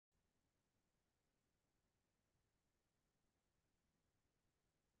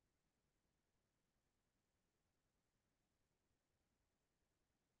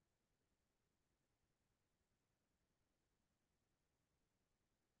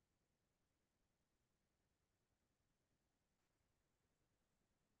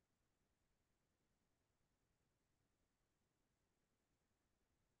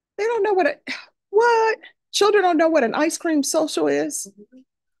They don't know what? Children don't know what an ice cream social is.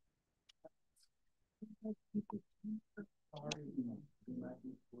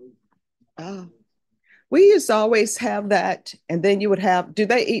 Oh. We used to always have that. And then you would have, do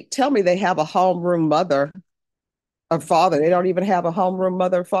they eat? Tell me they have a homeroom mother or father. They don't even have a homeroom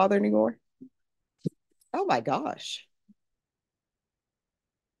mother or father anymore. Oh my gosh.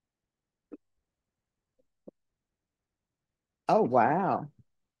 Oh, wow.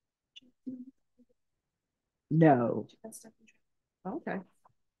 No. Okay.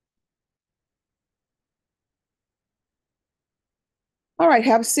 All right,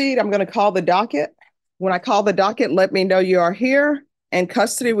 have a seat. I'm going to call the docket. When I call the docket, let me know you are here. In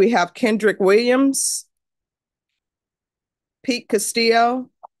custody, we have Kendrick Williams, Pete Castillo,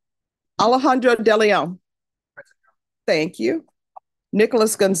 Alejandro De Leon. Thank you.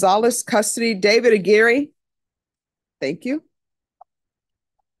 Nicholas Gonzalez, custody, David Aguirre. Thank you.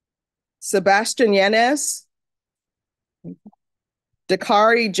 Sebastian Yanez.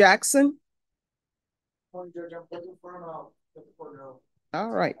 Dakari Jackson. All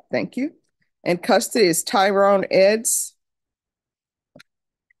right, thank you. In custody is Tyrone Eds.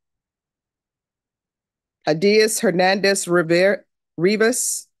 Adias Hernandez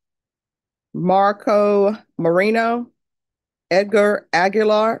Rivas. Marco Marino. Edgar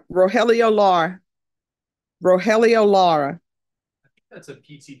Aguilar. Rogelio Lara. Rogelio Lara. That's a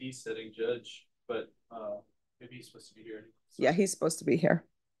PTD setting, Judge, but maybe he's supposed to be here. Yeah, he's supposed to be here.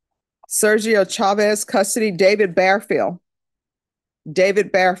 Sergio Chavez, custody, David Bearfield.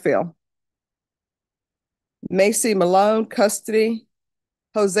 David Bearfield. Macy Malone, custody,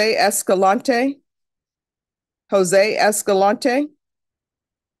 Jose Escalante. Jose Escalante.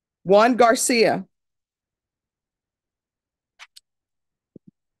 Juan Garcia.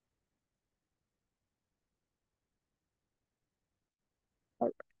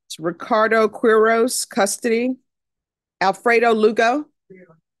 Ricardo Quiros, custody, Alfredo Lugo.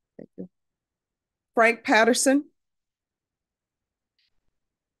 Frank Patterson.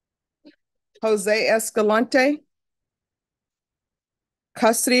 Jose Escalante.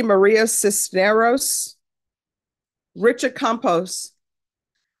 Custody, Maria Cisneros. Richard Campos.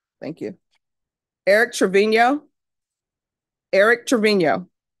 Thank you. Eric Trevino. Eric Trevino.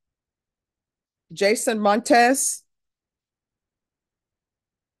 Jason Montez.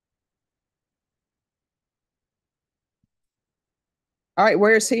 All right,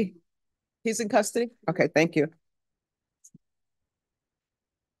 where is he? He's in custody? Okay, thank you.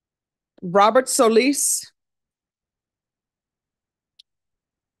 Robert Solis.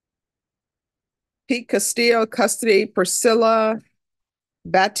 Pete Castillo, custody. Priscilla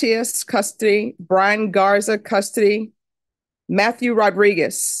Batias, custody. Brian Garza, custody. Matthew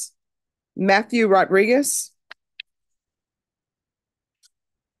Rodriguez. Matthew Rodriguez.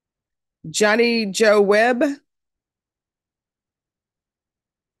 Johnny Joe Webb.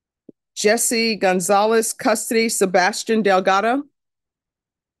 Jesse Gonzalez, custody. Sebastian Delgado.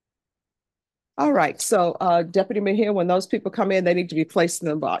 All right, so Deputy Mejia, when those people come in, they need to be placed in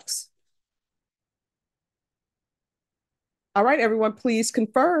the box. All right, everyone, please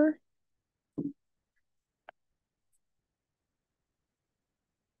confer.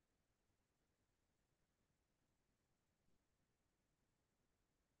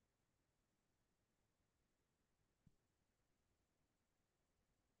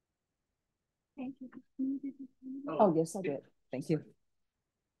 Oh, yes, I did. Thank you.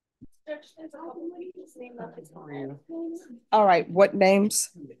 All right, what names?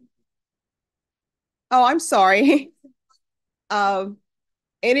 Oh, I'm sorry.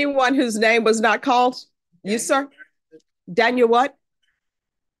 Anyone whose name was not called? You, sir? Daniel what?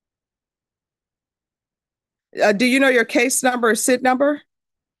 Do you know your case number or SID number?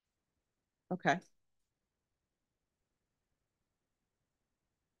 Okay.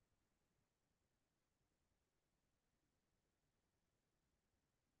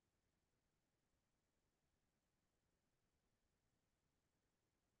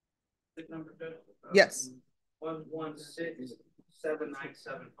 Number good? Yes.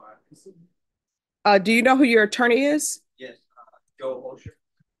 1167975. Do you know who your attorney is? Yes, Joe Osher.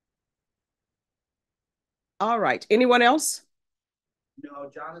 All right. Anyone else?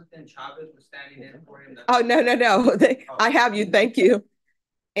 No, Jonathan Chavez was standing in for him. Oh, no, no, no. I have you. Thank you.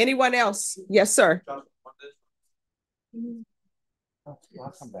 Anyone else? Yes, sir. I'll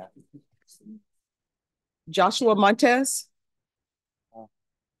come back. Joshua Montez.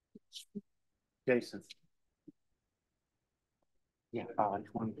 Jason. Yeah, 20.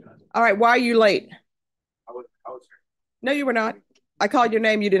 All right. Why are you late? I was here. No, you were not. I called your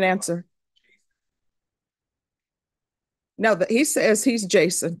name. You didn't answer. No, he says he's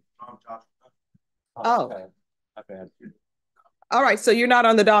Jason. Oh. Okay. My bad. All right, so you're not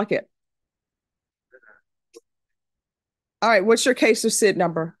on the docket. All right, what's your case or SID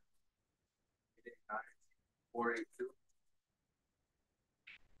number? 482.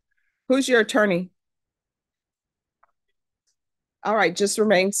 Who's your attorney? All right, just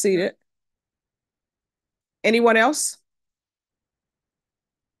remain seated. Anyone else?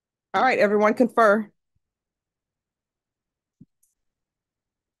 All right, everyone confer.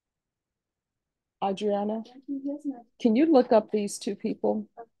 Adriana, can you look up these two people?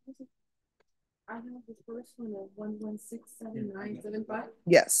 I have the first one of 1167975.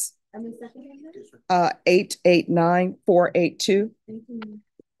 Yes. And the second one? 889482. Thank you.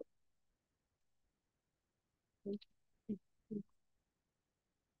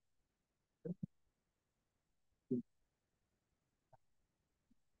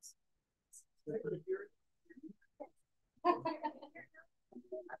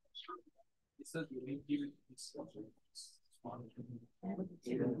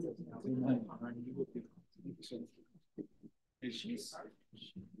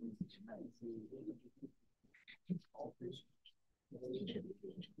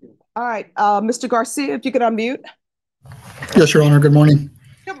 All right, Mr. Garcia, if you could unmute. Yes, Your Honor. Good morning.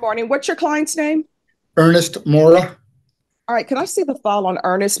 Good morning. What's your client's name? Ernest Mora. All right, can I see the file on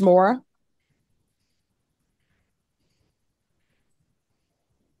Ernest Mora?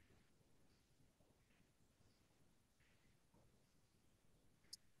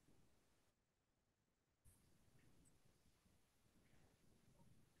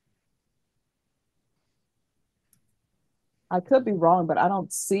 I could be wrong, but I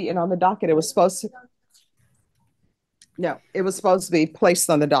don't see it on the docket. It was supposed to. No, it was supposed to be placed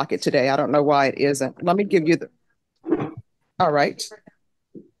on the docket today. I don't know why it isn't. Let me give you the. All right.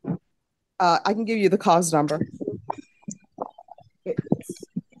 I can give you the cause number.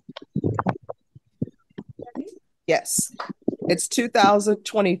 Yes, it's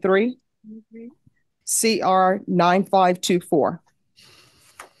 2023 CR 9524.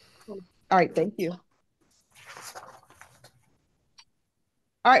 All right, thank you.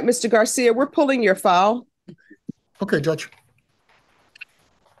 All right, Mr. Garcia, we're pulling your file. Okay, Judge.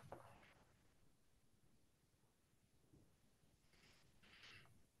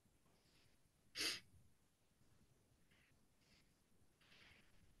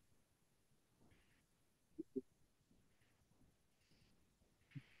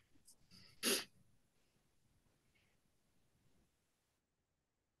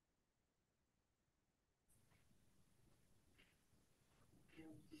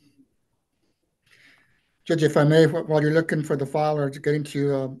 Judge, if I may, while you're looking for the file or getting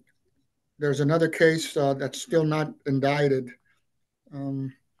to, there's another case that's still not indicted.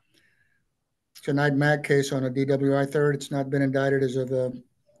 It's a night mag case on a DWI third. It's not been indicted as of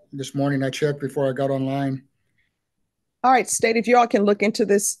this morning. I checked before I got online. All right, State, if you all can look into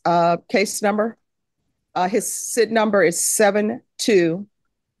this case number. His SID number is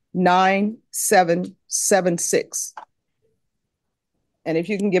 729776. And if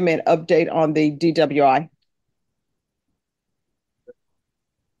you can give me an update on the DWI.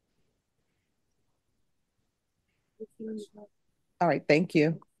 All right, thank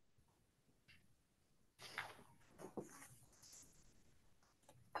you.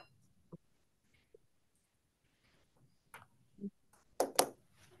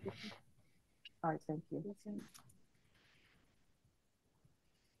 All right, thank you.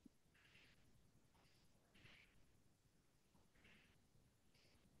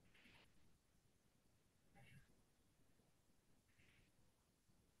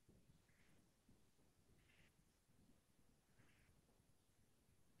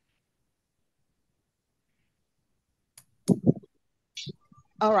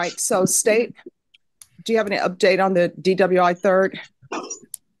 All right, so State, do you have any update on the DWI third?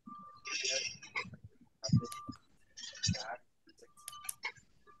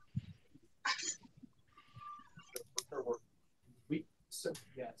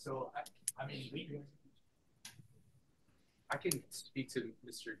 I mean, I can speak to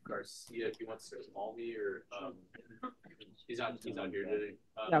Mr. Garcia if he wants to call me or he's not here today.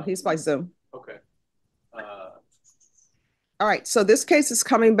 No, he's by Zoom. Okay. All right, so this case is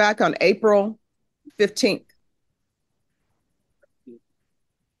coming back on April 15th.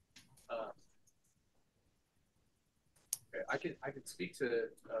 Okay, I can speak to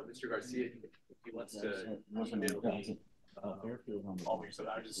Mr. Garcia if he wants to call me. So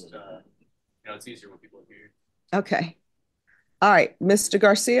I just it's easier when people are here. Okay. All right, Mr.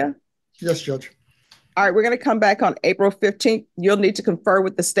 Garcia. Yes, Judge. All right, we're going to come back on April 15th. You'll need to confer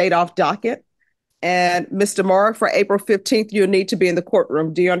with the state off docket. And Mr. Morrow, for April 15th, you'll need to be in the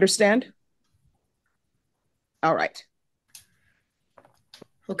courtroom. Do you understand? All right.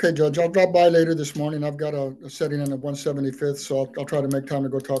 Okay, Judge, I'll drop by later this morning. I've got a setting in the 175th, so I'll try to make time to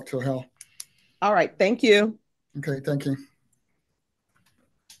go talk to Hal. All right. Thank you. Okay, thank you.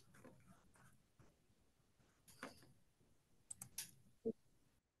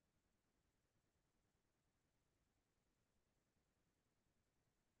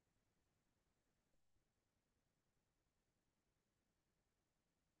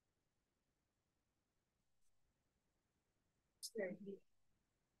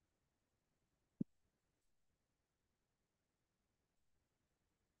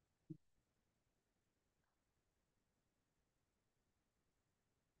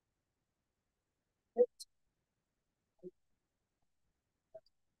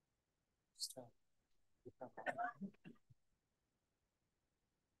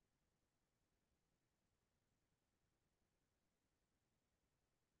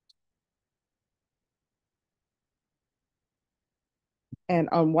 And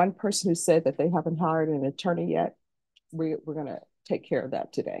on one person who said that they haven't hired an attorney yet, we're going to take care of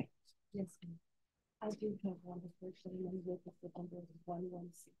that today. Yes, ma'am. I do have one person and with the number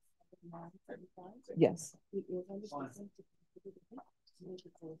 1167975. Yes. He is on the system.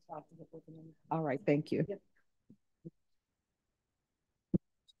 All right. Thank you. Yep.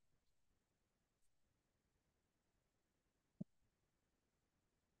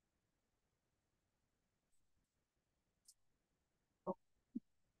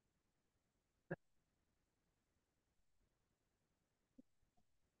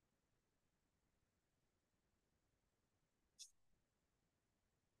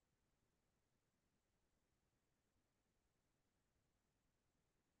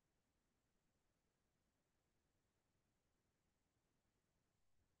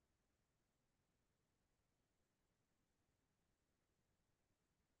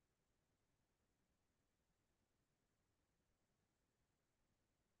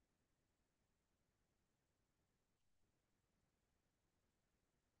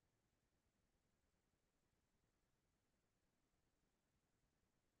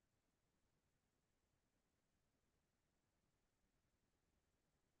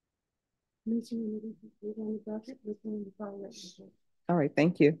 We're on the docket. We're going to follow it. All right.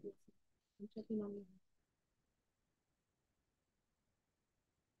 Thank you. I'm checking on you.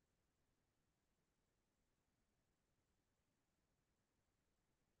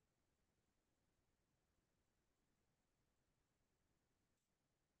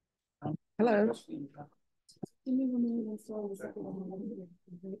 Hello. Give me 1 minute. I saw this.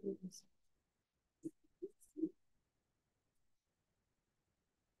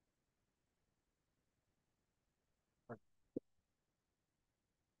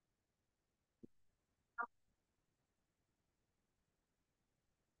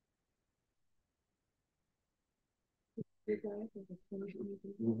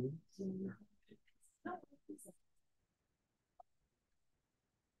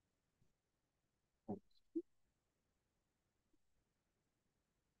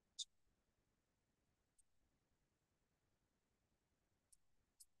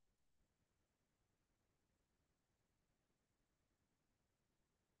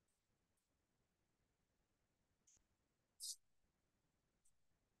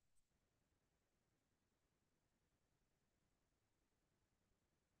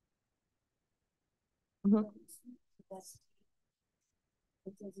 Mhm.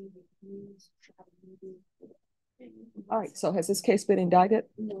 All right. So has this case been indicted?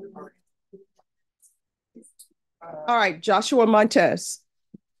 All right. Joshua Montez,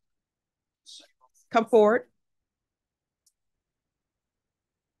 come forward.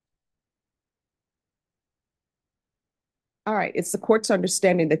 All right. It's the court's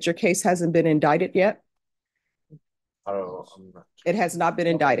understanding that your case hasn't been indicted yet. It has not been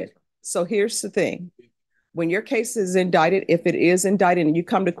indicted. So here's the thing. When your case is indicted, if it is indicted and you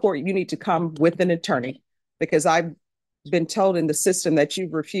come to court, you need to come with an attorney, because I've been told in the system that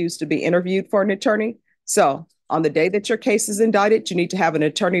you've refused to be interviewed for an attorney. So on the day that your case is indicted, you need to have an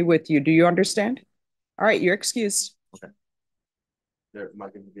attorney with you. Do you understand? All right, you're excused. Okay. Am I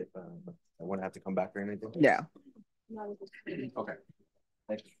going to get, I wouldn't have to come back or anything? Yeah. Okay.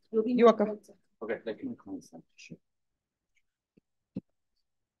 Thank you. You're welcome. Okay, thank you.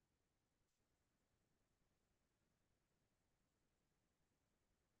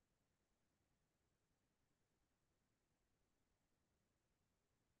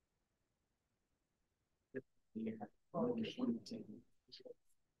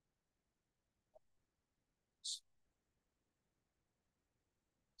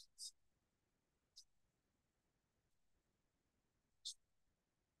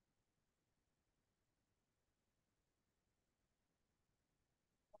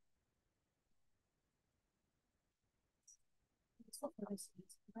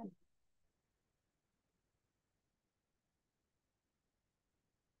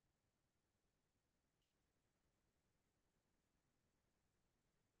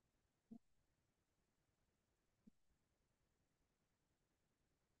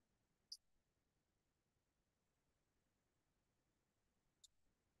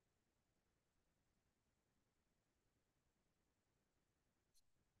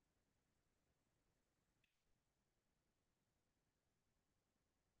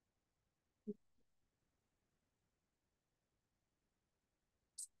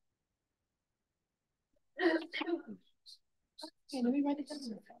 Okay, let me write it down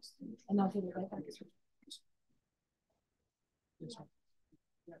and I'll give it right back.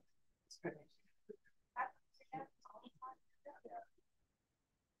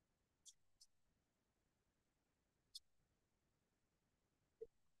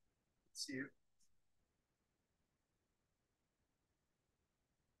 See you.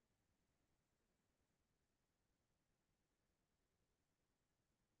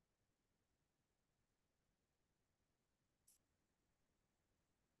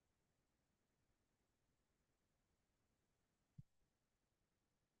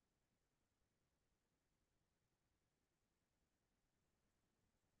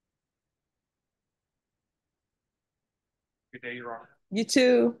 Good day, Your Honor. You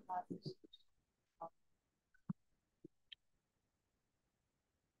too.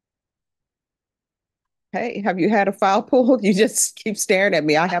 Hey, have you had a file pulled? You just keep staring at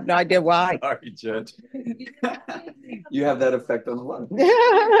me. I have no idea why. Sorry, Judge. You have that effect on a lot of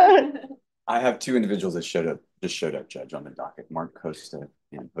people. I have two individuals that just showed up, Judge, on the docket, Mark Costa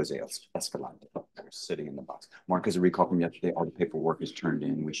and Jose Escalante. They're sitting in the box. Mark has a recall from yesterday. All the paperwork is turned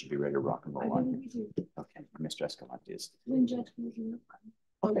in. We should be ready to rock and roll on. Okay, Mr. Escalante is. When Judge comes in.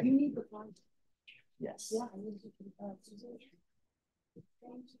 Oh, you need the file. Yes. Yeah, I need to get the file.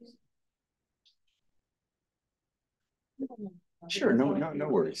 Thank you. Sure, no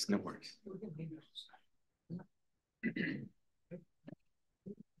worries, no worries.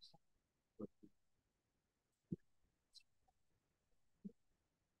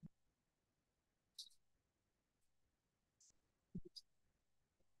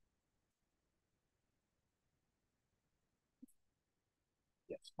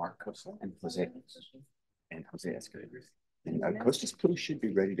 Yes, Mark Costa and Jose Escalante. And Costa's plea should be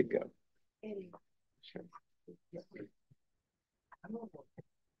ready to go. Sure.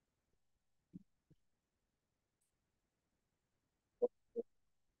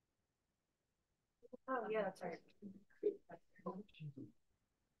 Oh, yeah, that's right.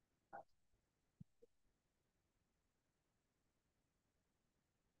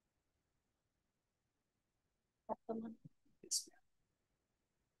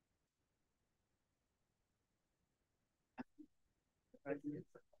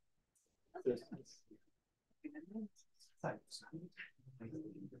 Yes,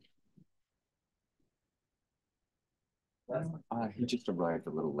 he just arrived a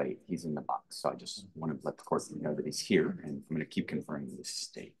little late. He's in the box, so I just want to let the court know that he's here, and I'm going to keep confirming the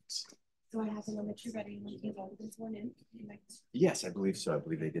states. So I have to know that you're ready when he's already been sworn in. Yes, I believe so. I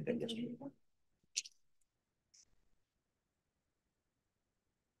believe they did that yesterday.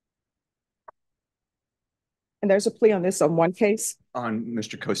 And there's a plea on this on one case. On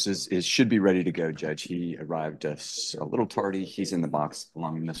Mr. Costa's should be ready to go, Judge. He arrived a little tardy. He's in the box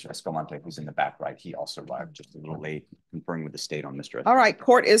along with Mr. Escalante, who's in the back right. He also arrived just a little late, conferring with the state on Mr. All right,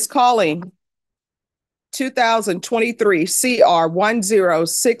 court is calling 2023 CR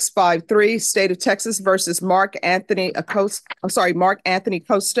 10653, State of Texas versus Mark Anthony Acosta. I'm sorry, Mark Anthony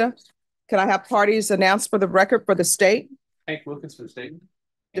Costa. Can I have parties announced for the record for the state? Hank Wilkins for the state.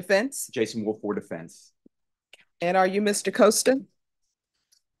 Defense. Jason Wolf for defense. And are you Mr. Costa?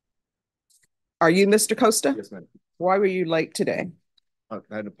 Are you Mr. Costa? Yes, ma'am. Why were you late today? I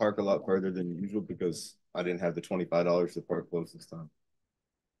had to park a lot further than usual because I didn't have the $25 to park close this time.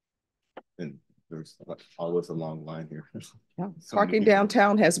 And there's always a long line here. Yeah. Parking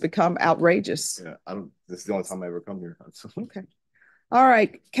downtown has become outrageous. Yeah, this is the only time I ever come here. Okay. All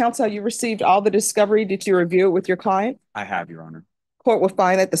right, counsel, you received all the discovery. Did you review it with your client? I have, Your Honor. Court will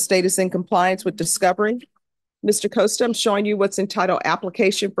find that the state is in compliance with discovery. Mr. Costa, I'm showing you what's entitled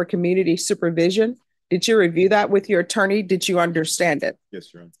Application for Community Supervision. Did you review that with your attorney? Did you understand it?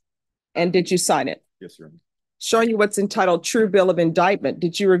 Yes, Your Honor. And did you sign it? Yes, Your Honor. Showing you what's entitled True Bill of Indictment.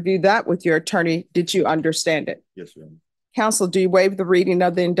 Did you review that with your attorney? Did you understand it? Yes, Your Honor. Counsel, do you waive the reading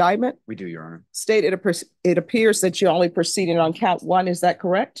of the indictment? We do, Your Honor. State, it appears that you're only proceeding on count one. Is that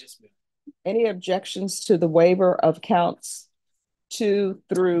correct? Yes, ma'am. Any objections to the waiver of counts 2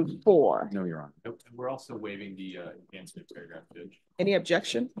 through 4. No, Your Honor. Nope, and we're also waiving the enhancement paragraph, Judge. Any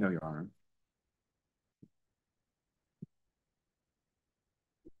objection? No, Your Honor.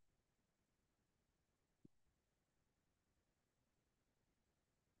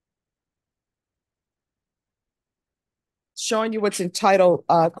 Showing you what's entitled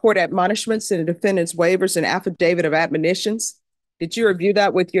Court Admonishments and the Defendant's Waivers and Affidavit of Admonitions. Did you review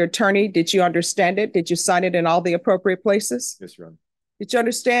that with your attorney? Did you understand it? Did you sign it in all the appropriate places? Yes, Your Honor. Did you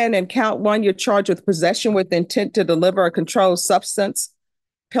understand in count 1, you're charged with possession with intent to deliver a controlled substance,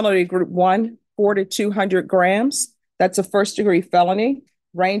 penalty group 1, 4 to 200 grams. That's a first-degree felony.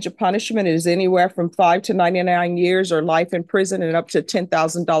 Range of punishment is anywhere from 5 to 99 years or life in prison and up to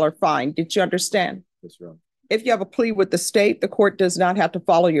 $10,000 fine. Did you understand? Yes, Your Honor. If you have a plea with the state, the court does not have to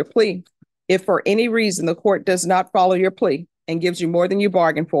follow your plea. If for any reason the court does not follow your plea and gives you more than you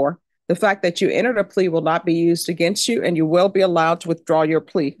bargained for, the fact that you entered a plea will not be used against you and you will be allowed to withdraw your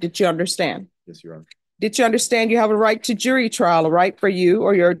plea. Did you understand? Yes, Your Honor. Did you understand you have a right to jury trial, a right for you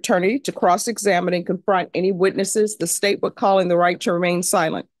or your attorney to cross-examine and confront any witnesses the state would call in the right to remain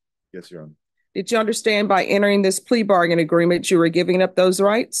silent? Yes, Your Honor. Did you understand by entering this plea bargain agreement, you were giving up those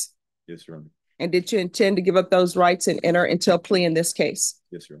rights? Yes, Your Honor. And did you intend to give up those rights and enter into a plea in this case?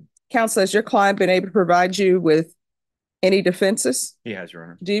 Yes, Your Honor. Counsel, has your client been able to provide you with any defenses? He has, Your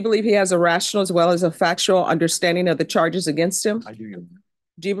Honor. Do you believe he has a rational as well as a factual understanding of the charges against him? I do, Your Honor.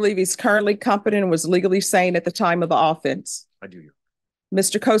 Do you believe he's currently competent and was legally sane at the time of the offense? I do, Your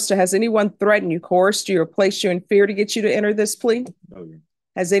Mr. Costa, has anyone threatened you, coerced you, or placed you in fear to get you to enter this plea? No, Your Honor.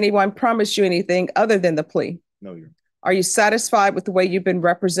 Has anyone promised you anything other than the plea? No, Your Honor. Are you satisfied with the way you've been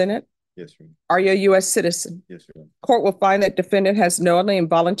represented? Yes, Your Honor. Are you a U.S. citizen? Yes, Your Honor. Court will find that defendant has knowingly and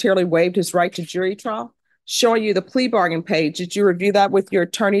voluntarily waived his right to jury trial. Showing you the plea bargain page. Did you review that with your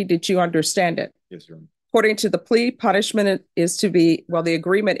attorney? Did you understand it? Yes, Your Honor. According to the plea, punishment is to be, well, the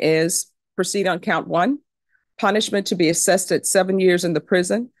agreement is proceed on count 1. Punishment to be assessed at 7 years in the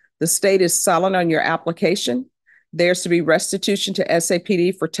prison. The state is silent on your application. There's to be restitution to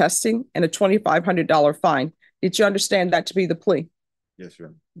SAPD for testing and a $2,500 fine. Did you understand that to be the plea? Yes, Your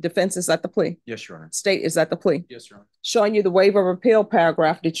Honor. Defense is at the plea. Yes, Your Honor. State is at the plea. Yes, Your Honor. Showing you the waiver of appeal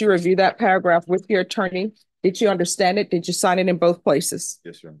paragraph. Did you review that paragraph with your attorney? Did you understand it? Did you sign it in both places?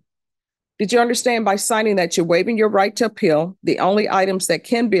 Yes, Your Honor. Did you understand by signing that you're waiving your right to appeal? The only items that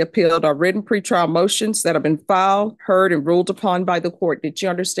can be appealed are written pretrial motions that have been filed, heard, and ruled upon by the court. Did you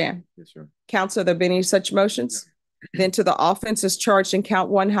understand? Yes, Your Honor. Counsel, have there been any such motions? Then to the offense is charged in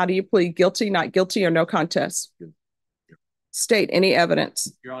count 1. How do you plead? Guilty, not guilty, or no contest? Guilty. State any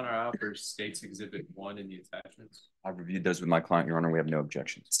evidence. Your Honor, I offer State's Exhibit 1 in the attachments. I've reviewed those with my client, Your Honor. We have no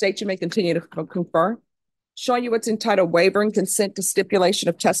objections. State, you may continue to confer. Showing you what's entitled waiver and consent to stipulation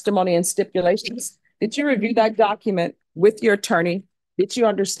of testimony and stipulations. Did you review that document with your attorney? Did you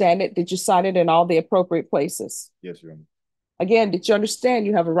understand it? Did you sign it in all the appropriate places? Yes, Your Honor. Again, did you understand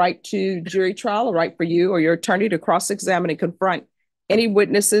you have a right to jury trial, a right for you or your attorney to cross-examine and confront any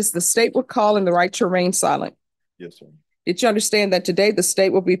witnesses the state would call in the right to remain silent? Yes, Your Honor. Did you understand that today the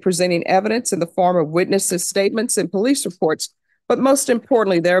state will be presenting evidence in the form of witnesses' statements and police reports? But most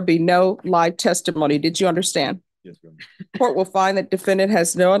importantly, there will be no live testimony. Did you understand? Yes, Your Honor. Court will find that defendant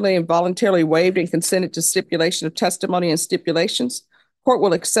has knowingly and voluntarily waived and consented to stipulation of testimony and stipulations. Court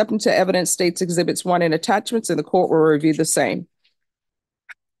will accept into evidence State's Exhibits 1 and attachments, and the court will review the same.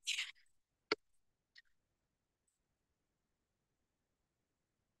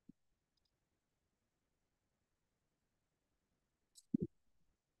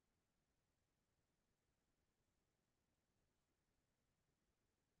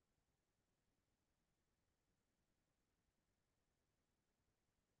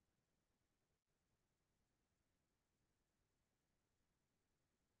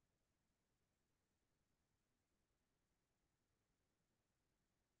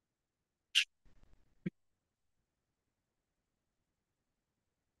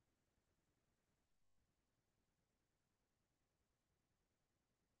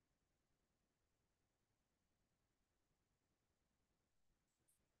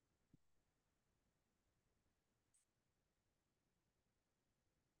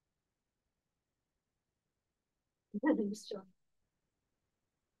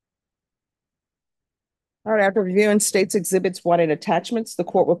 All right, after reviewing State's Exhibits 1 and attachments, the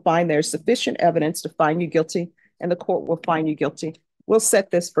court will find there's sufficient evidence to find you guilty, and the court will find you guilty. We'll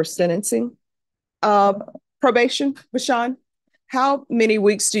set this for sentencing. Probation, Bashan, how many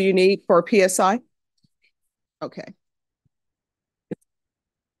weeks do you need for a PSI? Okay.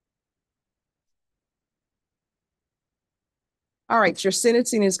 All right, your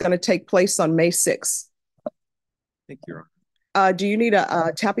sentencing is going to take place on May 6th. Thank you, Your Honor. Do you need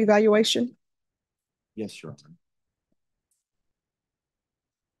a TAP evaluation? Yes, Your Honor.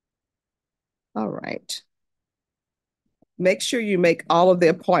 All right. Make sure you make all of the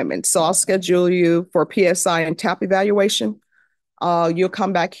appointments. So I'll schedule you for PSI and TAP evaluation. You'll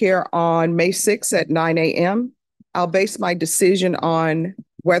come back here on May 6th at 9 a.m. I'll base my decision on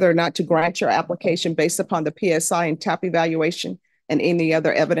whether or not to grant your application based upon the PSI and TAP evaluation and any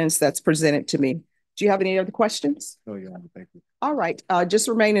other evidence that's presented to me. Do you have any other questions? No, Your Honor, thank you. All right. Just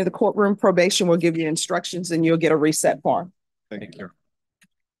remain in the courtroom. Probation will give you instructions and you'll get a reset form. Thank you.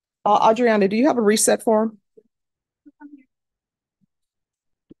 Adriana, do you have a reset form?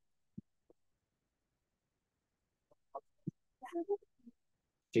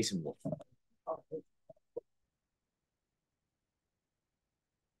 Jason Wolf.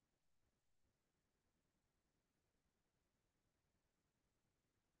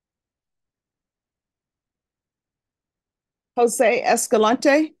 Jose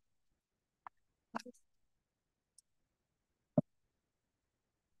Escalante.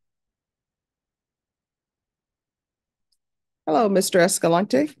 Hello, Mr.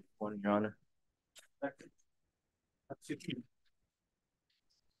 Escalante. Morning, Your Honor.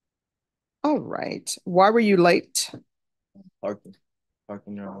 All right. Why were you late? Parking,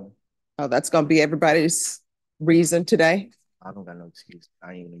 Your Honor. Oh, that's going to be everybody's reason today. I don't got no excuse.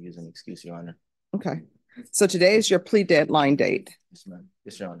 I ain't gonna use an excuse, Your Honor. Okay. So today is your plea deadline date. Yes, ma'am.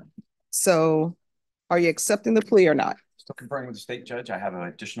 Yes, Your Honor. So are you accepting the plea or not? Still conferring with the state judge. I have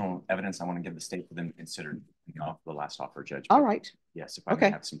additional evidence I want to give the state for them to consider off the last offer, Judge. All right. Yes, if I Okay.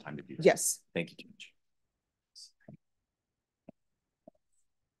 may have some time to do that. Yes. Thank you, Judge.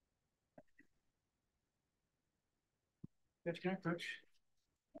 Judge, can I approach?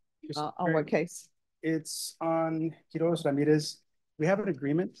 On what case? It's on Quiroz Ramirez. We have an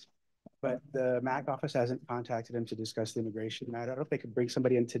agreement, but the MAC office hasn't contacted him to discuss the immigration matter. I don't know if they could bring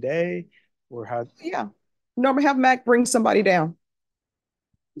somebody in today or how. Yeah. Norma, have Mac bring somebody down.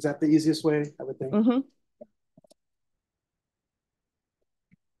 Is that the easiest way, I would think? Mm-hmm.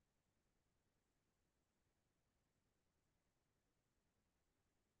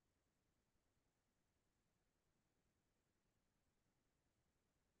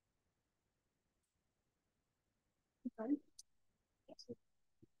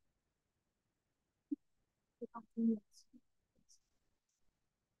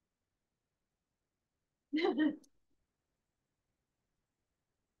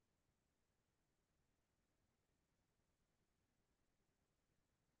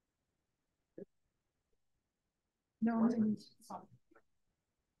 No,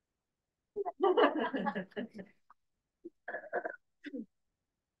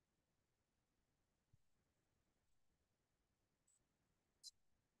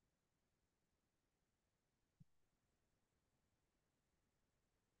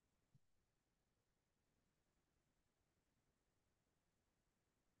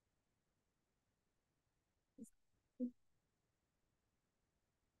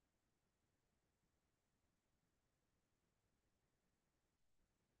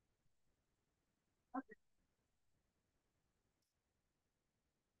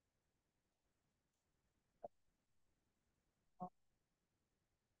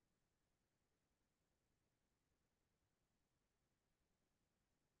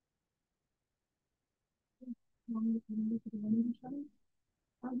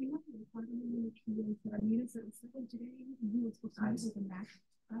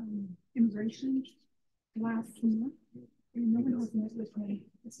 immigration last month, and no one has met with me.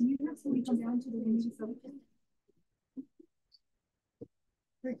 So you have somebody come down to the Minnesota.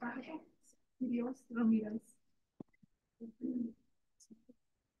 Dios Ramirez.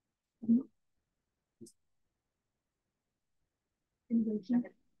 Immigration.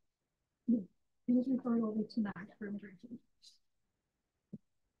 Yeah. He was referred over to MAC for immigration.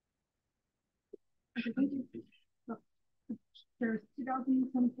 Okay, thank you. There's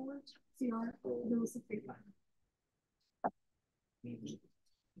 2024 CR, bill 65.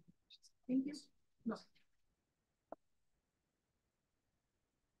 Thank you. No.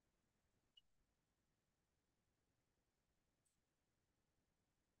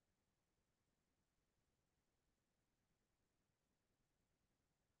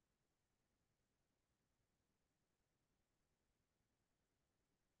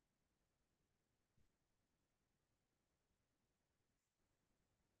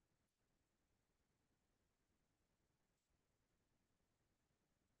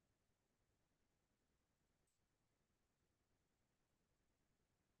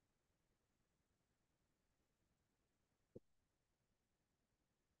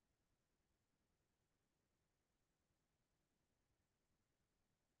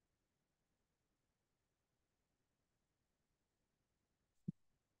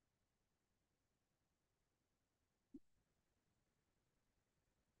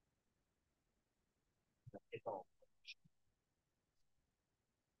 Yes,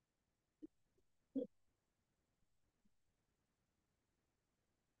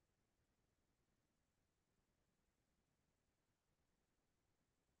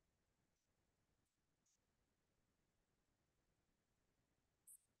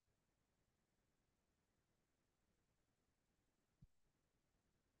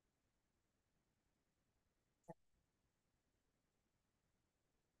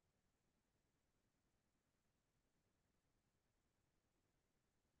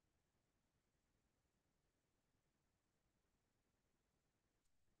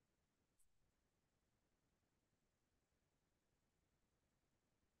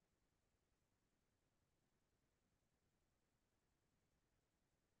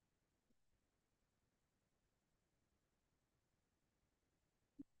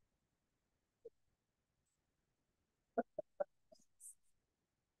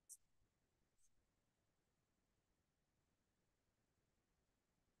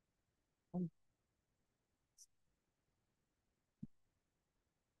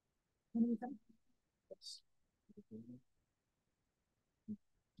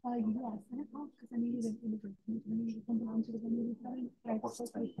 and it helps because I needed an immigrant. I needed to come down to the venue. I was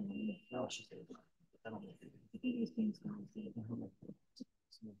supposed to be these things, guys.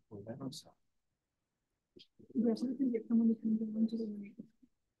 There's nothing that someone can go into the venue.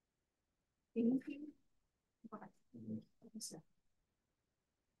 Thank you. Bye.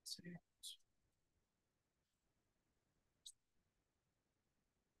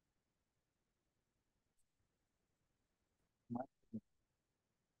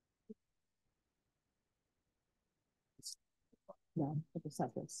 No, it's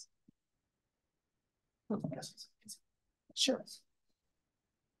not this. Sure.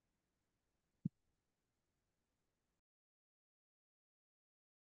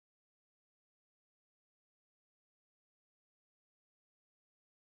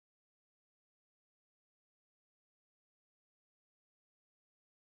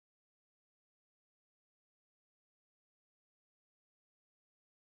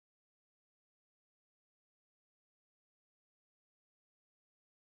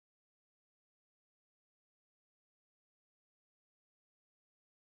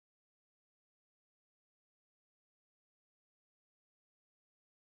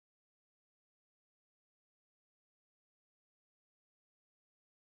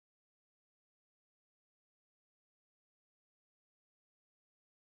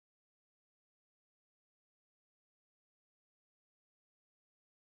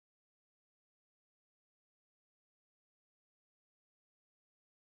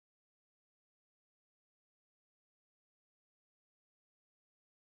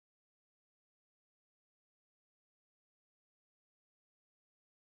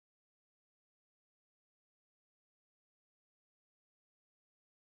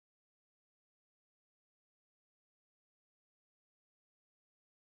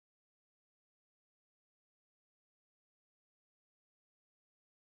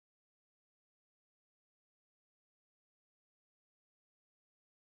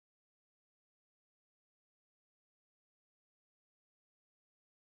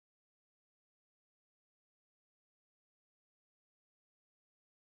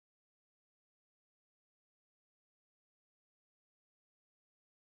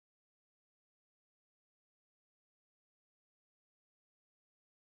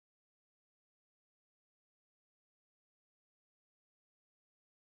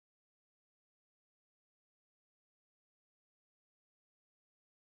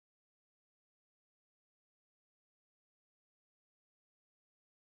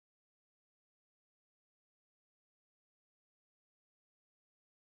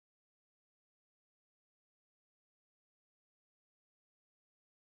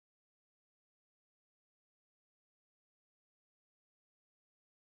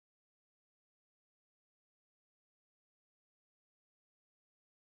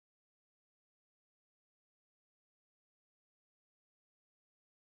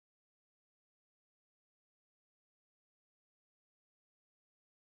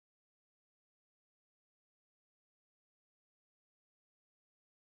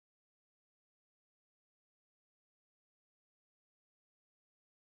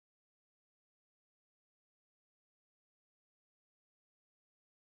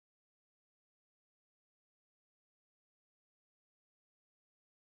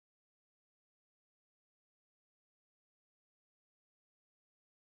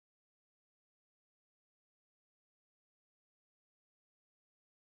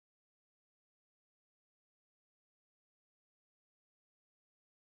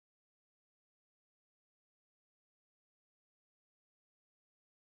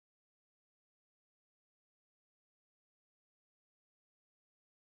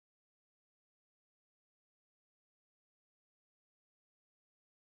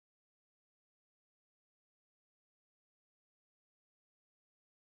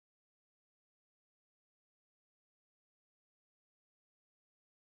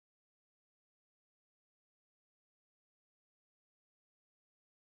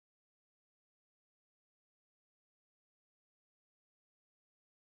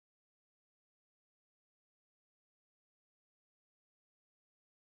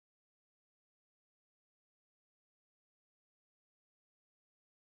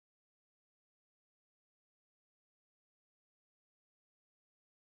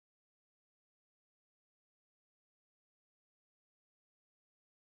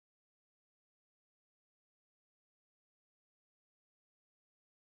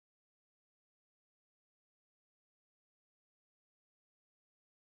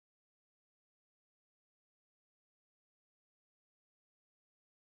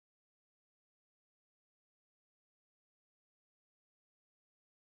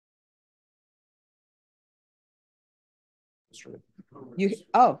 yesterday.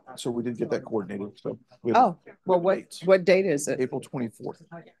 Oh, So we did get that coordinated, so. we have oh, well, dates. what date is it? April 24th.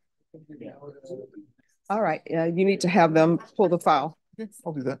 All right, yeah, you need to have them pull the file. Okay,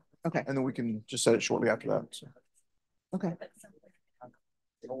 I'll do that. Okay, And then we can just set it shortly after that, so. okay.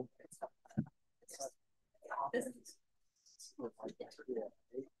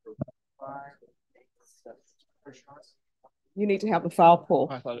 You need to have the file pull.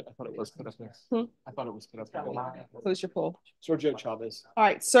 I thought it was put up there. Hmm? I thought it was put up there. Who's your pull? Sergio Chavez. All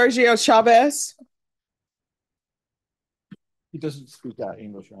right, Sergio Chavez. He doesn't speak that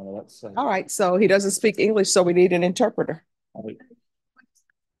English, Your Honor. That's. All right, so he doesn't speak English, so we need an interpreter.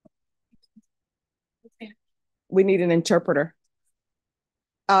 We need an interpreter.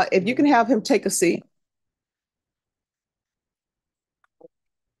 If you can have him take a seat.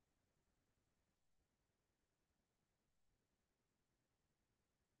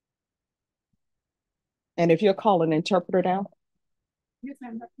 And if you'll call an interpreter down. Yes,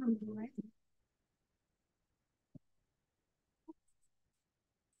 ma'am, that's number, right?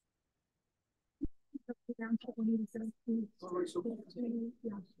 Down to 187.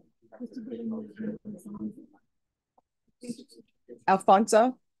 Yeah. Just to get in there.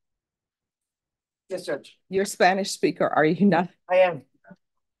 Alfonso, Yes, Judge. you're a Spanish speaker, are you not? I am.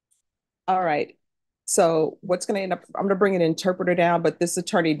 All right. So what's going to end up, I'm going to bring an interpreter down, but this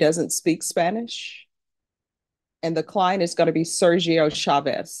attorney doesn't speak Spanish. And the client is going to be Sergio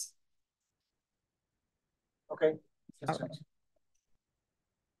Chavez. Okay. All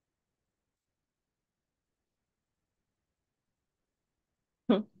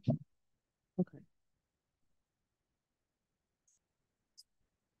right. Okay.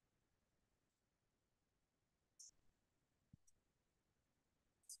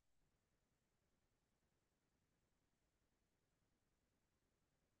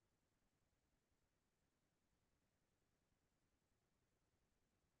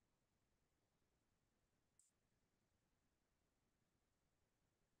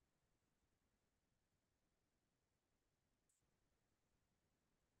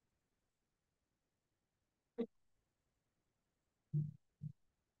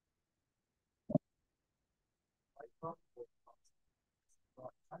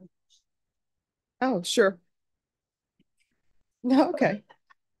 Oh, sure. No, okay.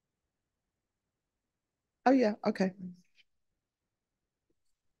 Oh, yeah, okay.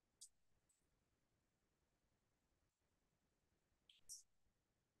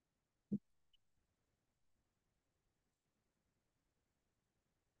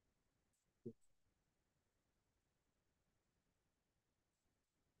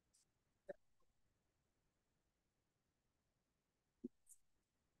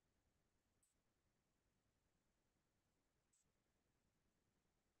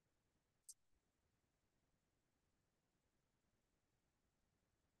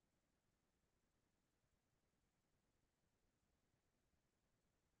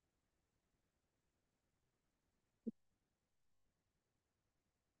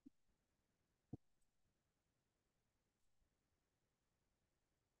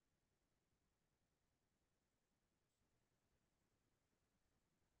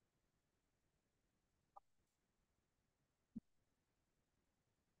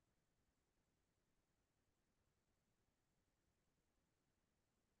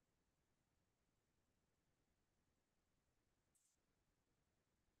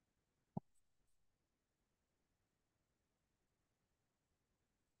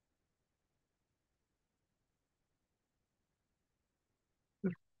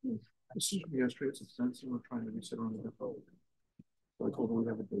 This is yesterday, it's a sense, and we're trying to reset on the phone. So I told her we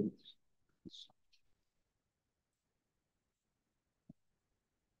have a date.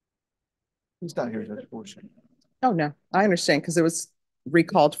 He's not here, Judge, fortunately. Oh, no, I understand because it was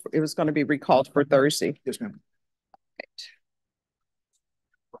recalled. It was going to be recalled for Thursday. Yes, ma'am.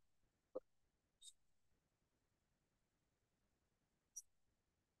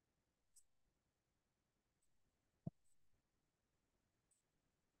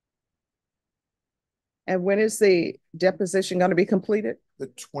 And when is the deposition going to be completed? The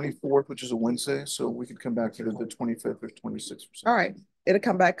 24th, which is a Wednesday, so we could come back to the 25th or 26th. All right, it'll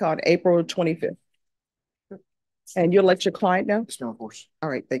come back on April 25th. And you'll let your client know? Yes, ma'am, of course. All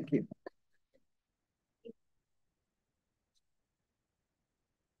right, thank you.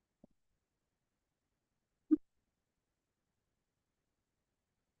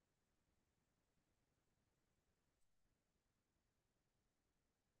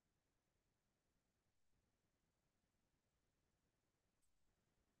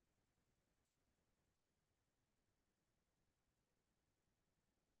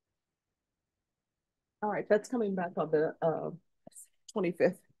 All right, that's coming back on the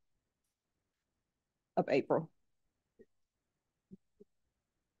 25th of April.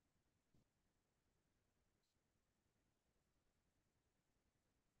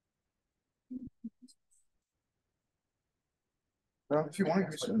 Well, if you want, you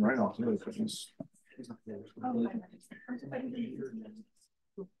can sit right off. I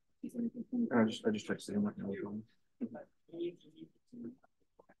just texted him.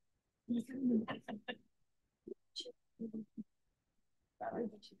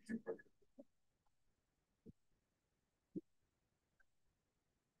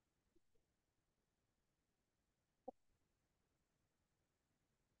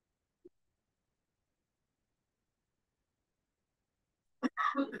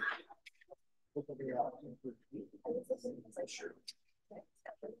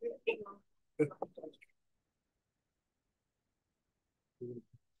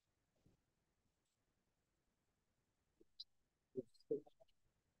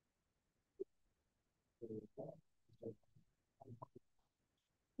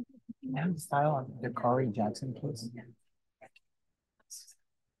 Style on the Corey Jackson case.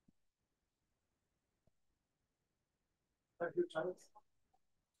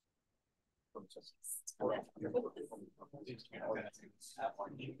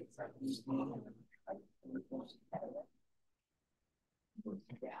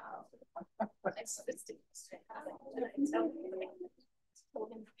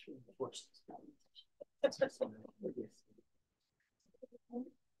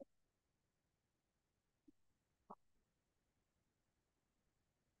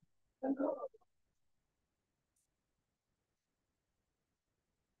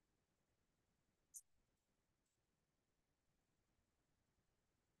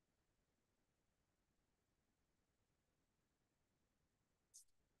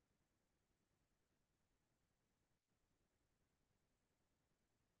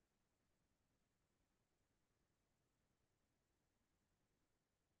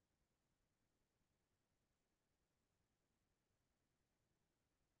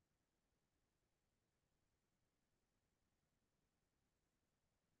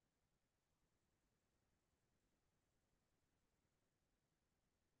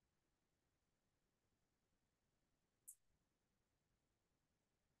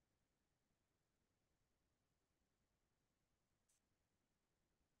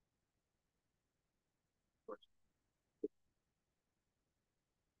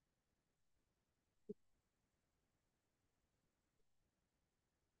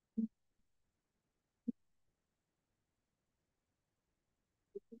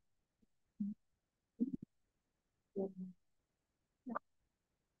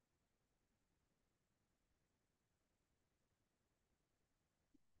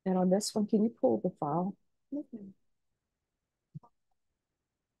 And on this one, can you pull the file?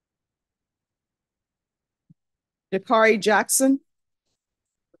 Dakari Jackson.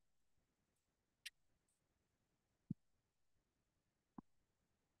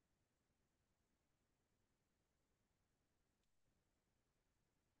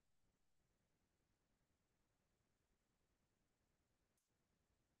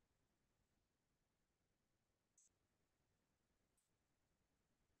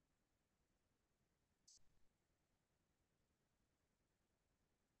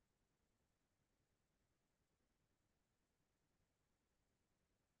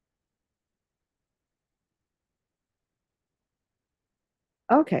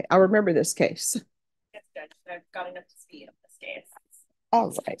 Okay, I remember this case. Yes, Judge. I've gotten up to speed on this case.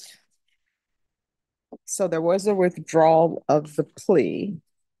 All right. So there was a withdrawal of the plea.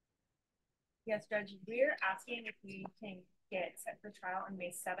 Yes, Judge. We're asking if we can get set for trial on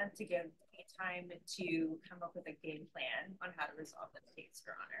May 7th to give me time to come up with a game plan on how to resolve this case,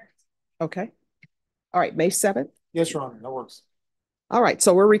 Your Honor. Okay. All right, May 7th. Yes, Your Honor, that works. All right,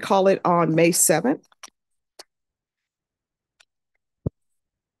 so we'll recall it on May 7th.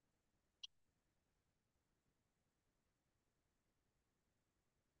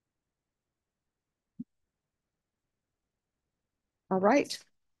 All right.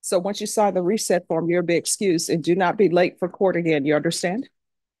 So once you sign the reset form, you'll be excused and do not be late for court again. You understand?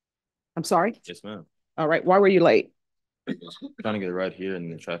 I'm sorry? Yes, ma'am. All right. Why were you late? Trying to get right here and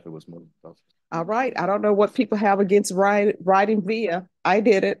the traffic was moving. All right. I don't know what people have against riding via. I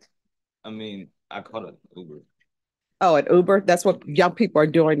did it. I mean, I called an Uber. Oh, an Uber. That's what young people are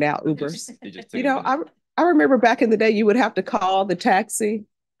doing now, Ubers. It just You know, I remember back in the day, you would have to call the taxi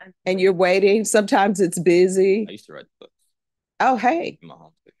and you're waiting. Sometimes it's busy. I used to ride the bus Oh, hey, in my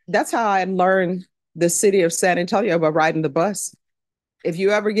home state. that's how I learned the city of San Antonio by riding the bus. If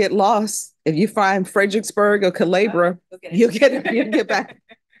you ever get lost, If you find Fredericksburg or Calabria, you'll get back.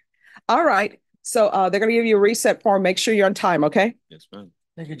 All right. So they're going to give you a reset form. Make sure you're on time, okay? Yes, ma'am.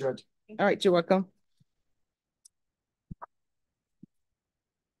 Thank you, Judge. All right, you're welcome.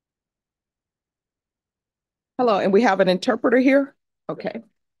 Hello, and we have an interpreter here. Okay.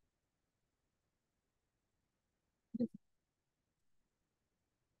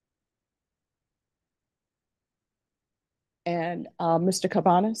 And Mr.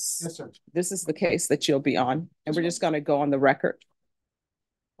 Cabanas? Yes, sir. This is the case that you'll be on, and we're just going to go on the record.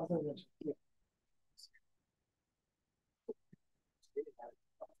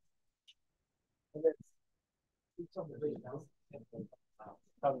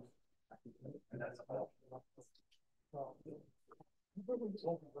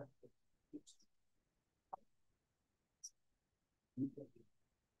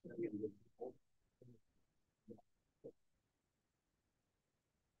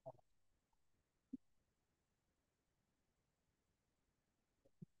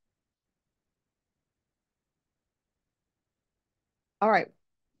 All right.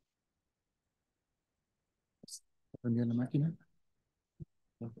 We're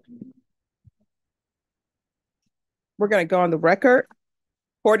going to go on the record.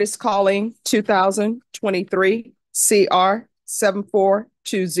 Court is calling 2023 CR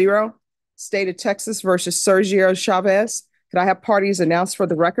 7420, State of Texas versus Sergio Chavez. Could I have parties announced for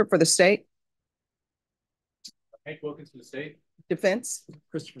the record for the state? Hank Wilkins for the state. Defense.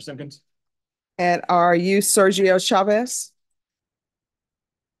 Christopher Simpkins. And are you Sergio Chavez?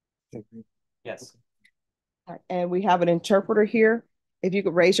 Yes. And we have an interpreter here. If you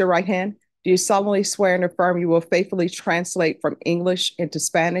could raise your right hand. Do you solemnly swear and affirm you will faithfully translate from English into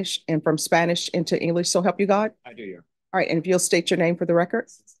Spanish and from Spanish into English? So help you God? I do, yeah. All right. And if you'll state your name for the record.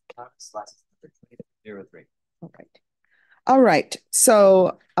 03. Okay. All right.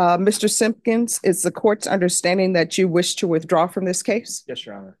 So, Mr. Simpkins, is the court's understanding that you wish to withdraw from this case? Yes,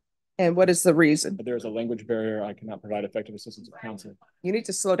 Your Honor. And what is the reason? But there is a language barrier. I cannot provide effective assistance of counsel. You need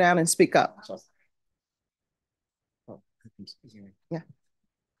to slow down and speak up. Yeah.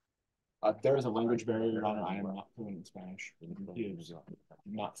 There is a language barrier, Your Honor. I am not fluent in Spanish. He is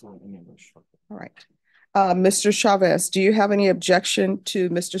not fluent in English. All right. Mr. Chavez, do you have any objection to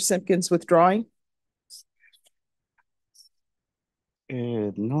Mr. Simpkins withdrawing?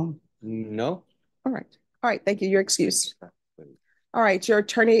 No. No. All right. All right. Thank you. You're excused. All right. Your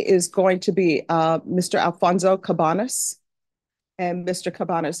attorney is going to be Mr. Alfonso Cabanas. And Mr.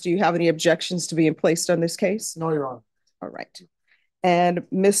 Cabanas, do you have any objections to being placed on this case? No, Your Honor. All right. And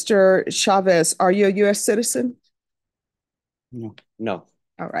Mr. Chavez, are you a U.S. citizen? No. No.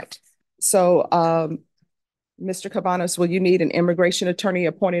 All right. So, Mr. Cabanas, will you need an immigration attorney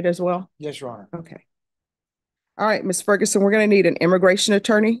appointed as well? Yes, Your Honor. Okay. All right, Ms. Ferguson, we're going to need an immigration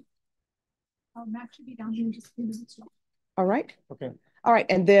attorney. Matt should be down here in just a few minutes. All right. Okay. All right.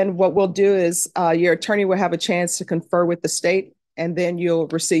 And then what we'll do is your attorney will have a chance to confer with the state, and then you'll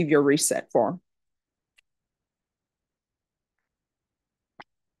receive your reset form.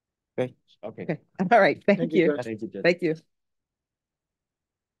 Okay. Okay. Okay. All right. Thank you. Thank you, Judge. Thank you.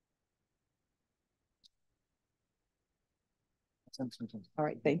 All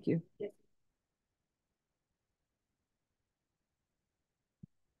right. Thank you.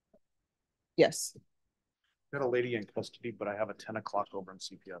 Yes. Got a lady in custody, but I have a 10 o'clock over in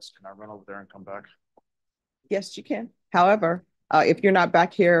CPS. Can I run over there and come back? Yes, you can. However, if you're not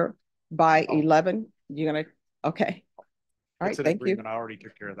back here by 11, you're going to, okay. All right. Thank you. I already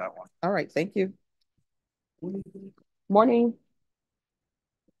took care of that one. All right. Thank you. Morning.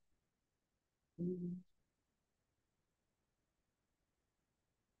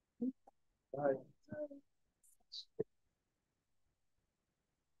 Bye.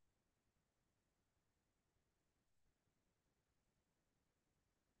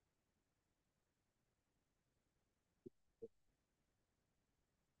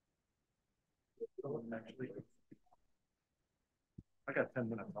 I got 10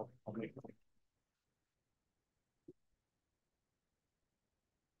 minutes. I'll make it.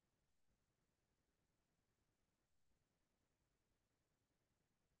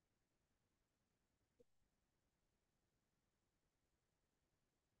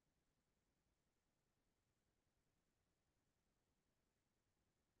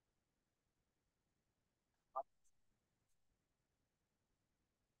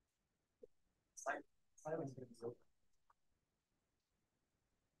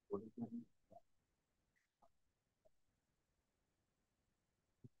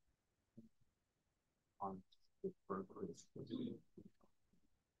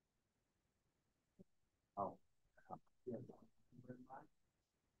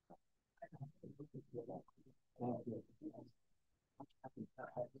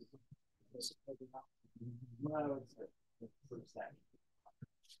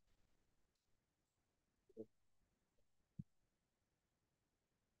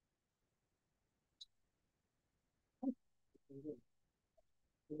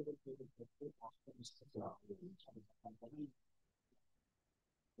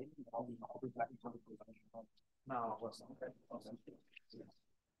 No, it wasn't.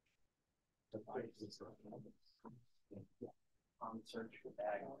 On search for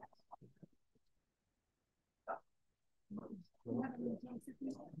bag.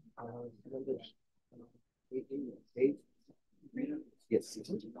 Eight. Yes.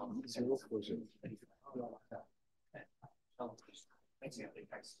 Zero four zero.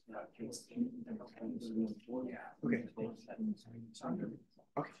 Okay.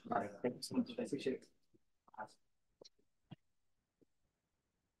 Okay. All right. Thank you so much. I appreciate it.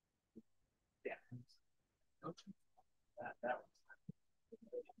 Yeah. That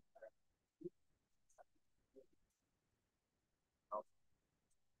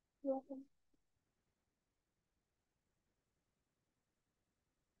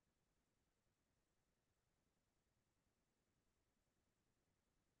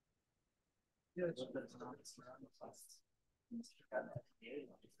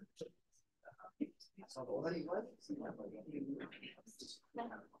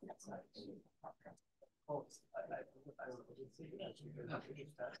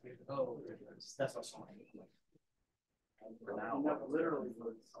Oh, that's also. For now, literally.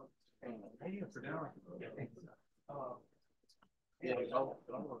 For now. Yeah.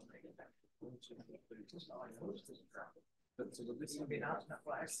 So this will be not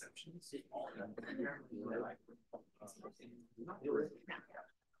by exception.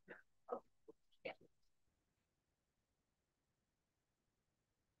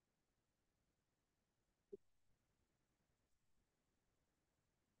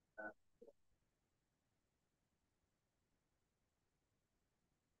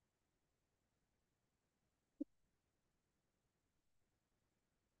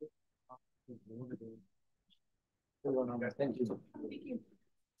 Thank you.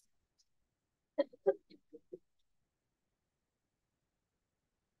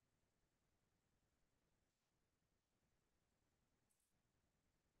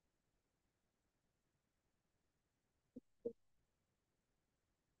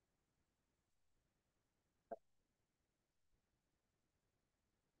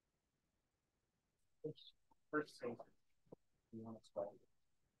 First thing. You want to start.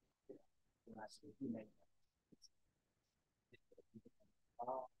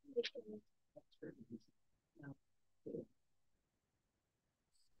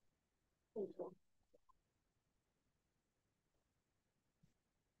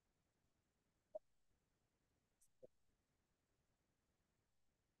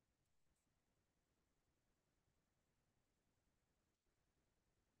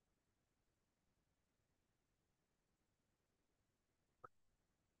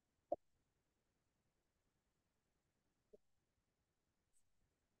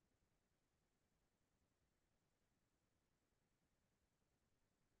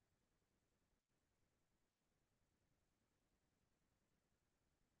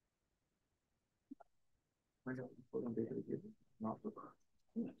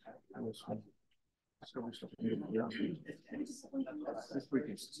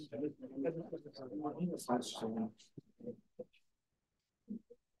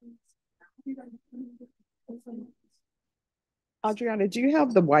 Adriana, do you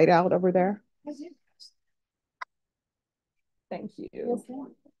have the whiteout over there? Thank you.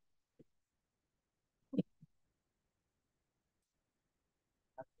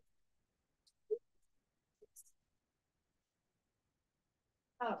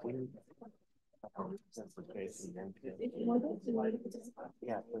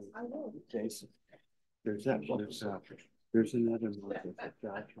 Yeah, Jason. There's that, there's another one.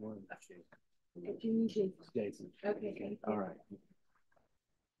 Joshua. Jason. Okay. All right.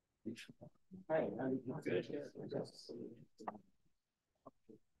 Hey, how you doing? Good.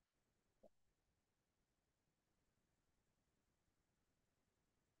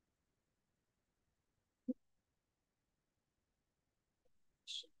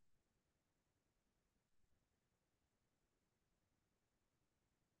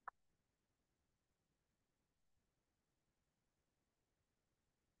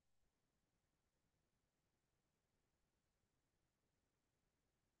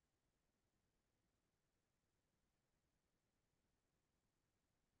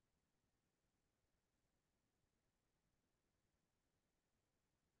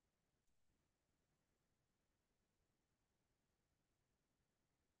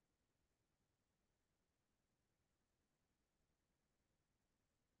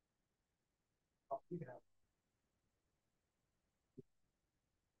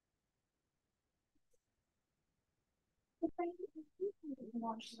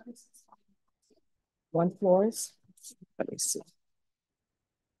 One Flores. Let me see.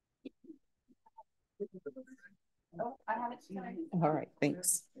 All right,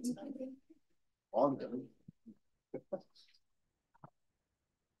 thanks.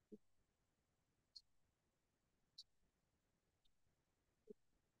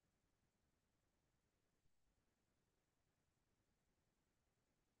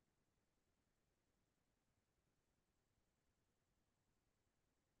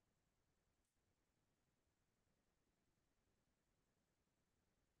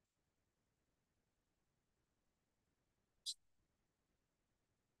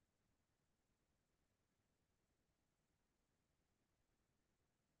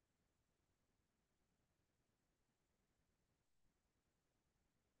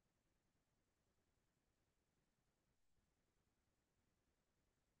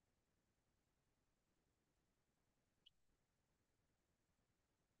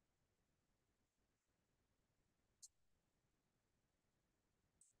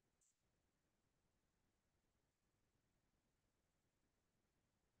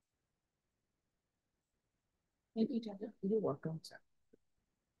 You're welcome.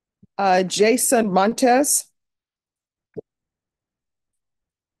 Jason Montes.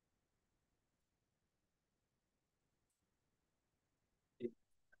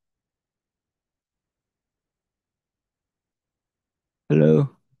 Hello.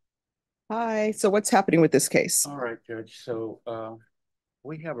 Hi. So what's happening with this case? All right, Judge. So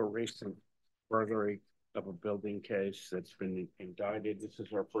we have a recent burglary of a building case that's been indicted. This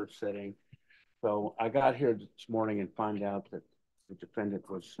is our first sitting. So I got here this morning and found out that the defendant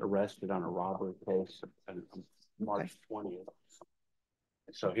was arrested on a robbery case on March 20th.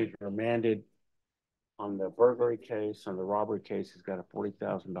 So he's remanded on the burglary case. On the robbery case, he's got a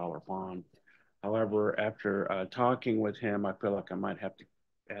 $40,000 bond. However, after talking with him, I feel like I might have to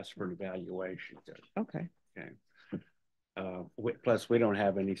ask for an evaluation. Okay. Okay. Plus, we don't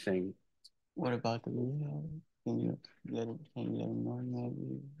have anything. What about the rehab? Can you let him know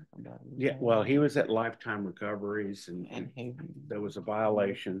maybe about rehab? Yeah, well, he was at Lifetime Recoveries, and there was a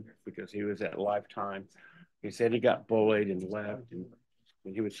violation because he was at Lifetime. He said he got bullied and left, and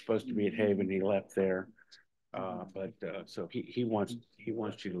when he was supposed to be at Haven, he left there. So he wants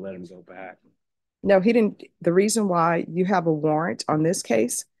you to let him go back. No, he didn't. The reason why you have a warrant on this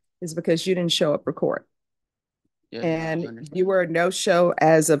case is because you didn't show up for court. Yeah, and you were a no-show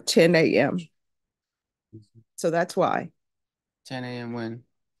as of 10 a.m. So that's why. 10 a.m. when?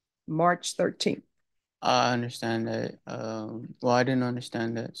 March 13th. I understand that. Well, I didn't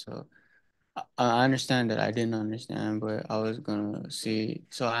understand that. So I understand that I didn't understand, but I was gonna see.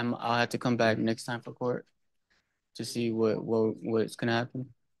 So I'll have to come back next time for court to see what's gonna happen,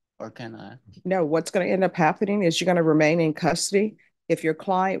 or can I? No, what's going to end up happening is you're going to remain in custody. If your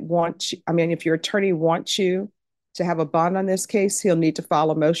client wants, if your attorney wants you to have a bond on this case, he'll need to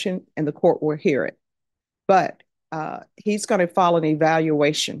file a motion and the court will hear it. But he's going to file an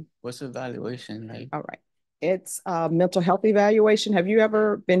evaluation. What's evaluation like? All right. It's a mental health evaluation. Have you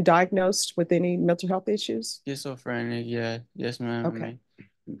ever been diagnosed with any mental health issues? Schizophrenic, yeah. Yes, ma'am. Okay.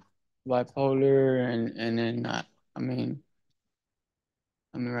 Bipolar and then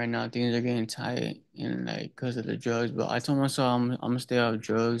right now things are getting tight and like because of the drugs. But I told myself I'm gonna stay off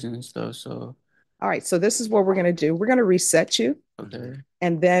drugs and stuff. So all right. So this is what we're gonna do. We're gonna reset you. okay.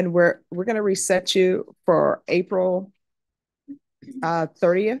 And then we're gonna reset you for April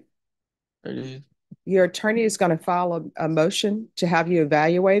 30th. 30th. Your attorney is going to file a motion to have you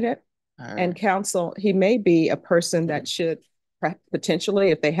evaluated. Right. And counsel, he may be a person that should potentially,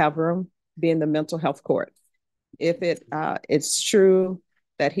 if they have room, be in the mental health court. If it's true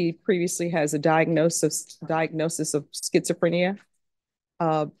that he previously has a diagnosis of schizophrenia,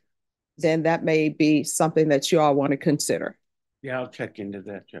 then that may be something that you all want to consider. Yeah, I'll check into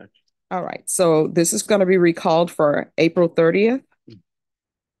that, Judge. All right. So this is going to be recalled for April 30th.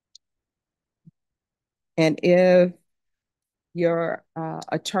 And if your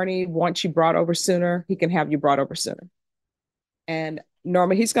attorney wants you brought over sooner, he can have you brought over sooner. And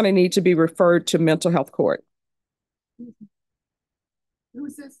Norma, he's going to need to be referred to mental health court. Who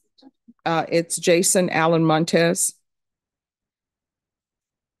is this? It's Jason Allen Montes.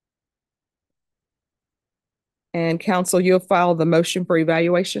 And counsel, you'll file the motion for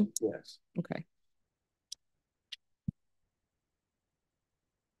evaluation? Yes. Okay.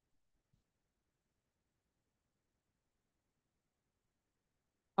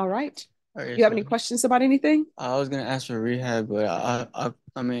 All right. You have any questions about anything? I was gonna ask for rehab, but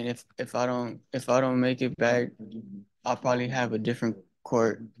I mean, if I don't make it back, I'll probably have a different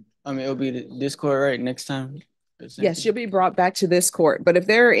court. I mean, it'll be this court right next time. Yes, you'll be brought back to this court. But if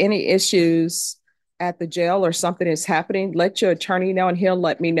there are any issues at the jail or something is happening, let your attorney know and he'll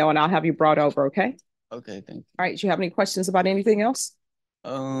let me know and I'll have you brought over. Okay. Okay, thank you. All right. Do you have any questions about anything else?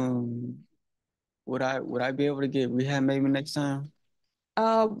 Um, would I be able to get rehab maybe next time?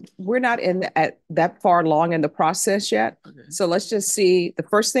 We're not at that far along in the process yet. Okay. So let's just see. The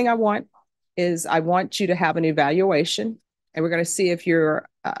first thing I want you to have an evaluation, and we're going to see if you're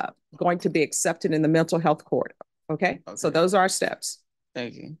going to be accepted in the mental health court. Okay. So those are our steps.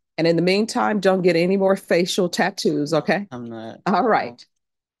 Thank you. And in the meantime, don't get any more facial tattoos. Okay. I'm not. All right.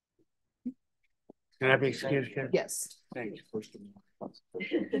 Can I be excused, Ken? Yes. Thank you. First of all.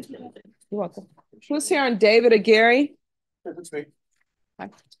 You're welcome. Who's here on David or Gary? That's me. Hi.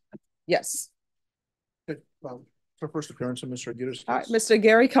 Yes. It's our first appearance of Mr. Aguirre's. All right, Mr.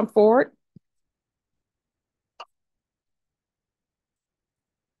 Gary, come forward.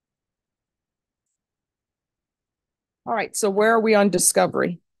 All right, so where are we on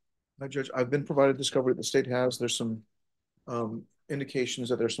discovery? Hi, Judge, I've been provided discovery that the state has. There's some indications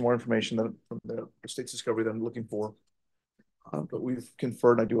that there's some more information that from the state's discovery that I'm looking for. But we've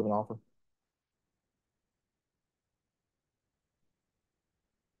conferred, and I do have an offer.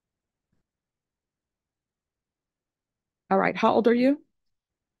 All right, how old are you?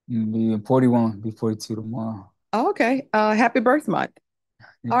 Be 41, be 42 tomorrow. Oh, okay. Happy birth month.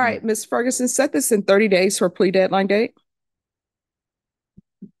 All right, Ms. Ferguson, set this in 30 days for a plea deadline date.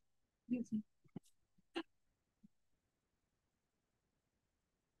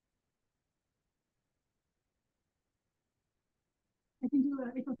 I can do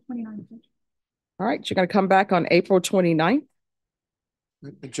April 29th. All right, you're going to come back on April 29th.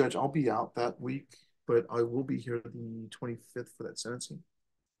 Judge, I'll be out that week, but I will be here the 25th for that sentencing.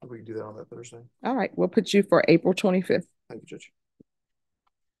 We can do that on that Thursday. All right, we'll put you for April 25th. Thank you, Judge.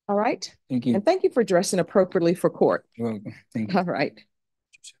 All right. Thank you. And thank you for dressing appropriately for court. You're welcome. Thank you. All right.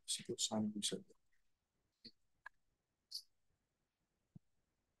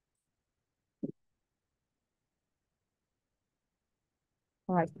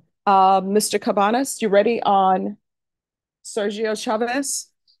 All right. Mr. Cabanas, you ready on Sergio Chavez?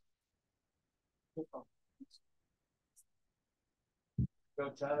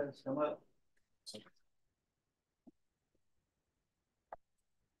 Go, Chavez, come up.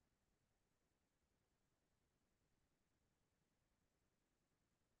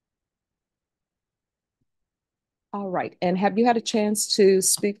 All right. And have you had a chance to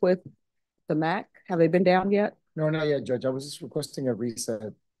speak with the MAC? Have they been down yet? No, not yet, Judge. I was just requesting a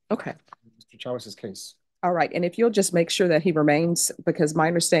reset. Okay. Mr. Chavez's case. All right. And if you'll just make sure that he remains, because my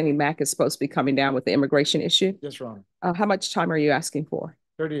understanding MAC is supposed to be coming down with the immigration issue. Yes, Your Honor. How much time are you asking for?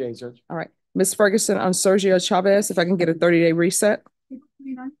 30 days, Judge. All right. Ms. Ferguson, on Sergio Chavez, if I can get a 30-day reset. April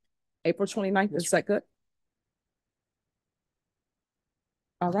 29th. April 29th, Yes, is that good?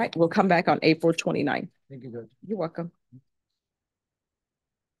 All right. We'll come back on April 29th. Thank you, Judge. You're welcome.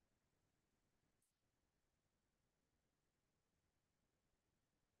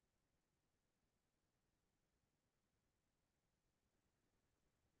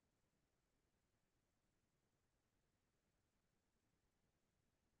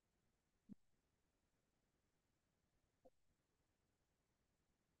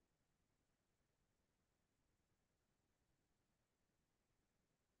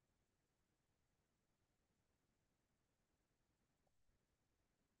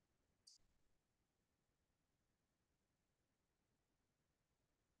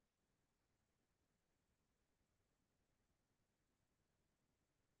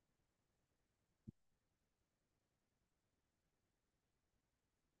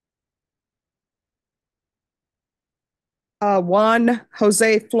 Juan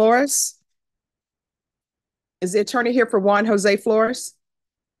Jose Flores. Is the attorney here for Juan Jose Flores?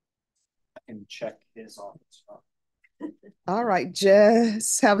 I can check his office. All right,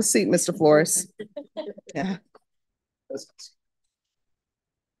 just have a seat, Mr. Flores. Yeah.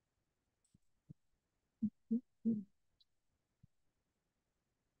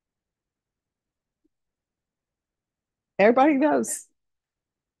 Everybody knows.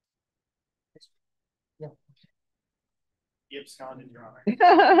 Absconded, Your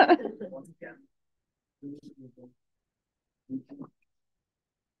Honor. Once again.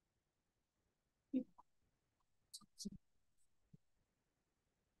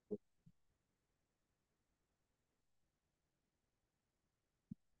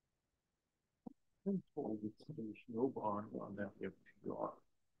 No bond on that if you are.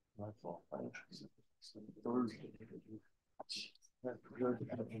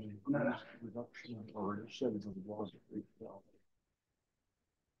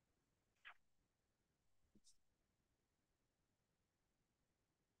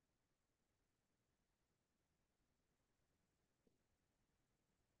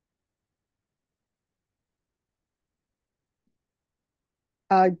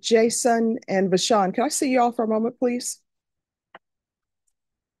 Jason and Vashon, can I see y'all for a moment, please?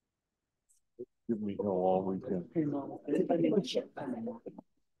 Give me hell all weekend. Thank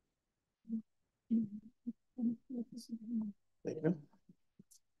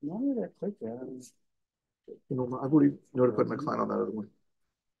you. You know, I've already notified my client on that other one.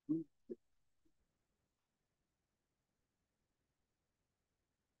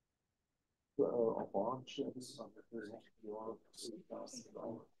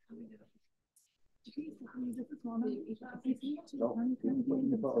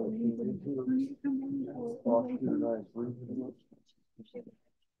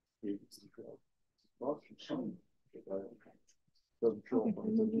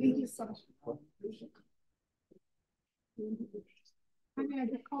 Okay, I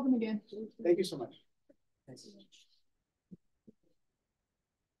just called them again. Thank you so much.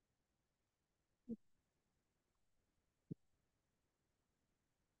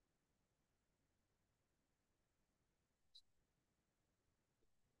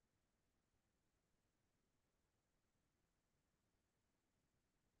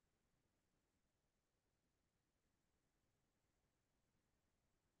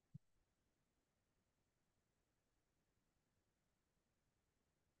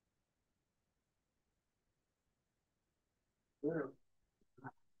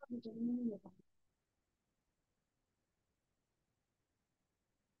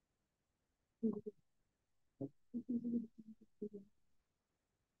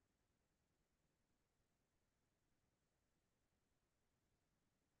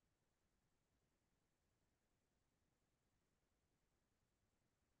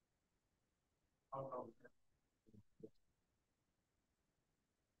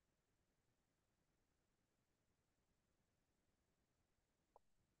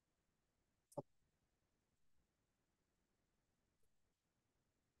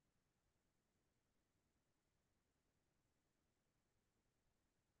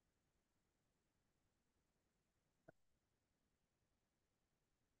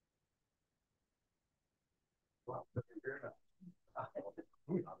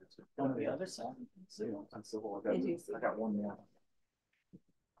 On the other side, I got one now.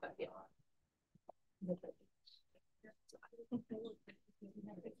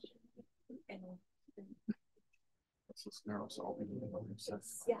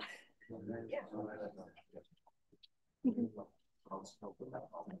 Yeah. Yeah.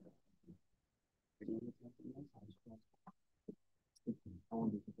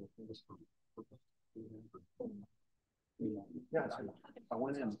 Yeah, I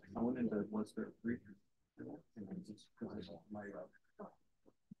went into what's their free. My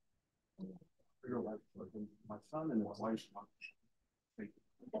my son and his wife.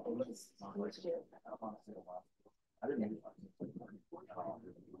 I didn't.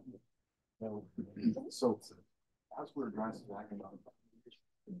 So as we're driving back and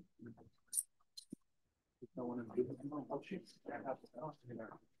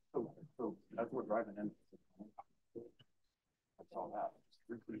so as we're driving in, I saw that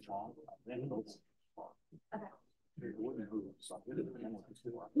it's pretty long. Then it wouldn't move. So I did it again with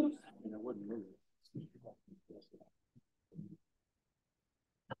the and it wouldn't move.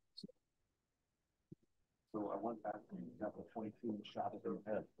 So I went back and got the 22 and shot it in the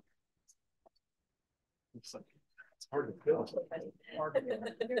head. It's like it's hard to feel.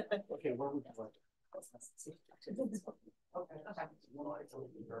 Okay, where would you like?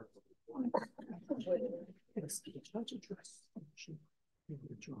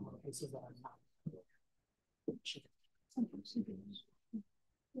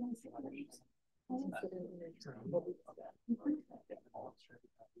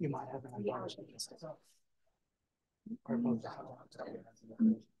 You might have an embarrassment. It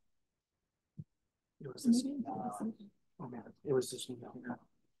was this. Oh man, it was this email.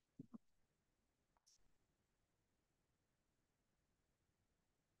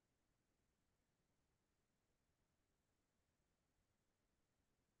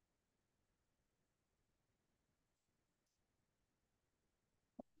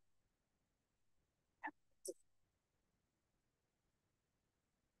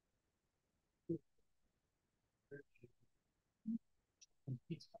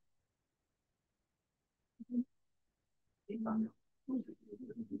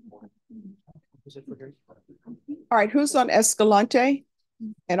 All right, who's on Escalante?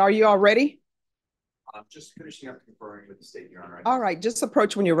 And are you all ready? I'm just finishing up conferring with the state, Your Honor. All right, just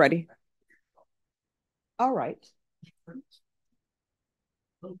approach when you're ready. All right.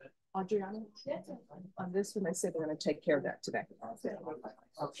 Adriana, on this one, they said they're going to take care of that today. Let's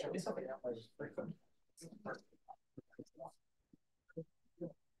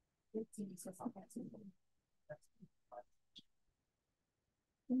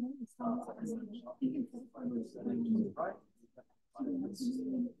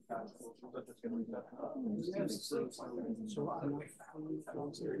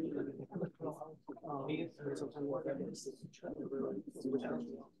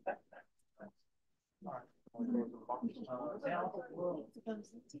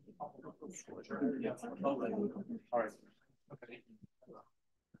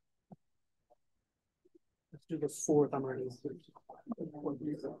do the fourth. I'm ready. What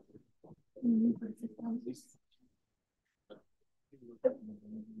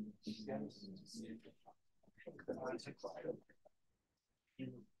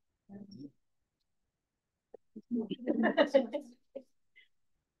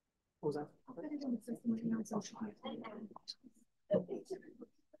was that?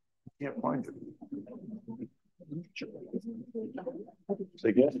 Can't find it. Say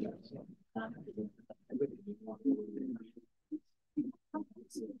again.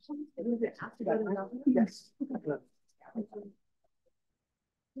 Yes.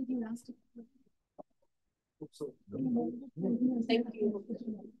 Thank you.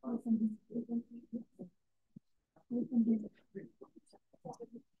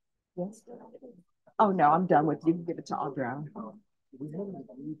 Yes. Oh, no, I'm done with you. You can give it to Adriana. No,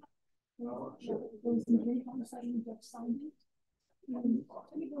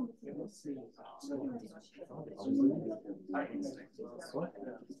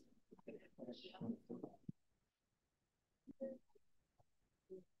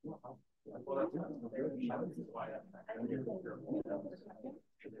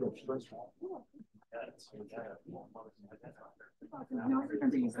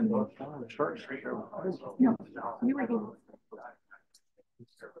 you were here.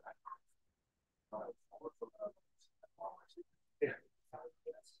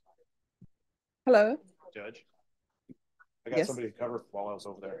 Hello. Judge. I got Yes. somebody to cover while I was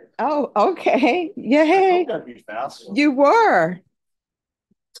over there. Oh, okay. Yay. Gotta be fast. You were.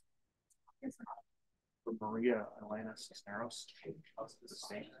 For Maria Elena Cisneros. The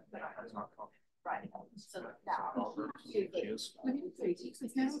state has not come. Right. So She is.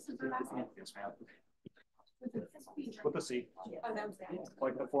 Yes, ma'am. With the C.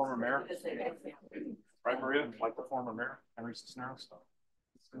 Like the former mayor. Right, Maria? Like the former mayor, Henry Cisneros.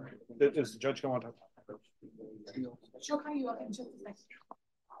 Is the judge going to? She'll call you up in just a second.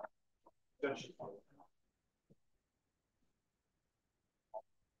 Judge.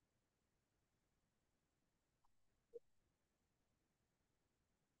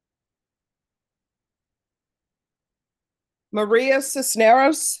 Maria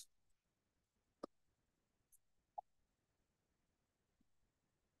Cisneros.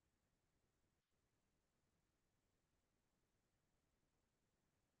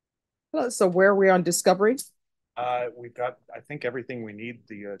 Hello, so where are we on discovery? We've got, I think, everything we need.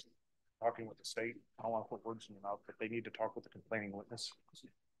 The talking with the state. I don't want to put words in your mouth, but they need to talk with the complaining witness.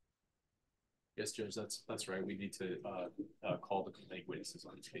 Yes, Judge, that's right. We need to call the complaining witnesses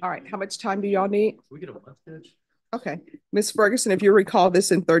on this case. All right, how much time do y'all need? Can we get a month, Judge? Okay. Ms. Ferguson, if you recall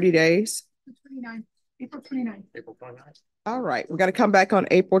this in 30 days. 29, April 29th. April 29th. All right, we're going to come back on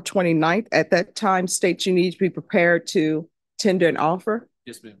April 29th. At that time, state you need to be prepared to tender an offer.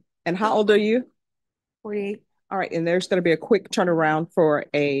 Yes, ma'am. And how old are you? 48. All right, and there's going to be a quick turnaround for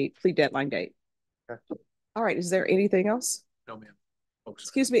a plea deadline date. Okay. All right, is there anything else? No, ma'am. Oh,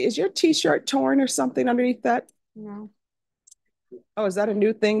 excuse me, is your t-shirt torn or something underneath that? No. Oh, is that a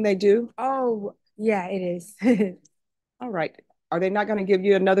new thing they do? Oh, yeah, it is. All right. Are they not going to give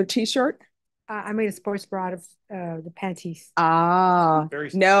you another t-shirt? I made a sports bra out of the panties. Ah, Very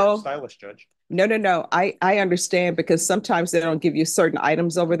no. stylish, Judge. No. I understand because sometimes they don't give you certain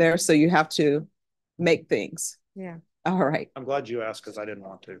items over there, so you have to make things. Yeah. All right. I'm glad you asked because I didn't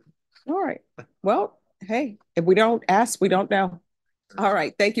want to. All right. Well, hey, if we don't ask, we don't know. All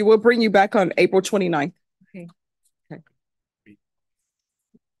right. Thank you. We'll bring you back on April 29th. Okay. Okay.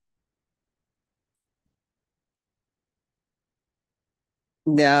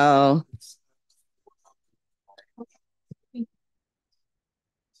 No.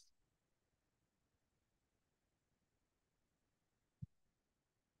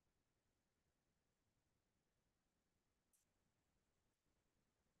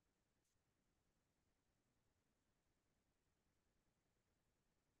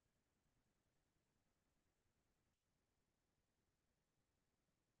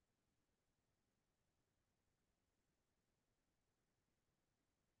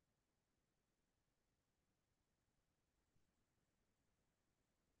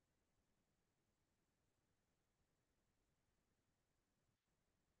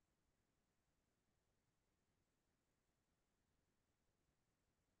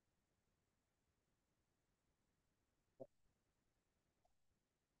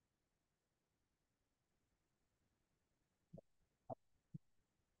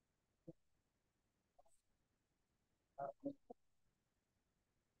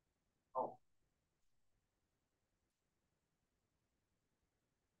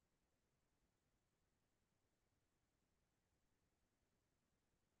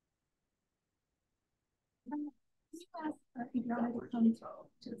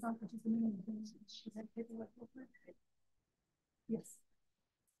 Yes.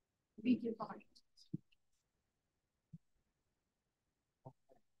 Be divine.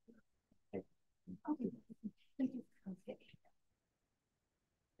 Okay. Thank you. Okay.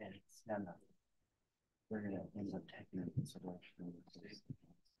 And it's not. We're gonna end up taking into consideration.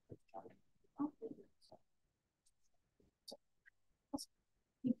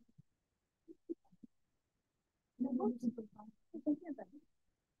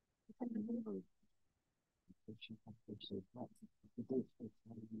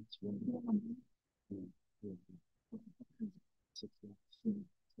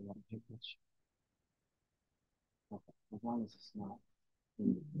 As long as it's not.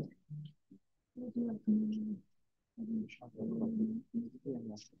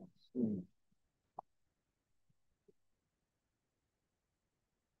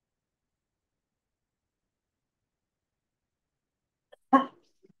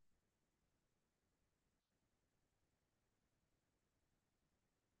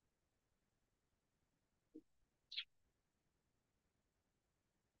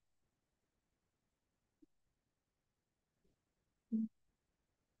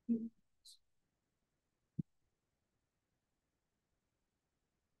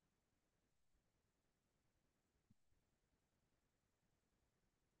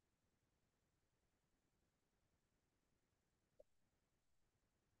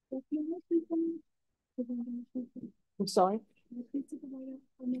 I'm sorry.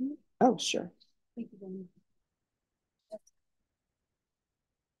 Oh, sure. Thank you very much.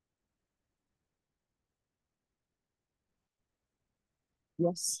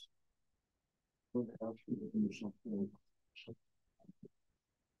 Yes.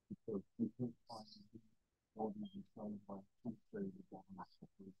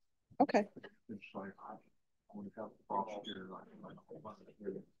 Okay.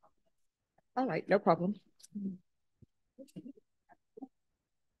 All right, no problem.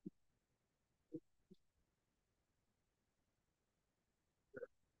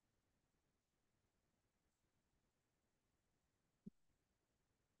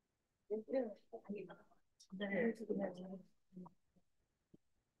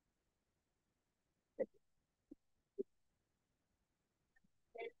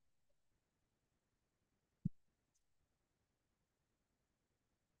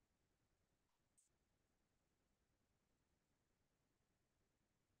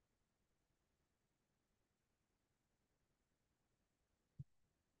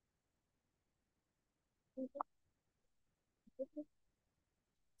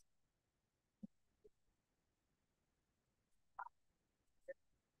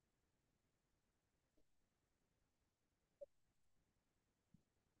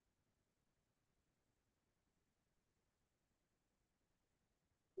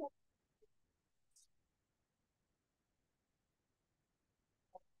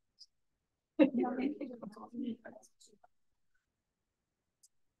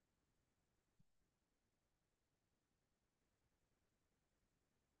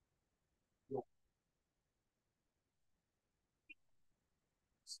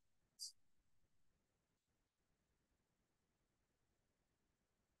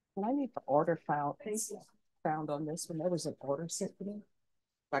 And I need the order found on this one. There was an order sent to me.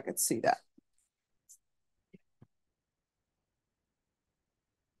 If I could see that.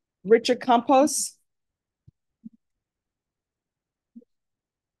 Richard Campos.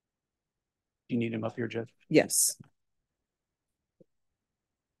 You need him up here, Judge? Yes.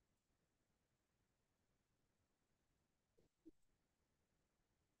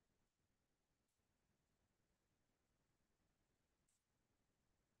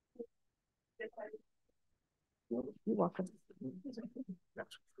 You're welcome.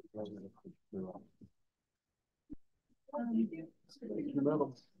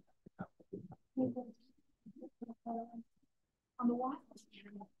 On the wall.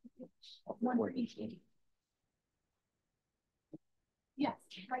 One for each. Yes,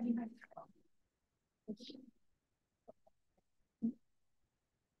 right behind.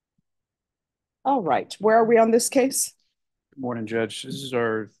 All right, where are we on this case? Good morning, Judge. This is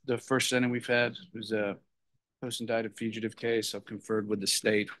the first sitting we've had. It was a post-indicted fugitive case. I've conferred with the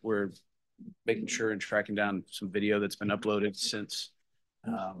state. We're making sure and tracking down some video that's been uploaded since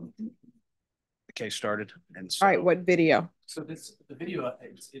the case started. And so, all right, what video? So the video,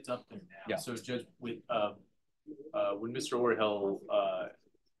 it's up there now. Yeah. So Judge, with when Mr.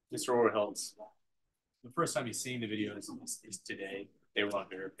 Orhell's the first time he's seen the videos is today. They were on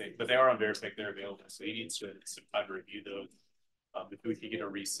Veripic, but they are on Veripic. They're available, so he needs some time to review those. If we could get a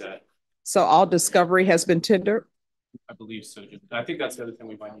reset, So all discovery has been tendered? I believe so. I think that's the other thing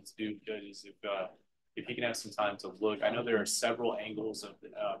we might need to do, Judge, is if he can have some time to look. I know there are several angles of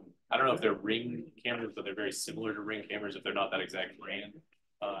I don't know if they're Ring cameras, but they're very similar to Ring cameras if they're not that exact brand.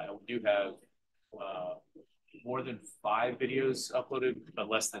 And we do have more than 5 videos uploaded, but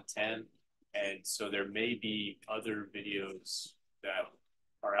less than 10. And so there may be other videos that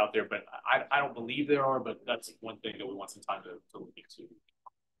are out there, but I don't believe there are, but that's one thing that we want some time to look into.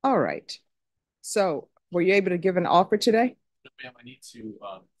 All right. So were you able to give an offer today? No, ma'am, I need to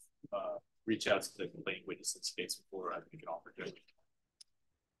reach out to the complaining witness in this case before I make an offer, Judge.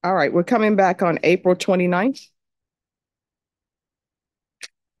 All right. We're coming back on April 29th.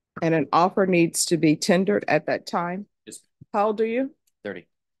 And an offer needs to be tendered at that time. Yes. How old are you? 30.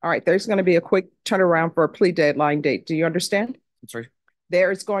 All right. There's going to be a quick turnaround for a plea deadline date. Do you understand? I'm sorry.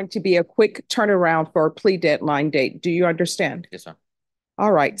 There's going to be a quick turnaround for a plea deadline date. Do you understand? Yes, ma'am.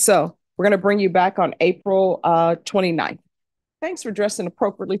 All right. So we're going to bring you back on April 29th. Thanks for dressing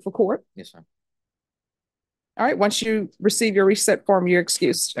appropriately for court. Yes, ma'am. All right. Once you receive your reset form, you're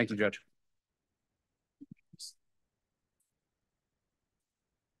excused. Thank you, Judge.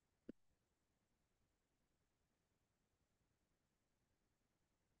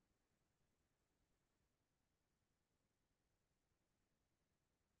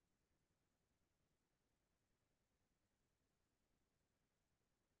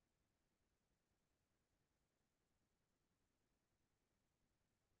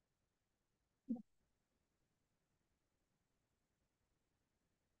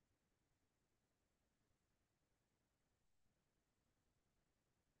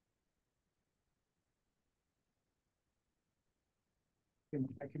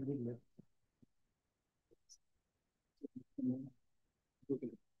 I can read it.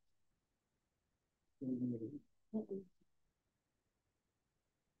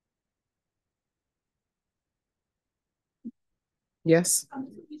 Yes.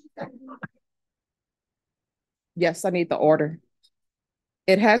 Yes, I need the order.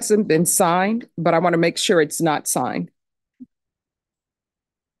 It hasn't been signed, but I want to make sure it's not signed.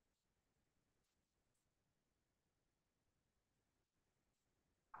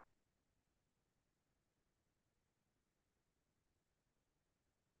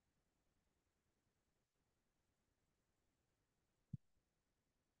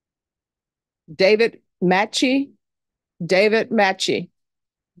 David Matchey. David Matchey.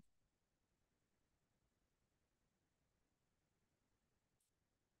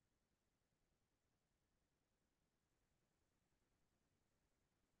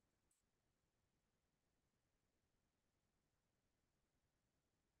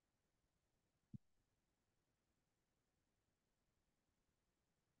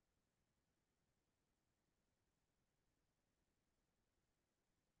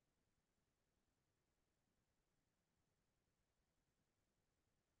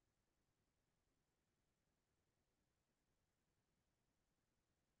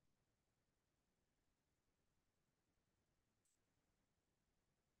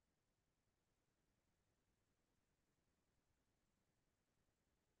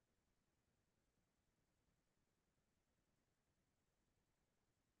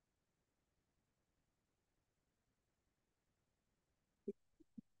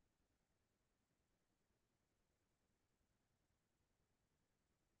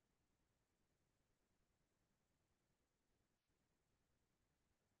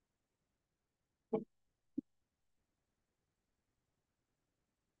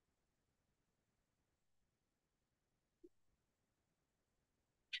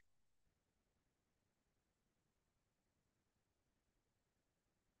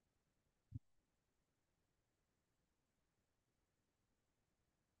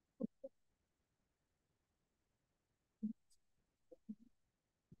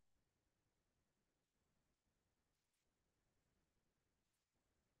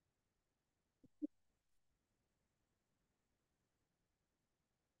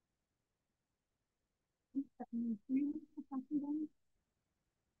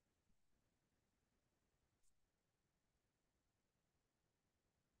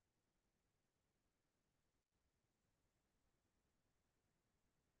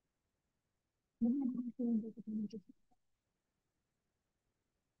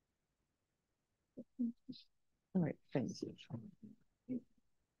 All right, thank you.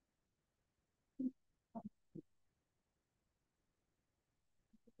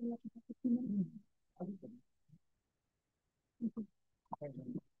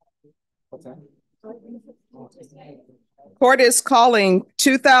 What's that? Court is calling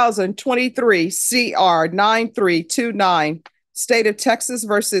 2023 CR 9329, State of Texas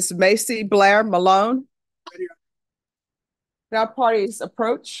versus Macy Blair Malone. Now parties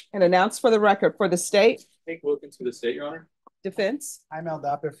approach and announce for the record for the state. Hank Wilkins for the state, Your Honor. Defense. I'm El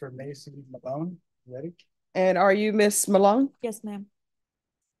Docket for Macy Malone. Ready? And are you Miss Malone? Yes, ma'am.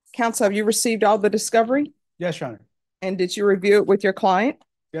 Counsel, have you received all the discovery? Yes, Your Honor. And did you review it with your client?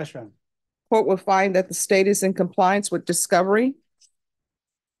 Yes, Your Honor. Court will find that the state is in compliance with discovery.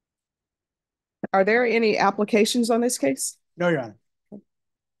 Are there any applications on this case? No, Your Honor.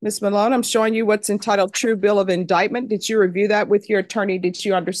 Ms. Malone, I'm showing you what's entitled True Bill of Indictment. Did you review that with your attorney? Did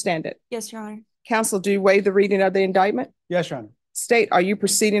you understand it? Yes, Your Honor. Counsel, do you waive the reading of the indictment? Yes, Your Honor. State, are you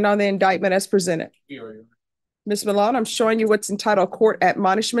proceeding on the indictment as presented? We are, Your Honor. Ms. Malone, I'm showing you what's entitled Court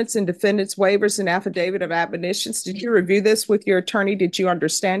Admonishments and Defendants Waivers and Affidavit of Admonitions. Did you review this with your attorney? Did you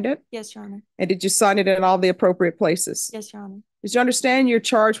understand it? Yes, Your Honor. And did you sign it in all the appropriate places? Yes, Your Honor. Did you understand you're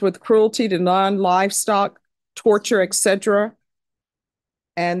charged with cruelty to non-livestock, torture, etc.?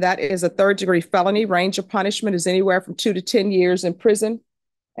 And that is a third-degree felony. Range of punishment is anywhere from 2 to 10 years in prison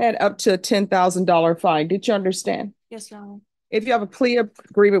and up to a $10,000 fine. Did you understand? Yes, Your Honor. If you have a plea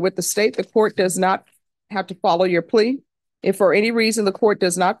agreement with the state, the court does not have to follow your plea. If for any reason the court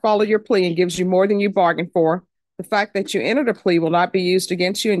does not follow your plea and gives you more than you bargained for, the fact that you entered a plea will not be used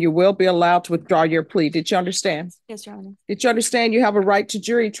against you and you will be allowed to withdraw your plea. Did you understand? Yes, Your Honor. Did you understand you have a right to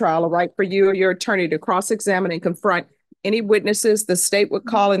jury trial, a right for you or your attorney to cross-examine and confront any witnesses the state would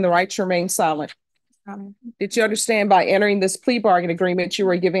call in the right to remain silent? Your Honor. Did you understand by entering this plea bargain agreement, you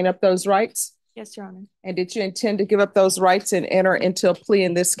were giving up those rights? Yes, Your Honor. And did you intend to give up those rights and enter into a plea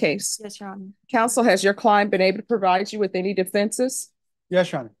in this case? Yes, Your Honor. Counsel, has your client been able to provide you with any defenses?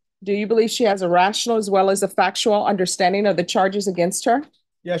 Yes, Your Honor. Do you believe she has a rational as well as a factual understanding of the charges against her?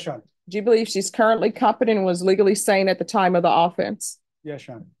 Yes, Your Honor. Do you believe she's currently competent and was legally sane at the time of the offense? Yes,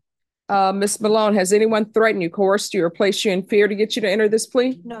 Your Honor. Ms. Malone, has anyone threatened you, coerced you, or placed you in fear to get you to enter this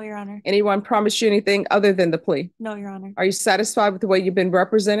plea? No, Your Honor. Anyone promised you anything other than the plea? No, Your Honor. Are you satisfied with the way you've been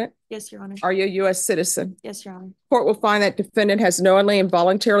represented? Yes, Your Honor. Are you a U.S. citizen? Yes, Your Honor. Court will find that defendant has knowingly and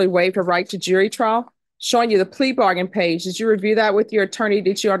voluntarily waived her right to jury trial. Showing you the plea bargain page. Did you review that with your attorney?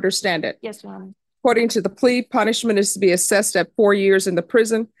 Did you understand it? Yes, Your Honor. According to the plea, punishment is to be assessed at 4 years in the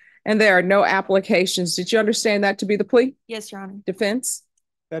prison, and there are no applications. Did you understand that to be the plea? Yes, Your Honor. Defense?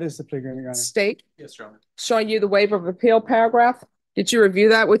 That is the plea agreement, Your Honor. State? Yes, Your Honor. Showing you the waiver of appeal paragraph. Did you review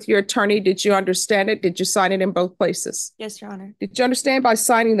that with your attorney? Did you understand it? Did you sign it in both places? Yes, Your Honor. Did you understand by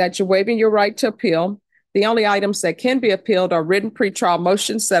signing that you're waiving your right to appeal? The only items that can be appealed are written pretrial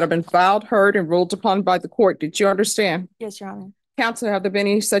motions that have been filed, heard, and ruled upon by the court. Did you understand? Yes, Your Honor. Counsel, have there been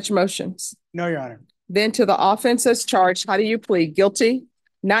any such motions? No, Your Honor. Then to the offense as charged, how do you plead? Guilty,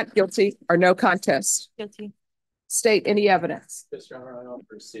 not guilty, or no contest? Guilty. State any evidence. Yes, Your Honor, I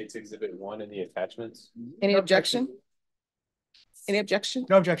offer State's Exhibit 1 in the attachments. Any objection? Any objection?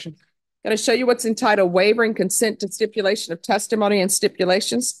 No objection. Going to show you what's entitled waiver and consent to stipulation of testimony and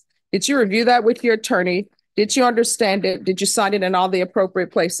stipulations. Did you review that with your attorney? Did you understand it? Did you sign it in all the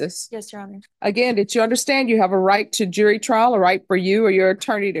appropriate places? Yes, Your Honor. Again, did you understand you have a right to jury trial, a right for you or your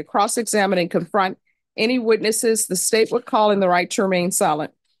attorney to cross-examine and confront any witnesses the state would call in the right to remain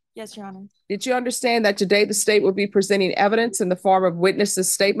silent? Yes, Your Honor. Did you understand that today the state will be presenting evidence in the form of witnesses'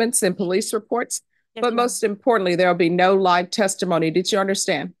 statements and police reports? Yes, But Your most importantly, there will be no live testimony. Did you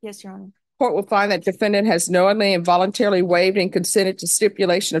understand? Yes, Your Honor. Court will find that defendant has knowingly and voluntarily waived and consented to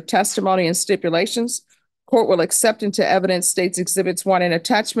stipulation of testimony and stipulations. Court will accept into evidence State's Exhibits 1 and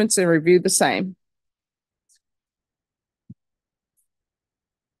attachments and review the same.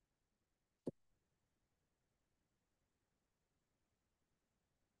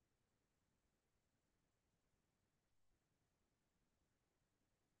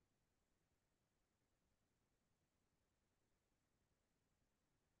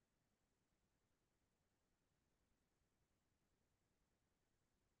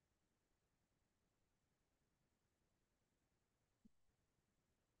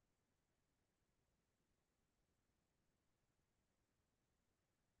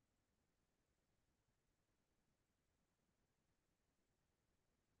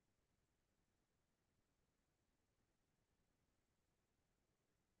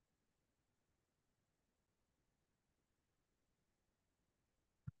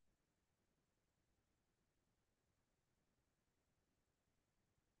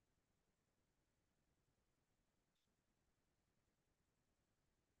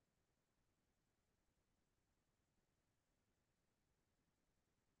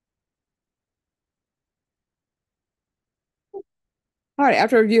 All right,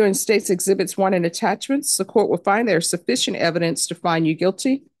 after reviewing state's exhibits 1 and attachments, the court will find there is sufficient evidence to find you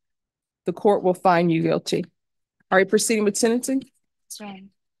guilty. The court will find you guilty. Are you proceeding with sentencing?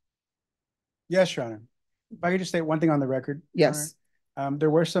 Yes, Your Honor. If I could just state one thing on the record. Your Yes. Honor. There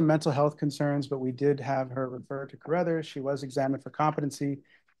were some mental health concerns, but we did have her referred to Carruthers. She was examined for competency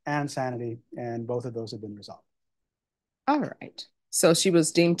and sanity, and both of those have been resolved. All right. So she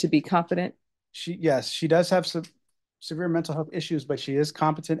was deemed to be competent? Yes, she does have some severe mental health issues, but she is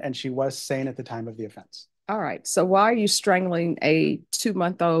competent and she was sane at the time of the offense. All right. So why are you strangling a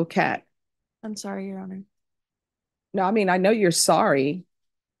 2-month-old cat? I'm sorry, Your Honor. No, I mean, I know you're sorry.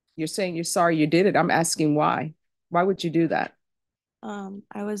 You're saying you're sorry you did it. I'm asking why. Why would you do that?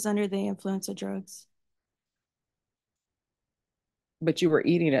 I was under the influence of drugs. But you were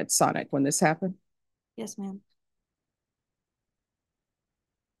eating at Sonic when this happened? Yes, ma'am.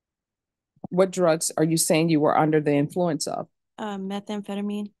 What drugs are you saying you were under the influence of?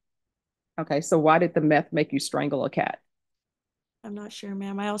 Methamphetamine. Okay, so why did the meth make you strangle a cat? I'm not sure,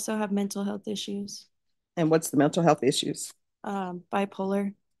 ma'am. I also have mental health issues. And what's the mental health issues?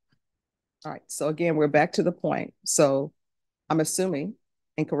 Bipolar. All right, so again, we're back to the point. So I'm assuming,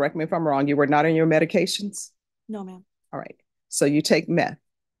 and correct me if I'm wrong, you were not on your medications? No, ma'am. All right, so you take meth.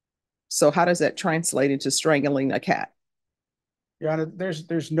 So how does that translate into strangling a cat? Your Honor,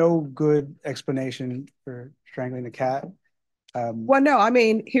 there's no good explanation for strangling a cat. Well, no, I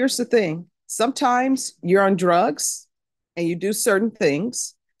mean, here's the thing. Sometimes you're on drugs and you do certain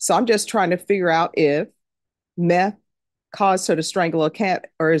things. So I'm just trying to figure out if meth caused her to strangle a cat,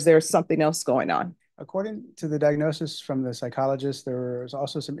 or is there something else going on? According to the diagnosis from the psychologist, there was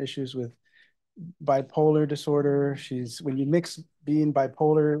also some issues with bipolar disorder. When you mix being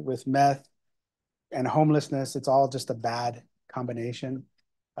bipolar with meth and homelessness, it's all just a bad combination.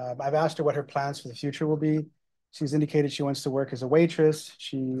 I've asked her what her plans for the future will be. She's indicated she wants to work as a waitress.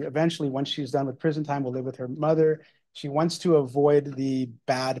 She eventually, once she's done with prison time, will live with her mother. She wants to avoid the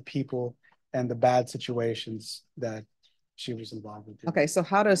bad people and the bad situations that she was involved with. Okay, so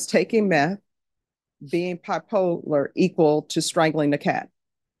how does taking meth, being bipolar, equal to strangling the cat?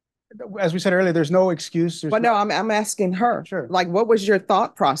 As we said earlier, there's no excuse. Well, no, I'm asking her. Sure. Like, what was your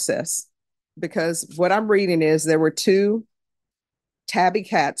thought process? Because what I'm reading is there were 2 tabby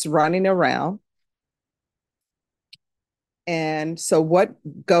cats running around. And so what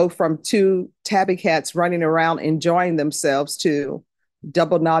go from 2 tabby cats running around enjoying themselves to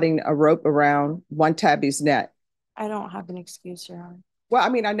double knotting a rope around one tabby's neck? I don't have an excuse, Your Honor. Well, I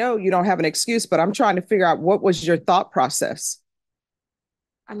mean, I know you don't have an excuse, but I'm trying to figure out what was your thought process?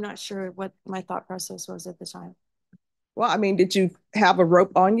 I'm not sure what my thought process was at the time. Well, I mean, did you have a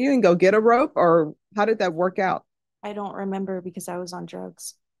rope on you and go get a rope, or how did that work out? I don't remember because I was on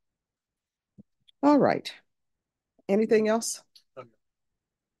drugs. All right. Anything else? All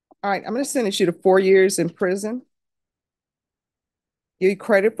right, I'm going to sentence you to 4 years in prison. You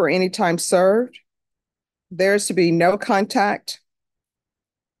credit for any time served. There's to be no contact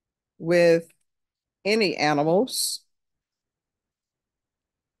with any animals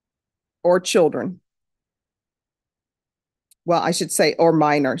or children. Well, I should say, or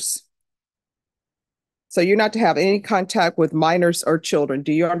minors. So you're not to have any contact with minors or children.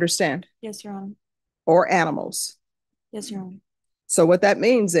 Do you understand? Yes, Your Honor. Or animals. Yes, Your Honor. So what that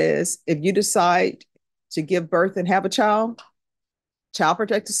means is if you decide to give birth and have a child, Child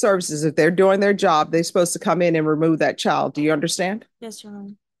Protective Services, if they're doing their job, they're supposed to come in and remove that child. Do you understand? Yes, Your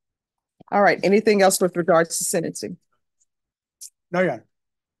Honor. All right. Anything else with regards to sentencing? No, Your Honor.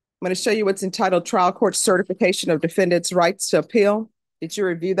 I'm going to show you what's entitled Trial Court Certification of Defendant's Rights to Appeal. Did you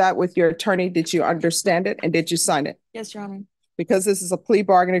review that with your attorney? Did you understand it? And did you sign it? Yes, Your Honor. Because this is a plea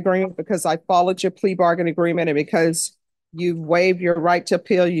bargain agreement, because I followed your plea bargain agreement, and because you waived your right to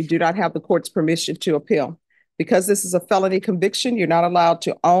appeal, you do not have the court's permission to appeal. Because this is a felony conviction, you're not allowed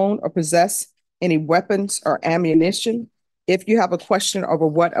to own or possess any weapons or ammunition. If you have a question over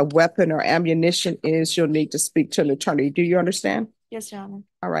what a weapon or ammunition is, you'll need to speak to an attorney. Do you understand? Yes, Your Honor.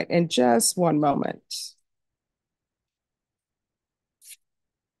 All right, in just one moment.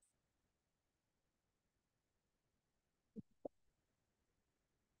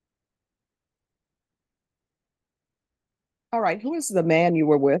 All right, who is the man you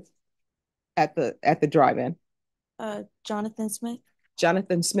were with at the drive-in? Jonathan Smith.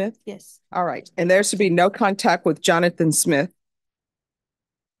 Jonathan Smith? Yes. All right, and there should be no contact with Jonathan Smith.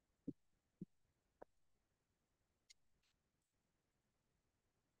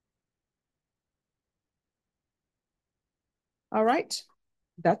 All right,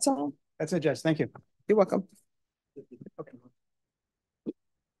 that's all. That's it, Judge. Thank you. You're welcome. Okay.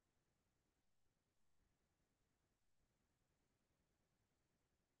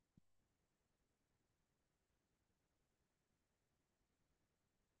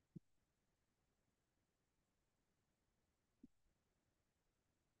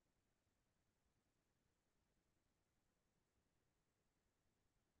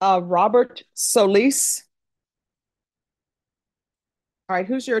 Robert Solis. All right,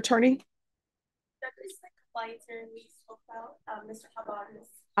 who's your attorney? We spoke about, Mr. Habanes.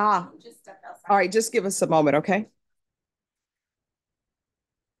 Just stepped outside. All right, just give us a moment, okay?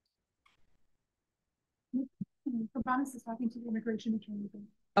 Habanes is talking to the immigration attorney.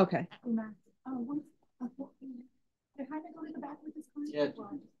 Okay. How to go to the back with this client? Yes.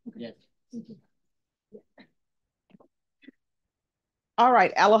 Okay. Yes. Thank you. All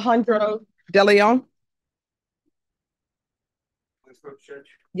right, Alejandro De Leon.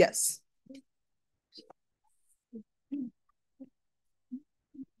 Yes.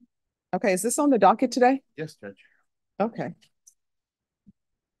 Okay, is this on the docket today? Yes, Judge. Okay.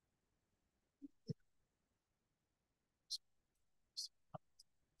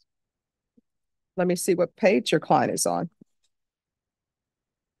 Let me see what page your client is on.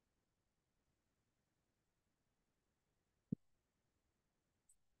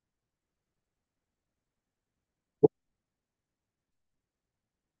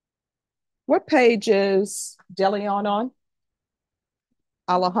 What page is De Leon on?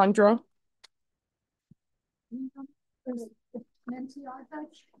 Alejandro?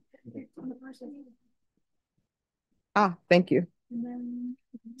 Thank you.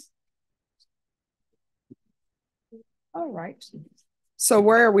 All right. So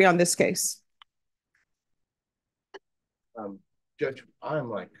where are we on this case? Judge, I'm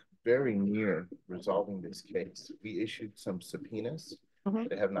like very near resolving this case. We issued some subpoenas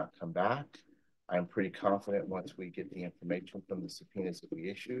that have not come back. I'm pretty confident once we get the information from the subpoenas that we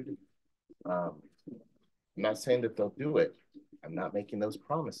issued. I'm not saying that they'll do it. I'm not making those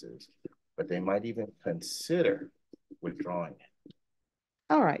promises, but they might even consider withdrawing it.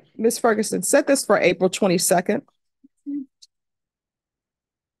 All right, Ms. Ferguson, set this for April 22nd.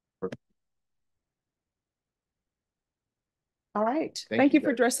 All right. Thank you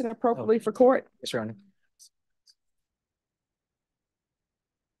for dressing appropriately for court. Yes, Your Honor.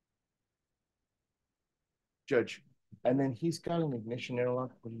 Judge, and then he's got an ignition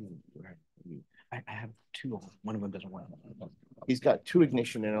interlock. What do you? I have two. One of them doesn't work. He's got two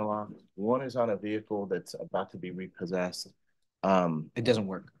ignition interlocks. One is on a vehicle that's about to be repossessed. It doesn't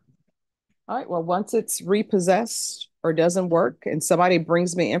work. All right. Well, once it's repossessed or doesn't work and somebody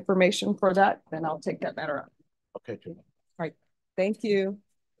brings me information for that, then I'll take that matter up. Okay, Judge. All right. Thank you.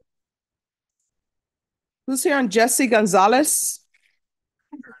 Who's here on Jesse Gonzalez?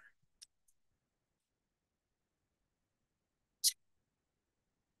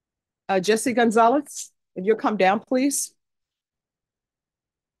 Jesse Gonzalez, if you'll come down, please.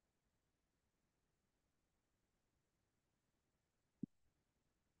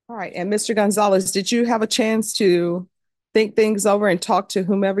 All right. And Mr. Gonzalez, did you have a chance to think things over and talk to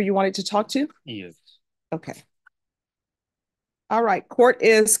whomever you wanted to talk to? Yes. Okay. All right. Court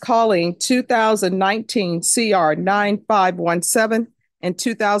is calling 2019 CR 9517 and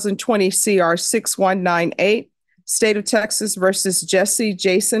 2020 CR 6198. State of Texas versus Jesse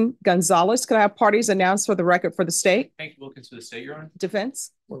Jason Gonzalez. Can I have parties announced for the record for the state? Hank Wilkins for the state, Your Honor.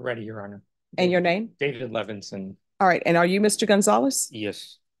 Defense? We're ready, Your Honor. And your name? David Levinson. All right. And are you Mr. Gonzalez?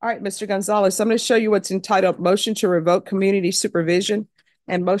 Yes. All right, Mr. Gonzalez, I'm going to show you what's entitled Motion to Revoke Community Supervision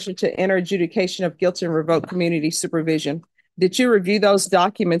and Motion to Enter Adjudication of Guilt and Revoke Community Supervision. Did you review those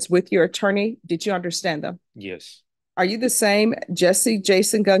documents with your attorney? Did you understand them? Yes. Are you the same Jesse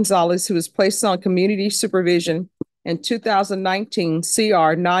Jason Gonzalez who was placed on community supervision in 2019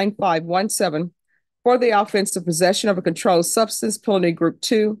 CR 9517 for the offense of possession of a controlled substance, penalty group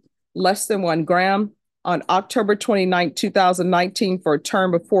 2, less than 1 gram, on October 29, 2019 for a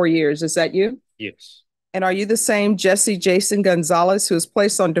term of 4 years? Is that you? Yes. And are you the same Jesse Jason Gonzalez who was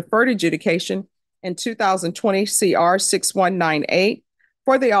placed on deferred adjudication in 2020 CR 6198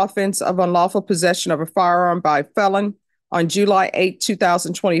 for the offense of unlawful possession of a firearm by a felon on July 8,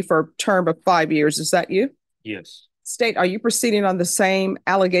 2020 for a term of 5 years? Is that you? Yes. State, are you proceeding on the same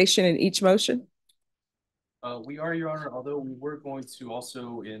allegation in each motion? We are, Your Honor, although we were going to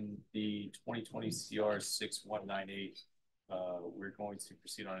also in the 2020 CR 6198, we're going to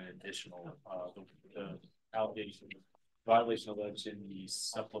proceed on an additional, the allegation, violation alleged in the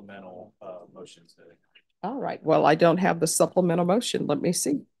supplemental motions today. All right. Well, I don't have the supplemental motion. Let me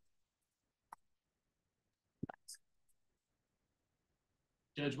see.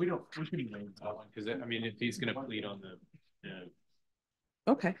 Judge, we can waive that one because I mean, if he's going to plead on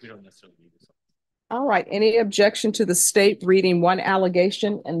okay, we don't necessarily need this. All right. Any objection to the state reading one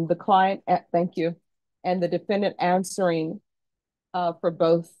allegation and the client, thank you, and the defendant answering for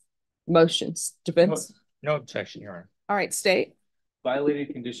both motions? Defense? No objection, Your Honor. All right, state.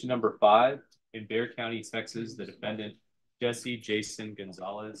 Violated condition number 5 in Bexar County, Texas. The defendant Jesse Jason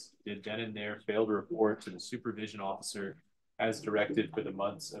Gonzalez did then and there fail to report to the supervision officer as directed for the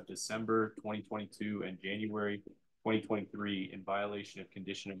months of December 2022 and January 2023 in violation of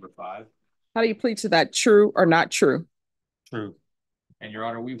condition number 5. How do you plead to that? True or not true? True. And Your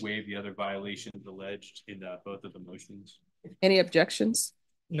Honor, we waive the other violations alleged in both of the motions. Any objections?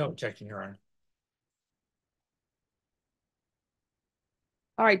 No objection, Your Honor.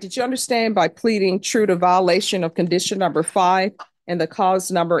 All right. Did you understand by pleading true to violation of condition number 5 and the cause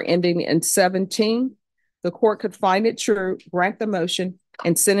number ending in 17? The court could find it true, grant the motion,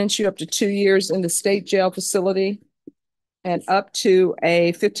 and sentence you up to 2 years in the state jail facility and up to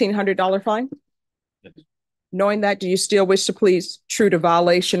a $1,500 fine? Yes. Knowing that, do you still wish to plead true to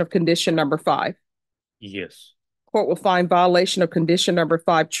violation of condition number 5? Yes. Court will find violation of condition number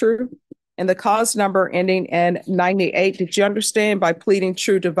 5 true. And the cause number ending in 98, did you understand by pleading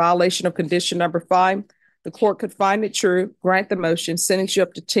true to violation of condition number 5? The court could find it true, grant the motion, sentence you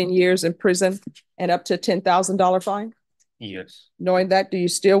up to 10 years in prison and up to a $10,000 fine? Yes. Knowing that, do you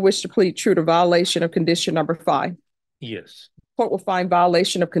still wish to plead true to violation of condition number 5? Yes. Court will find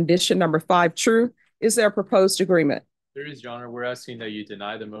violation of condition number 5 true. Is there a proposed agreement? There is, Your Honor. We're asking that you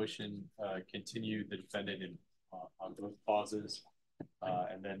deny the motion, continue the defendant in, on both clauses,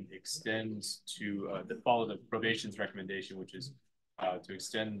 and then extend to follow the probation's recommendation, which is to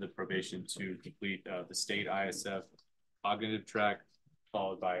extend the probation to complete the state ISF cognitive track,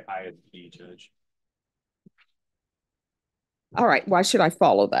 followed by ISP, Judge. All right. Why should I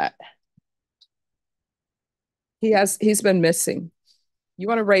follow that? He's been missing. You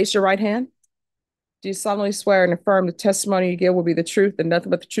want to raise your right hand? Do you solemnly swear and affirm the testimony you give will be the truth and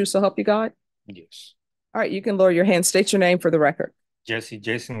nothing but the truth, so help you God? Yes. All right. You can lower your hand. State your name for the record. Jesse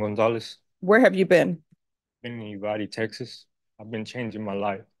Jason Gonzalez. Where have you been? Been in Uvalde, Texas. I've been changing my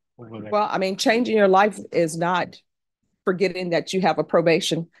life. Well, I mean, changing your life is not forgetting that you have a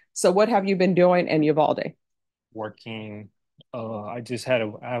probation. So what have you been doing in Uvalde? Working. I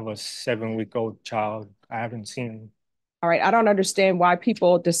have a 7-week-old child. I haven't seen him. All right. I don't understand why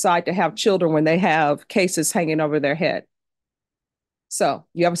people decide to have children when they have cases hanging over their head. So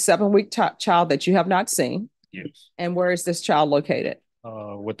you have a 7-week child that you have not seen. Yes. And where is this child located?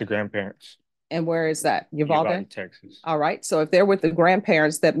 With the grandparents. And where is that? Uvalde, Texas. All right. So if they're with the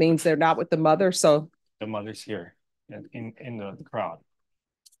grandparents, that means they're not with the mother. So the mother's here in the crowd.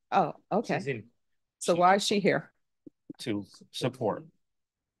 Oh, okay. So why is she here? To support.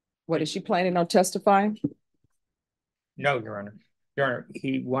 What is she planning on testifying? No, Your Honor. Your Honor,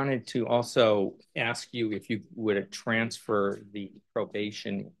 he wanted to also ask you if you would transfer the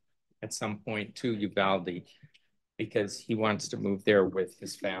probation at some point to Uvalde, because he wants to move there with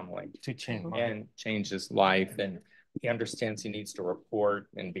his family to change his life, and he understands he needs to report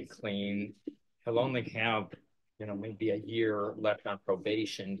and be clean. He'll only have, maybe a year left on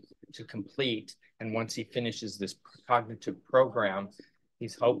probation to complete, and once he finishes this cognitive program,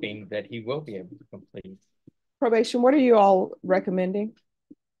 he's hoping that he will be able to complete. Probation, what are you all recommending?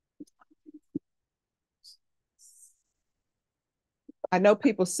 I know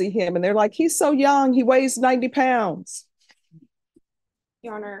people see him and they're like, he's so young, he weighs 90 pounds.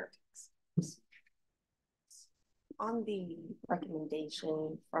 Your Honor, on the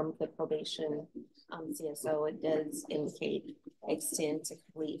recommendation from the probation CSO, it does indicate extend to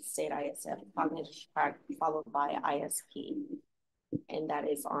complete state ISF cognitive track followed by ISP. And that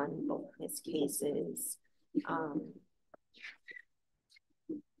is on both his cases.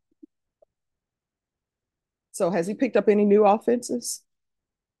 So has he picked up any new offenses?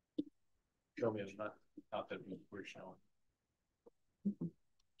 Show me, not that we're showing.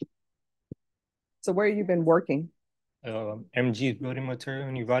 So where have you been working? MG's building material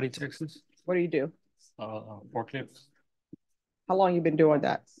in Uvalde, Texas. What do you do? Forklifts. How long you been doing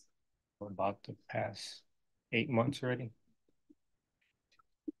that? For about the past 8 months already.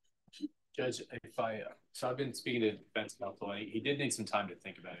 Judge, so I've been speaking to defense counsel, and he did need some time to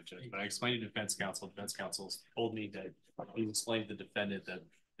think about it, Judge, but I explained to defense counsel told me that he explained to the defendant that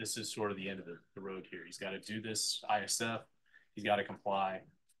this is sort of the end of the road here. He's got to do this ISF, he's got to comply,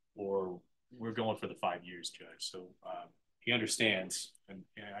 or we're going for the 5 years, Judge. So he understands, and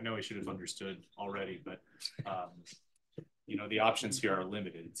I know he should have understood already, but the options here are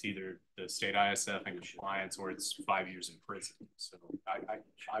limited. It's either the state ISF and compliance, or it's 5 years in prison. So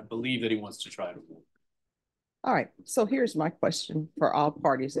I believe that he wants to try to move. All right. So here's my question for all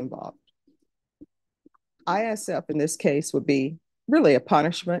parties involved. ISF in this case would be really a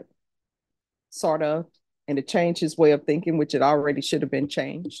punishment, sort of, and to change his way of thinking, which it already should have been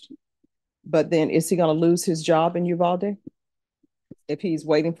changed. But then is he going to lose his job in Uvalde if he's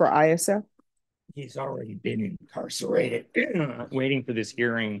waiting for ISF? He's already been incarcerated, waiting for this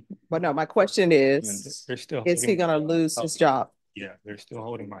hearing. But no, my question And is, they're still is he holding- gonna lose his job? Yeah, they're still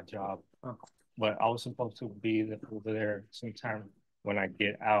holding my job. But I was supposed to be over there sometime when I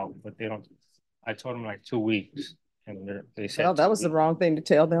get out, but they don't. I told them like 2 weeks, and they said. Well, that was the wrong thing to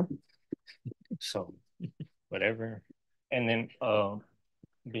tell them. So, whatever. And then, on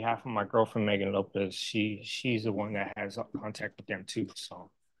behalf of my girlfriend Megan Lopez, she's the one that has contact with them too. So,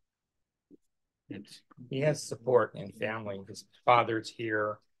 he has support and family. His father's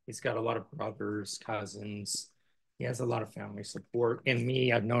here. He's got a lot of brothers, cousins. He has a lot of family support. And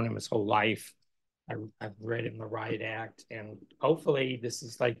me, I've known him his whole life. I've read him the Riot Act, and hopefully this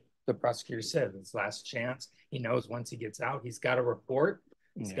is like the prosecutor said, his last chance. He knows once he gets out, he's got a report,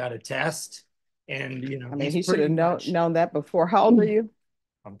 he's got a test, and you know. I mean, he should have known that before. How old are you?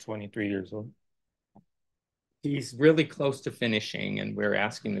 I'm 23 years old. He's really close to finishing, and we're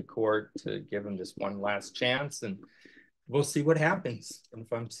asking the court to give him this one last chance, and we'll see what happens. And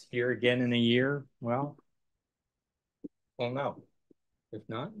if I'm here again in a year, well, no. If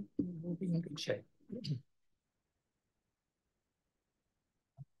not, we'll be in good shape.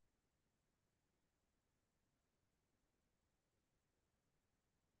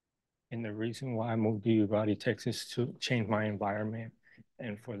 And the reason why I moved to Uvalde, Texas, to change my environment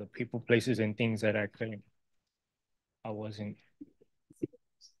and for the people, places, and things that I wasn't.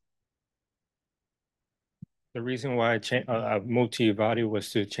 The reason why I moved to Uvalde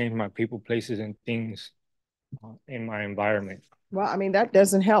was to change my people, places, and things in my environment. Well, I mean, that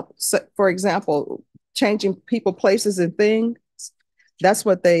doesn't help. So, for example, changing people, places, and things, that's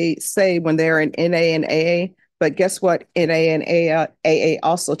what they say when they're in NA and AA. But guess what? NA and AA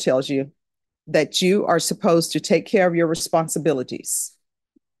also tells you that you are supposed to take care of your responsibilities.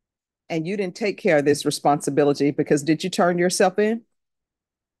 And you didn't take care of this responsibility because did you turn yourself in?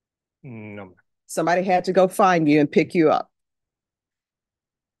 No. Somebody had to go find you and pick you up.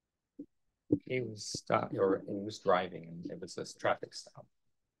 He was stopped, or he was driving, and it was this traffic stop.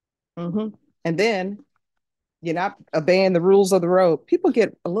 Mm-hmm. And then you're not obeying the rules of the road. People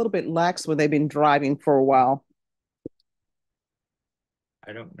get a little bit lax when they've been driving for a while.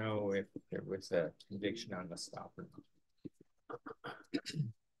 I don't know if there was a conviction on the stop or not.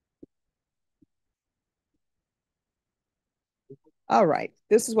 All right,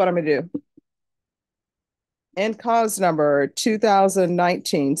 this is what I'm gonna do. And cause number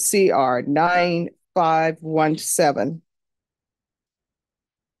 2019 CR 9517.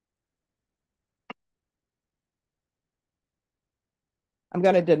 I'm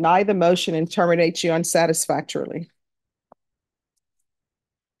going to deny the motion and terminate you unsatisfactorily.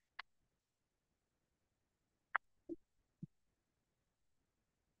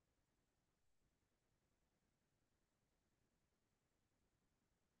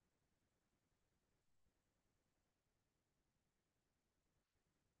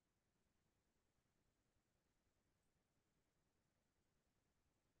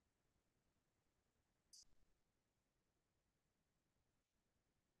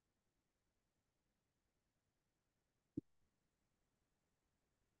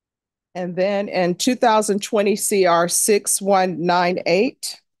 And then in 2020 CR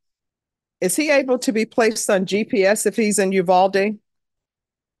 6198, is he able to be placed on GPS if he's in Uvalde? I'm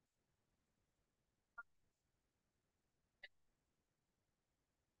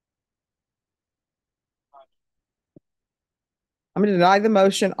going to deny the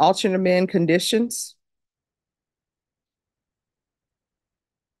motion, alternate amend conditions.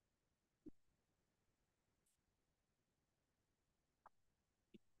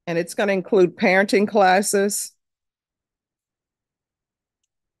 And it's going to include parenting classes,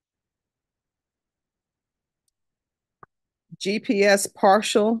 GPS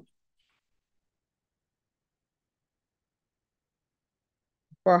partial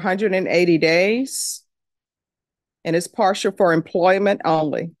for 180 days, and it's partial for employment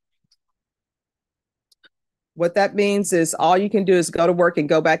only. What that means is all you can do is go to work and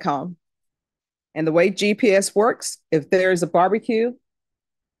go back home. And the way GPS works, if there's a barbecue,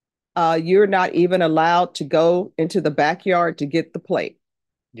 you're not even allowed to go into the backyard to get the plate.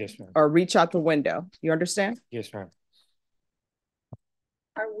 Yes, ma'am. Or reach out the window. You understand? Yes, ma'am.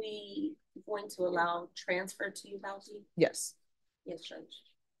 Are we going to allow transfer to Uvalde? Yes. Yes, Judge.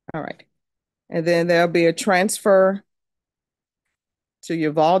 All right. And then there'll be a transfer to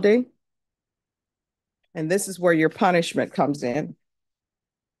Uvalde. And this is where your punishment comes in.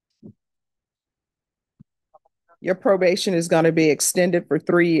 Your probation is going to be extended for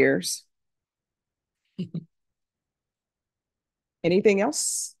 3 years. Anything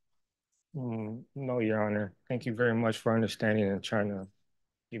else? No, Your Honor. Thank you very much for understanding and trying to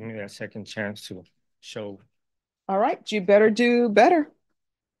give me that second chance to show. All right, you better do better.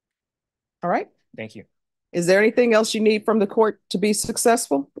 All right. Thank you. Is there anything else you need from the court to be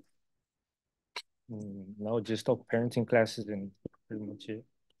successful? No, just parenting classes and pretty much it.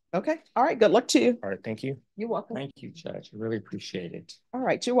 Okay. All right. Good luck to you. All right. Thank you. You're welcome. Thank you, Judge. I really appreciate it. All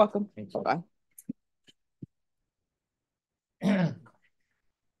right. You're welcome. Thank you. Bye-bye.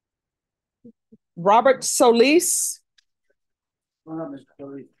 Robert Solis.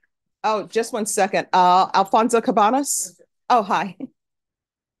 Oh, just one second. Alfonso Cabanas. Oh, hi.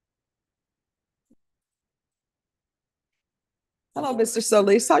 Hello, Mr.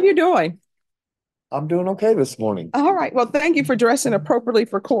 Solis. How you doing? I'm doing okay this morning. All right. Well, thank you for dressing appropriately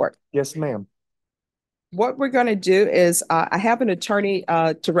for court. Yes, ma'am. What we're going to do is I have an attorney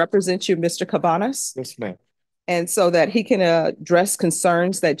to represent you, Mr. Cabanas. Yes, ma'am. And so that he can address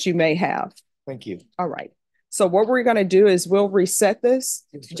concerns that you may have. Thank you. All right. So what we're going to do is we'll reset this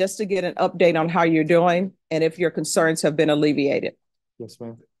just to get an update on how you're doing and if your concerns have been alleviated. Yes,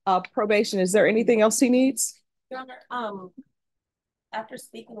 ma'am. Probation, is there anything else he needs? Your Honor, after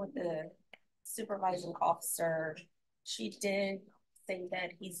speaking with the supervising officer, she did say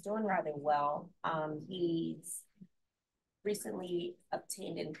that he's doing rather well. He's recently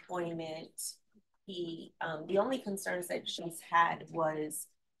obtained employment. The only concerns that she's had was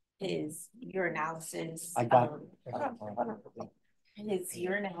his urinalysis. His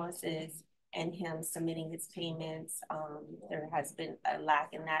urinalysis and him submitting his payments. There has been a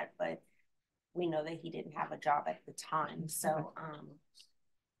lack in that, but we know that he didn't have a job at the time. So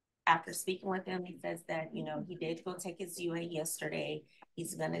after speaking with him, he says that, he did go take his UA yesterday.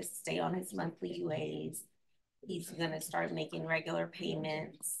 He's going to stay on his monthly UAs. He's going to start making regular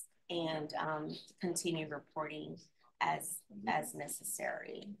payments and continue reporting as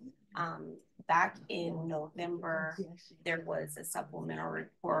necessary. Back in November, there was a supplemental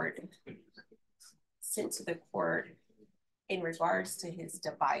report sent to the court in regards to his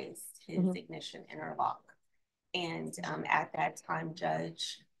device, his ignition interlock. And at that time,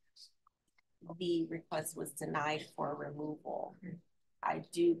 Judge, the request was denied for removal. I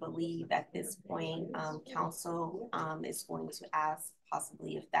do believe at this point, counsel is going to ask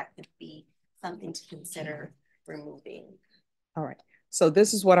possibly if that could be something to consider removing. All right. So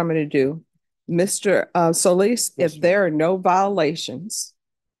this is what I'm going to do. Mr. Solis, yes, if there are no violations,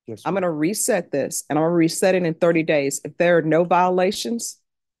 yes, I'm going to reset this and I'm going to reset it in 30 days. If there are no violations,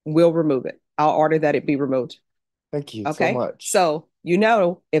 we'll remove it. I'll order that it be removed. Thank you so much. So,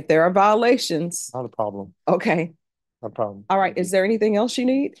 if there are violations. Not a problem. Okay. No problem. All right. Is there anything else you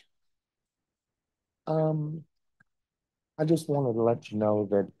need? I just wanted to let you know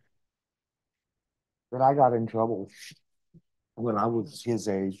that I got in trouble when I was his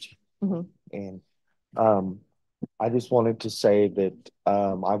age. And I just wanted to say that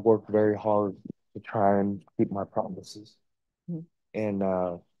I worked very hard to try and keep my promises. And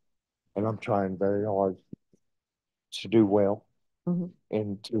I'm trying very hard to do well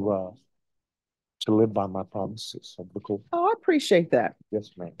and to live by my promises. Oh, I appreciate that. Yes,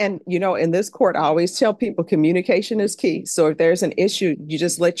 ma'am. And in this court, I always tell people communication is key. So if there's an issue, you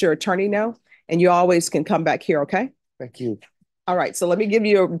just let your attorney know and you always can come back here, okay? Thank you. All right, so let me give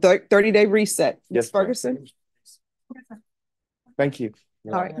you a 30-day reset. Yes, Ms. Ferguson. Thank you.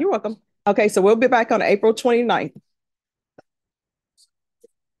 All right, you're welcome. Okay, so we'll be back on April 29th.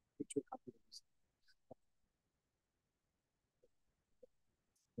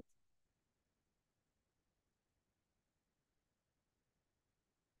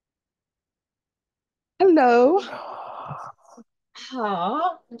 Hello.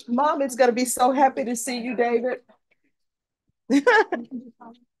 Aw, Mom is going to be so happy to see you, David.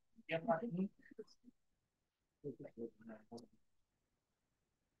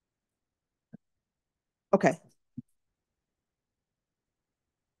 Okay.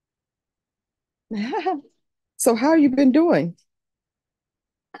 So how you been doing?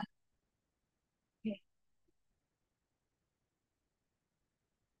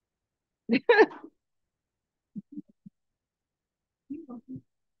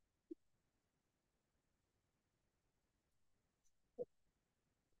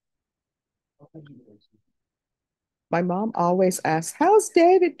 My mom always asks, how's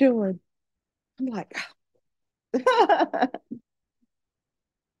David doing? I'm like,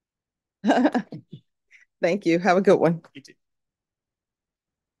 thank you. Have a good one.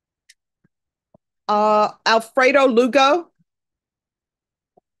 Alfredo Lugo.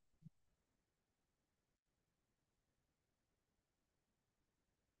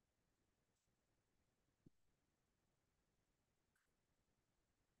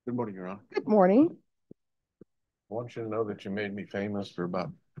 Good morning, Your Honor. Good morning. I want you to know that you made me famous for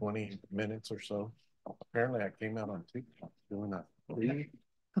about 20 minutes or so. Apparently I came out on TikTok doing that.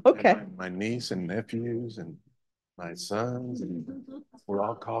 Okay. My niece and nephews and my sons and were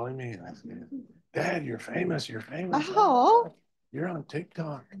all calling me and I said, Dad, you're famous, you're famous. Oh. You're on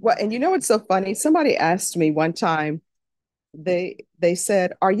TikTok. Well, and you know what's so funny? Somebody asked me one time, they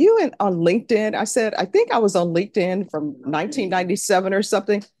said, "Are you on LinkedIn?" I said, "I think I was on LinkedIn from 1997 or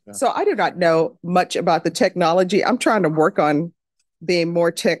something." Yeah. So I do not know much about the technology. I'm trying to work on being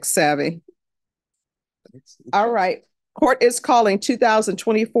more tech savvy. All right. Court is calling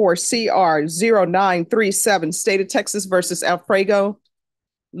 2024 CR 0937, State of Texas versus Alfredo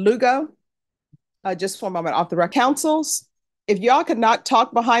Lugo. Just for a moment off the record. Councils, if y'all could not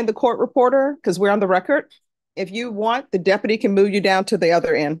talk behind the court reporter, because we're on the record, if you want, the deputy can move you down to the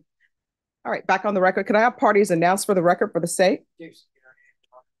other end. All right, back on the record. Could I have parties announced for the record for the state?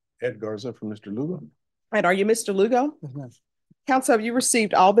 Ed Garza from Mr. Lugo. And are you Mr. Lugo? Counsel, have you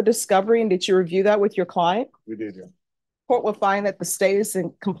received all the discovery and did you review that with your client? We did, yeah. Court will find that the state is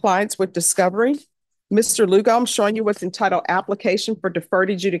in compliance with discovery. Mr. Lugo, I'm showing you what's entitled Application for Deferred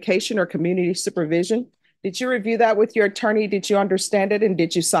Adjudication or Community Supervision. Did you review that with your attorney? Did you understand it and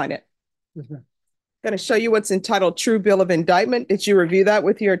did you sign it? Yes, ma'am. Going to show you what's entitled True Bill of Indictment. Did you review that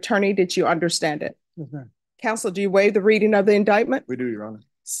with your attorney? Did you understand it? Yes, ma'am. Counsel, do you waive the reading of the indictment? We do, Your Honor.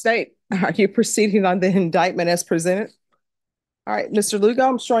 State, are you proceeding on the indictment as presented? All right, Mr. Lugo,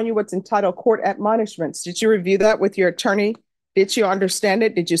 I'm showing you what's entitled Court Admonishments. Did you review that with your attorney? Did you understand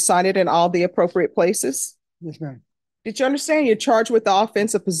it? Did you sign it in all the appropriate places? Yes, ma'am. Did you understand you're charged with the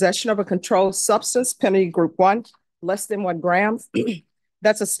offense of possession of a controlled substance, penalty group 1, less than 1 gram?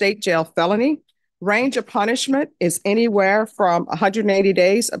 That's a state jail felony. Range of punishment is anywhere from 180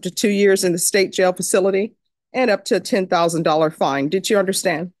 days up to 2 years in the state jail facility and up to a $10,000 fine. Did you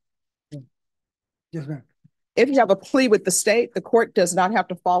understand? Yes, ma'am. If you have a plea with the state, the court does not have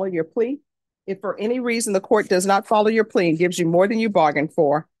to follow your plea. If for any reason the court does not follow your plea and gives you more than you bargained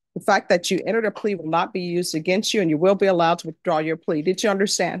for, the fact that you entered a plea will not be used against you and you will be allowed to withdraw your plea. Did you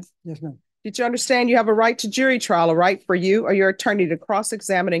understand? Yes, ma'am. Did you understand you have a right to jury trial, a right for you or your attorney to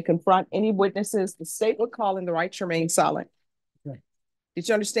cross-examine and confront any witnesses the state would call in the right to remain silent? Okay. Did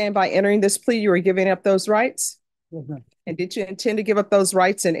you understand by entering this plea you were giving up those rights? Yes, ma'am. And did you intend to give up those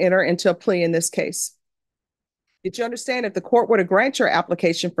rights and enter into a plea in this case? Did you understand if the court were to grant your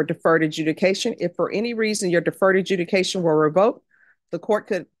application for deferred adjudication, if for any reason your deferred adjudication were revoked, the court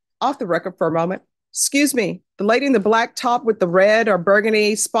could, off the record for a moment, excuse me, the lady in the black top with the red or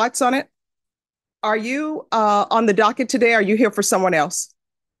burgundy spots on it, are you on the docket today? Are you here for someone else?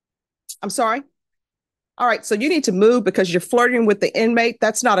 I'm sorry? All right, so you need to move because you're flirting with the inmate.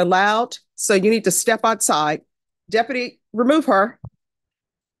 That's not allowed. So you need to step outside. Deputy, remove her.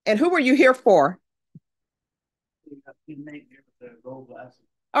 And who are you here for?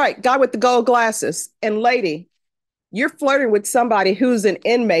 All right, guy with the gold glasses. And lady, you're flirting with somebody who's an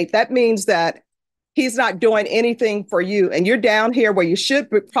inmate. That means that he's not doing anything for you. And you're down here where you should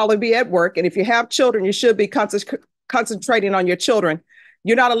probably be at work. And if you have children, you should be concentrating on your children.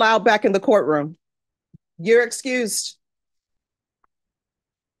 You're not allowed back in the courtroom. You're excused.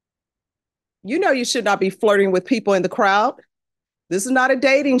 You know you should not be flirting with people in the crowd. This is not a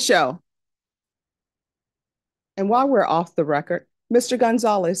dating show. And while we're off the record, Mr.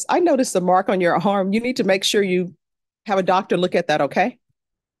 Gonzalez, I noticed a mark on your arm. You need to make sure you have a doctor look at that, okay?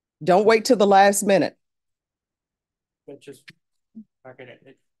 Don't wait till the last minute. But just,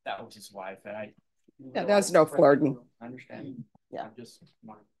 that was his wife, and Yeah, that's no flirting. I understand. Yeah. I just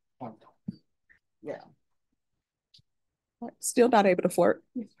want. Yeah. Still not able to flirt.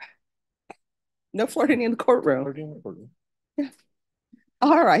 No flirting in the courtroom. Yeah.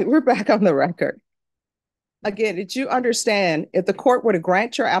 All right, we're back on the record. Again, did you understand if the court were to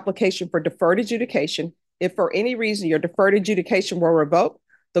grant your application for deferred adjudication, if for any reason your deferred adjudication were revoked,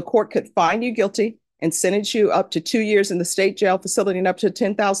 the court could find you guilty and sentence you up to 2 years in the state jail facility and up to a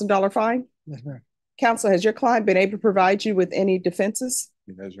 $10,000 fine? Yes, ma'am. Counsel, has your client been able to provide you with any defenses?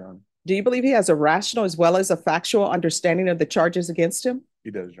 He does, Your Honor. Do you believe he has a rational as well as a factual understanding of the charges against him? He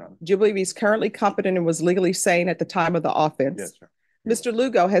does, Your Honor. Do you believe he's currently competent and was legally sane at the time of the offense? Yes, sir. Mr.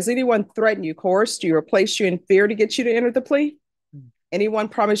 Lugo, has anyone threatened you, coerced you, or placed you in fear to get you to enter the plea? Anyone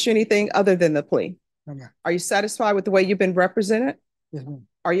promised you anything other than the plea? No, ma'am. Are you satisfied with the way you've been represented? Yes, ma'am.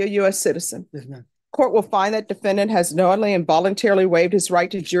 Are you a U.S. citizen? Yes, ma'am. Court will find that defendant has knowingly and voluntarily waived his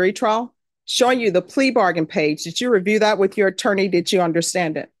right to jury trial. Showing you the plea bargain page. Did you review that with your attorney? Did you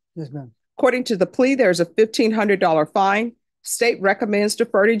understand it? Yes, ma'am. According to the plea, there's a $1,500 fine. State recommends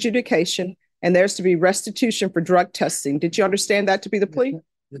deferred adjudication, and there's to be restitution for drug testing. Did you understand that to be the plea?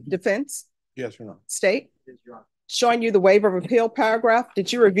 Yes, Defense? Yes, Your Honor. State? showing you the waiver of appeal paragraph.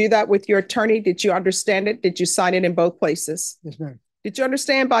 Did you review that with your attorney? Did you understand it? Did you sign it in both places? Yes, ma'am. Did you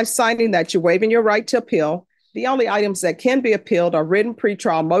understand by signing that you're waiving your right to appeal? The only items that can be appealed are written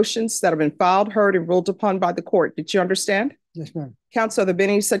pretrial motions that have been filed, heard, and ruled upon by the court. Did you understand? Yes, ma'am. Counsel, have there been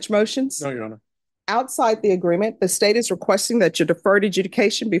any such motions? No, Your Honor. Outside the agreement, the state is requesting that your deferred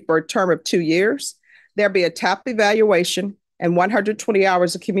adjudication be for a term of 2 years. There be a TAP evaluation and 120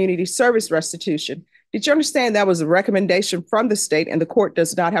 hours of community service restitution. Did you understand that was a recommendation from the state and the court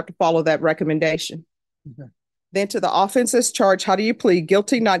does not have to follow that recommendation? Okay. Then to the offenses charged, how do you plead?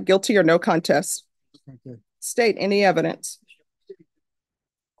 Guilty, not guilty, or no contest? Okay. State any evidence.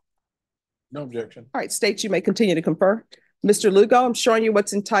 No objection. All right, state, you may continue to confer. Mr. Lugo, I'm showing you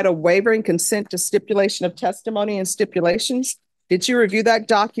what's entitled waiver and consent to stipulation of testimony and stipulations. Did you review that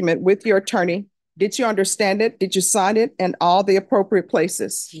document with your attorney? Did you understand it? Did you sign it in all the appropriate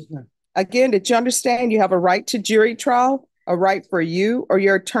places? Yes, ma'am. Again, did you understand you have a right to jury trial, a right for you or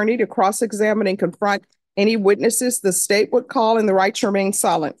your attorney to cross-examine and confront any witnesses the state would call and the right to remain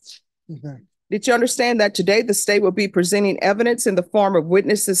silent? Yes, ma'am. Did you understand that today the state will be presenting evidence in the form of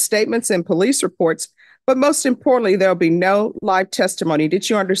witnesses' statements and police reports, but most importantly, there'll be no live testimony? Did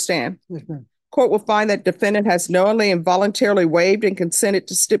you understand? Yes, ma'am. Court will find that defendant has knowingly and voluntarily waived and consented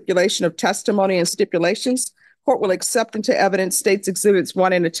to stipulation of testimony and stipulations. Court will accept into evidence states exhibits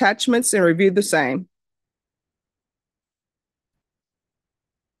 1 and attachments and review the same.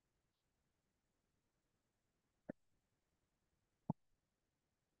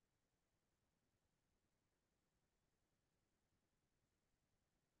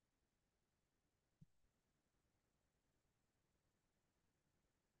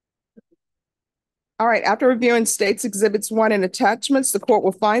 All right, after reviewing states exhibits 1 and attachments, the court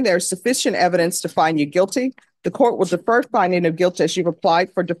will find there is sufficient evidence to find you guilty. The court will defer finding of guilt as you've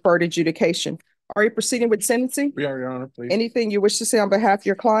applied for deferred adjudication. Are you proceeding with sentencing? We are, Your Honor, please. Anything you wish to say on behalf of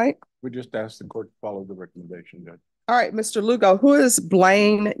your client? We just asked the court to follow the recommendation, Judge. All right, Mr. Lugo, who is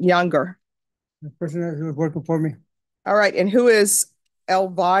Blaine Younger? The person who was working for me, All right, and who is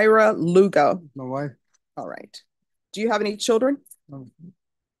Elvira Lugo? my wife. All right. Do you have any children? Um,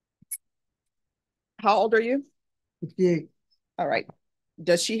 How old are you? 58. All right.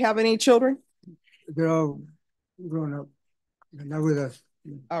 Does she have any children? They're all grown up. They're not with us.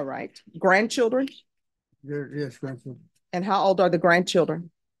 All right. Grandchildren? They're, yes, grandchildren. And how old are the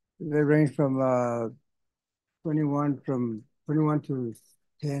grandchildren? They range from 21 to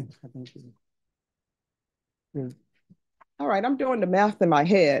 10, I think. Yeah. All right, I'm doing the math in my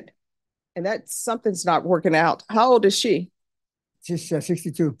head, and that something's not working out. How old is she? She's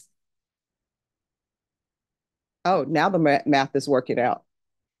 62. Oh, now the math is working out.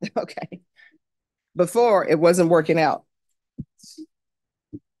 Okay. Before it wasn't working out.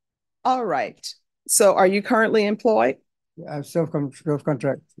 All right. So are you currently employed? I have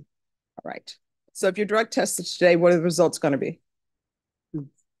self-contract. All right. So if you're drug tested today, what are the results going to be?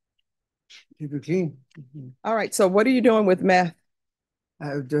 Keep it clean. All right. So what are you doing with meth?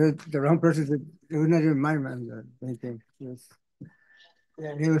 The wrong person, it was not even my man, anything. He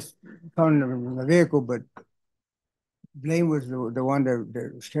was found in the vehicle, but Blaine was the one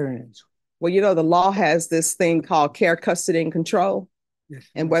that was carrying it. Well, you know, the law has this thing called care, custody, and control. Yes.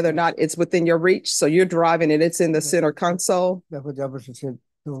 And whether or not it's within your reach. So you're driving and it's in the center console. That's what the officer said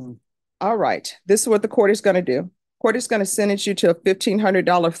to me. All right. This is what the court is going to do. Court is going to sentence you to a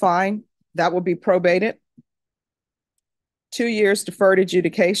 $1,500 fine. That will be probated. 2 years deferred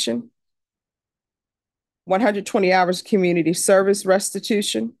adjudication. 120 hours community service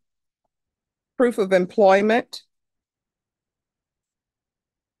restitution. Proof of employment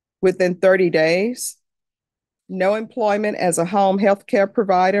within 30 days. No employment as a home health care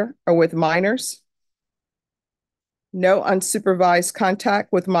provider or with minors. No unsupervised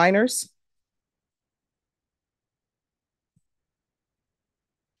contact with minors.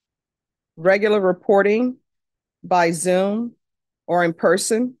 Regular reporting by Zoom or in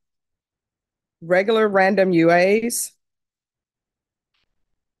person. Regular random UAs.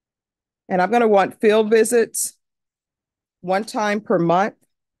 And I'm going to want field visits 1 time per month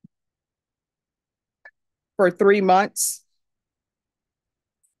for 3 months.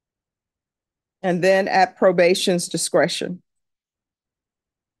 And then at probation's discretion.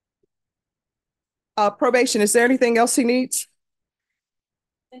 Probation, is there anything else he needs?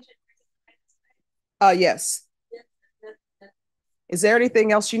 Yes. Is there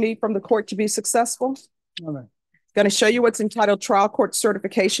anything else you need from the court to be successful? Okay. Going to show you what's entitled trial court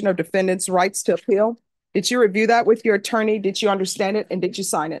certification of defendant's rights to appeal. Did you review that with your attorney? Did you understand it? And did you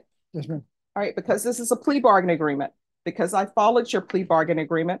sign it? Yes, ma'am. All right, because this is a plea bargain agreement, because I followed your plea bargain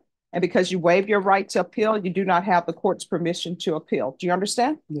agreement, And because you waived your right to appeal, you do not have the court's permission to appeal. Do you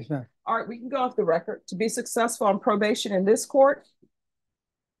understand? Yes, ma'am. All right, we can go off the record. To be successful on probation in this court,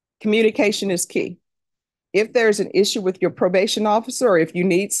 communication is key. If there's an issue with your probation officer, or if you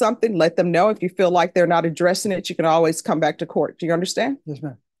need something, let them know. If you feel like they're not addressing it, you can always come back to court. Do you understand? Yes,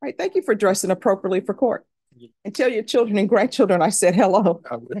 ma'am. All right, thank you for dressing appropriately for court. And tell your children and grandchildren I said hello.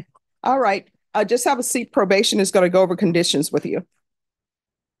 All right, just have a seat. Probation is going to go over conditions with you.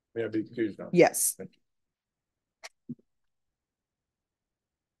 May I be excused now? Yes.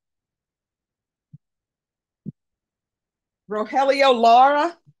 Rogelio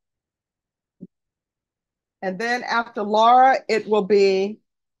Laura. And then after Laura, it will be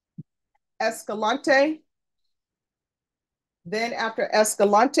Escalante. Then after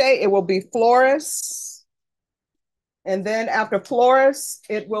Escalante, it will be Flores. And then after Flores,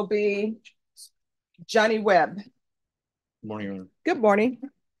 it will be Johnny Webb. Good morning, Your Honor. Good morning.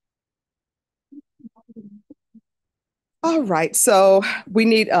 All right, so we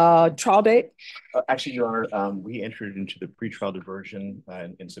need a trial date. Actually, Your Honor, we entered into the pretrial diversion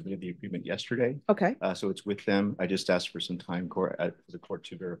and submitted the agreement yesterday. Okay. So it's with them. I just asked for some time for the court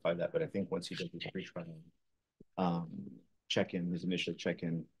to verify that, but I think once he does his pretrial check-in, his initial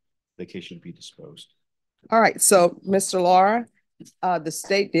check-in, the case should be disposed. All right, so Mr. Laura, the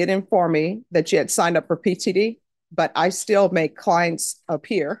state did inform me that you had signed up for PTD, but I still make clients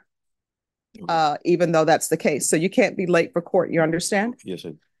appear, even though that's the case. So you can't be late for court, you understand? Yes,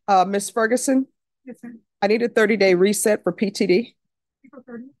 sir. Ms. Ferguson? Yes, sir. I need a 30-day reset for PTD. April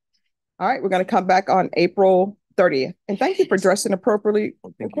 30th. All right, we're going to come back on April 30th. And thank you for dressing appropriately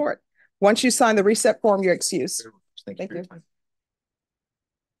for court. Once you sign the reset form, you're excused. Thank you for your time.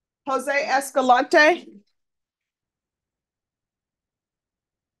 Jose Escalante.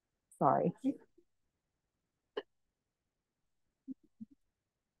 Sorry.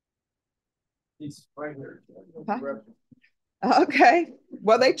 He's right here. Huh? Okay.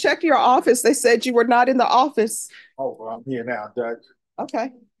 Well, they checked your office. They said you were not in the office. Oh, well, I'm here now, Judge.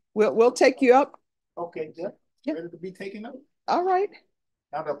 Okay. We'll take you up. Okay, Judge. Yeah. Ready to be taken up? All right.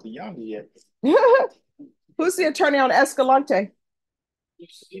 Not up to yonder yet. Who's the attorney on Escalante?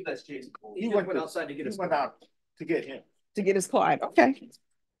 That's Jason. He went outside to get his. He went out to get him. To get his client. Okay.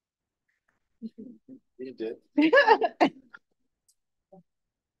 He did.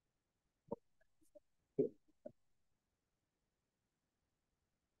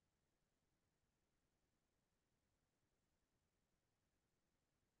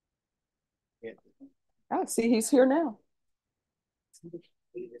 I see he's here now.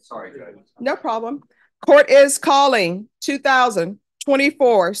 Sorry, Judge. No problem. Court is calling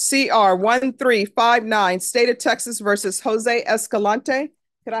 2024 CR 1359, State of Texas versus Jose Escalante.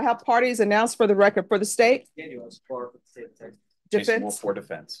 Could I have parties announced for the record for the state? Defense. For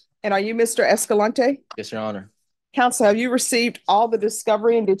defense. And are you Mr. Escalante? Yes, Your Honor. Counsel, have you received all the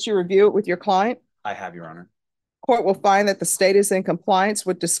discovery and did you review it with your client? I have, Your Honor. Court will find that the state is in compliance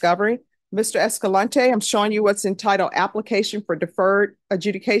with discovery. Mr. Escalante, I'm showing you what's entitled Application for Deferred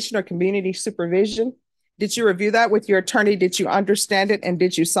Adjudication or Community Supervision. Did you review that with your attorney? Did you understand it and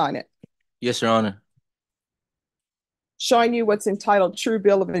did you sign it? Yes, Your Honor. Showing you what's entitled True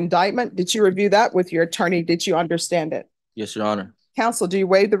Bill of Indictment. Did you review that with your attorney? Did you understand it? Yes, Your Honor. Counsel, do you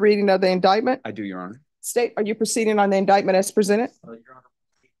waive the reading of the indictment? I do, Your Honor. State, are you proceeding on the indictment as presented? Your Honor.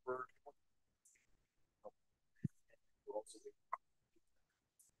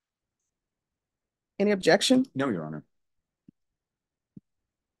 Any objection? No, Your Honor.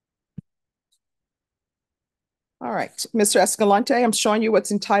 All right, Mr. Escalante, I'm showing you what's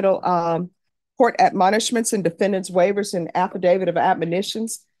entitled Court Admonishments and Defendants Waivers and Affidavit of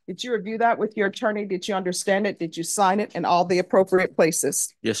Admonitions. Did you review that with your attorney? Did you understand it? Did you sign it in all the appropriate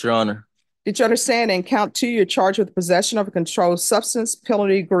places? Yes, Your Honor. Did you understand in count 2, you're charged with possession of a controlled substance,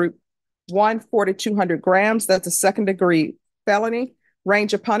 penalty group 1, 4,200 grams. That's a second-degree felony.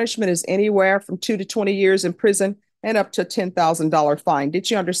 Range of punishment is anywhere from 2 to 20 years in prison and up to a $10,000 fine. Did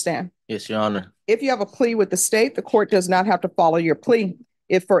you understand? Yes, Your Honor. If you have a plea with the state, the court does not have to follow your plea.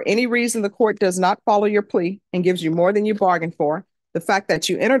 If for any reason the court does not follow your plea and gives you more than you bargained for, the fact that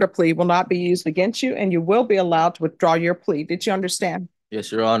you entered a plea will not be used against you and you will be allowed to withdraw your plea. Did you understand?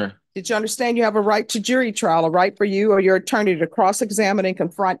 Yes, Your Honor. Did you understand you have a right to jury trial, a right for you or your attorney to cross-examine and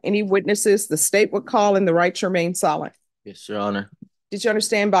confront any witnesses the state would call and the right to remain silent? Yes, Your Honor. Did you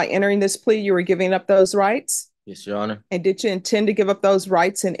understand by entering this plea, you were giving up those rights? Yes, Your Honor. And did you intend to give up those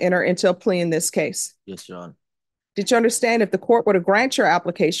rights and enter into a plea in this case? Yes, Your Honor. Did you understand if the court were to grant your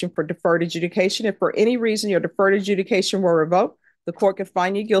application for deferred adjudication, if for any reason your deferred adjudication were revoked, the court could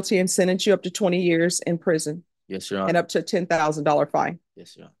find you guilty and sentence you up to 20 years in prison? Yes, Your Honor. And up to a $10,000 fine.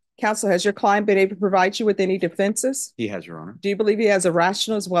 Yes, Your Honor. Counsel, has your client been able to provide you with any defenses? He has, Your Honor. Do you believe he has a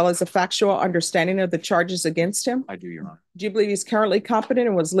rational as well as a factual understanding of the charges against him? I do, Your Honor. Do you believe he's currently competent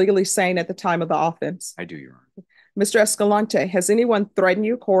and was legally sane at the time of the offense? I do, Your Honor. Mr. Escalante, has anyone threatened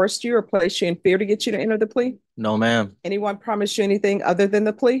you, coerced you, or placed you in fear to get you to enter the plea? No, ma'am. Anyone promised you anything other than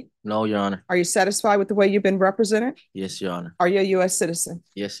the plea? No, Your Honor. Are you satisfied with the way you've been represented? Yes, Your Honor. Are you a U.S. citizen?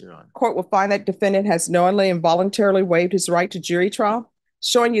 Yes, Your Honor. Court will find that defendant has knowingly and voluntarily waived his right to jury trial.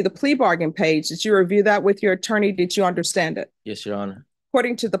 Showing you the plea bargain page, did you review that with your attorney? Did you understand it? Yes, Your Honor.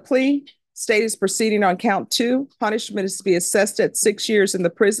 According to the plea, state is proceeding on count 2. Punishment is to be assessed at 6 years in the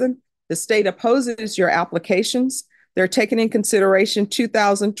prison. The state opposes your applications. They're taking in consideration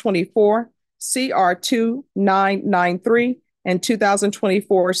 2024 CR 2993 and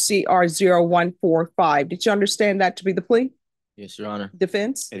 2024 CR 0145. Did you understand that to be the plea? Yes, Your Honor.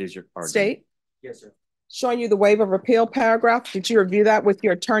 Defense? It is your pardon. State? Yes, sir. Showing you the waiver of appeal paragraph. Did you review that with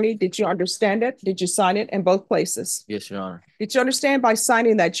your attorney? Did you understand it? Did you sign it in both places? Yes, Your Honor. Did you understand by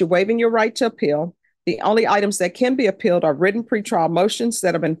signing that you're waiving your right to appeal? The only items that can be appealed are written pretrial motions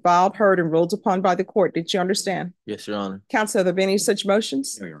that have been filed, heard, and ruled upon by the court. Did you understand? Yes, Your Honor. Counsel, have there been any such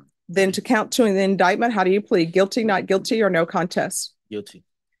motions? No, Your Honor. Then to count 2 in the indictment, how do you plead? Guilty, not guilty, or no contest? Guilty.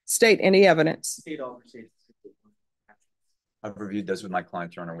 State any evidence. I've reviewed those with my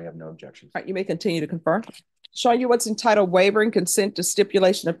client, Your Honor. We have no objections. All right, you may continue to confer. Showing you what's entitled waiver and consent to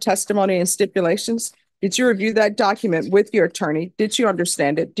stipulation of testimony and stipulations. Did you review that document with your attorney? Did you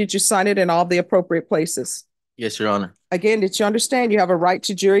understand it? Did you sign it in all the appropriate places? Yes, Your Honor. Again, did you understand you have a right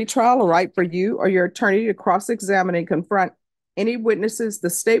to jury trial, a right for you or your attorney to cross-examine and confront any witnesses the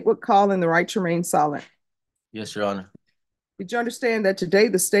state would call, and the right to remain silent? Yes, Your Honor. Did you understand that today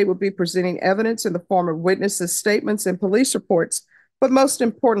the state will be presenting evidence in the form of witnesses' statements and police reports, but most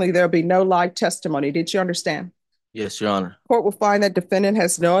importantly, there'll be no live testimony? Did you understand? Yes, Your Honor. Court will find that defendant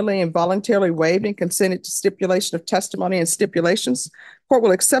has knowingly and voluntarily waived and consented to stipulation of testimony and stipulations. Court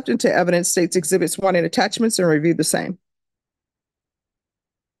will accept into evidence states exhibits 1 and attachments and review the same.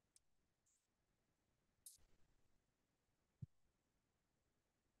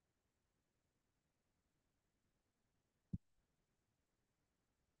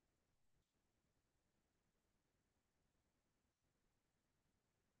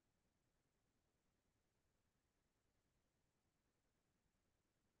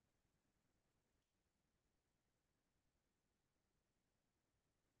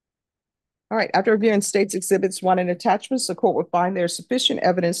 All right, after reviewing states exhibits 1 and attachments, the court will find there's sufficient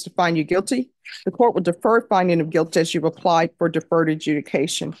evidence to find you guilty. The court will defer finding of guilt as you've applied for deferred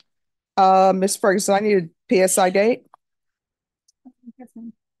adjudication. Ms. Ferguson, I need a PSI date. Yes,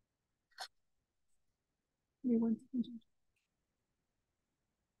 ma'am. Give me 1 second, Judge.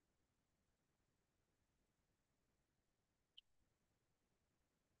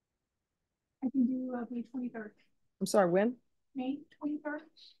 I can do May 23rd. I'm sorry, when? May 23rd.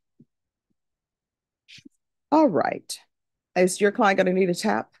 All right. Is your client going to need a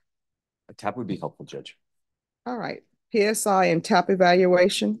tap? A tap would be helpful, Judge. All right. PSI and tap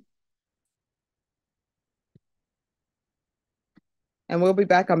evaluation. And we'll be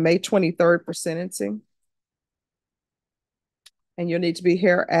back on May 23rd for sentencing. And you'll need to be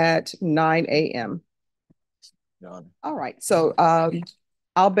here at 9 a.m. All right. So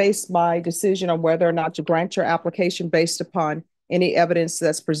I'll base my decision on whether or not to grant your application based upon any evidence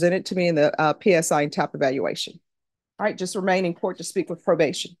that's presented to me in the PSI and TAP evaluation. All right, just remain in court to speak with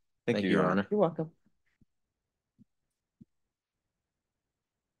probation. Thank you, Your Honor. You're welcome.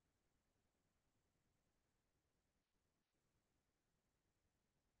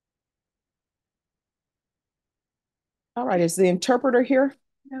 All right, is the interpreter here?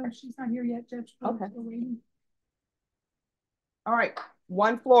 No, she's not here yet, Judge. Okay. We're waiting. All right,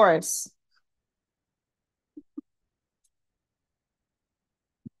 Juan Flores.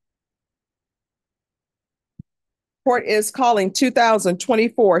 Court is calling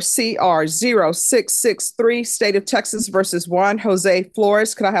 2024 CR 0663, State of Texas versus Juan Jose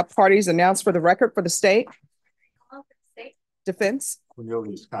Flores. Could I have parties announced for the record for the state? Defense?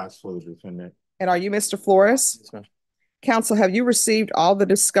 Cornelius Cox for the defendant. And are you Mr. Flores? Yes, ma'am. Counsel, have you received all the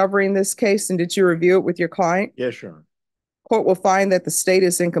discovery in this case, and did you review it with your client? Yes, Your Honor. Court will find that the state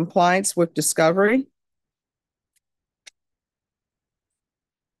is in compliance with discovery.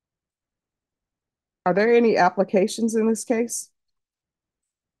 Are there any applications in this case?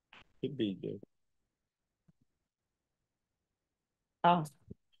 Could be good.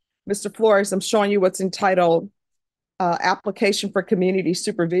 Mr. Flores, I'm showing you what's entitled application for community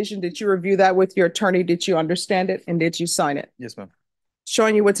supervision. Did you review that with your attorney? Did you understand it? And did you sign it? Yes, ma'am.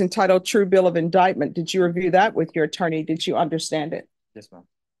 Showing you what's entitled true bill of indictment. Did you review that with your attorney? Did you understand it? Yes, ma'am.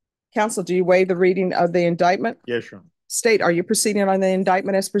 Counsel, do you waive the reading of the indictment? Yes, Your Honor. State, are you proceeding on the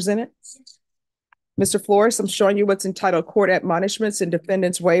indictment as presented? Mr. Flores, I'm showing you what's entitled Court Admonishments and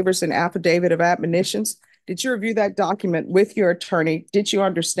Defendant's Waivers and Affidavit of Admonitions. Did you review that document with your attorney? Did you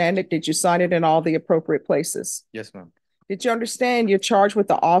understand it? Did you sign it in all the appropriate places? Yes, ma'am. Did you understand you're charged with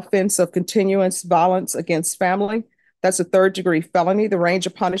the offense of continuous violence against family? That's a third-degree felony. The range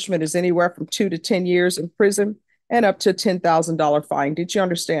of punishment is anywhere from 2 to 10 years in prison and up to a $10,000 fine. Did you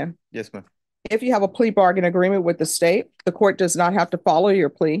understand? Yes, ma'am. If you have a plea bargain agreement with the state, the court does not have to follow your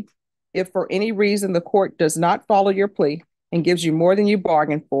plea. If for any reason the court does not follow your plea and gives you more than you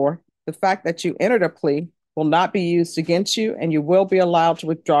bargained for, the fact that you entered a plea will not be used against you and you will be allowed to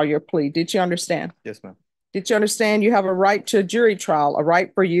withdraw your plea. Did you understand? Yes, ma'am. Did you understand you have a right to a jury trial, a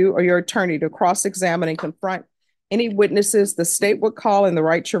right for you or your attorney to cross-examine and confront any witnesses the state would call and the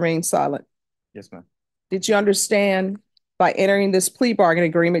right to remain silent? Yes, ma'am. Did you understand by entering this plea bargain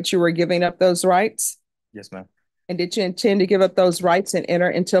agreement, you were giving up those rights? Yes, ma'am. And did you intend to give up those rights and enter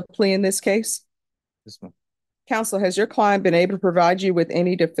into a plea in this case? Yes, ma'am. Counsel, has your client been able to provide you with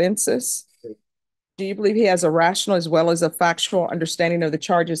any defenses? Do you believe he has a rational as well as a factual understanding of the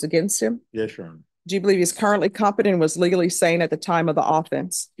charges against him? Yes, Your Honor. Do you believe he's currently competent and was legally sane at the time of the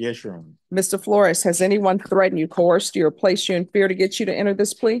offense? Yes, Your Honor. Mr. Flores, has anyone threatened you, coerced you, or placed you in fear to get you to enter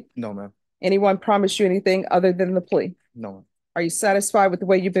this plea? No, ma'am. Anyone promised you anything other than the plea? No, ma'am. Are you satisfied with the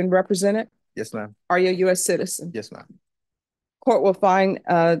way you've been represented? Yes, ma'am. Are you a U.S. citizen? Yes, ma'am. Court will find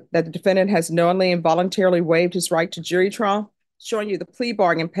that the defendant has knowingly and voluntarily waived his right to jury trial. Showing you the plea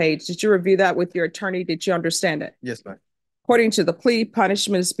bargain page. Did you review that with your attorney? Did you understand it? Yes, ma'am. According to the plea,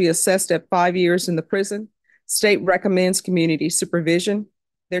 punishment is to be assessed at 5 years in the prison. State recommends community supervision.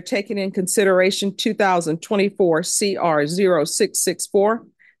 They're taking in consideration 2024 CR 0664.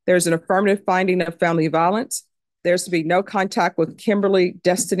 There's an affirmative finding of family violence. There's to be no contact with Kimberly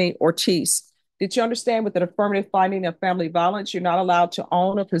Destiny Ortiz. Did you understand with an affirmative finding of family violence, you're not allowed to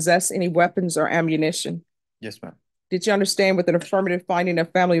own or possess any weapons or ammunition? Yes, ma'am. Did you understand with an affirmative finding of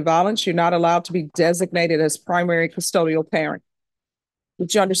family violence, you're not allowed to be designated as primary custodial parent?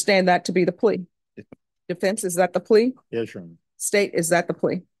 Did you understand that to be the plea? Yes, defense, is that the plea? Yes, Your Honor. State, is that the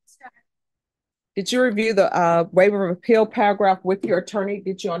plea? Did you review the waiver of appeal paragraph with your attorney?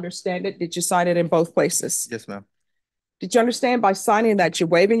 Did you understand it? Did you sign it in both places? Yes, ma'am. Did you understand by signing that you're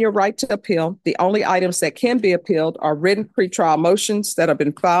waiving your right to appeal? The only items that can be appealed are written pretrial motions that have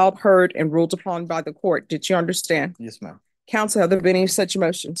been filed, heard, and ruled upon by the court. Did you understand? Yes, ma'am. Counsel, have there been any such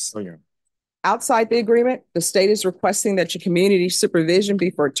motions? Oh, yeah. Outside the agreement, the state is requesting that your community supervision be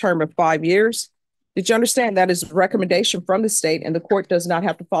for a term of 5 years. Did you understand that is a recommendation from the state and the court does not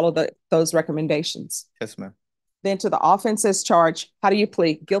have to follow those recommendations? Yes, ma'am. Then to the offense as charged, how do you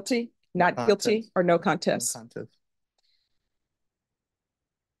plead? Guilty, not Contest. guilty, or no contest? No contest.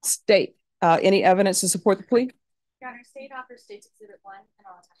 State, any evidence to support the plea? Your Honor, state offers State's Exhibit 1 and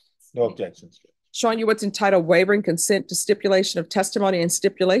all attachments. No objections. Showing you what's entitled waiver and consent to stipulation of testimony and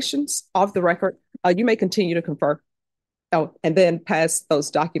stipulations off the record. You may continue to confer. Oh, and then pass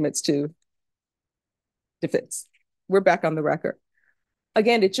those documents to defense. We're back on the record.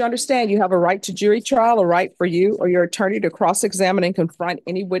 Again, did you understand you have a right to jury trial, a right for you or your attorney to cross-examine and confront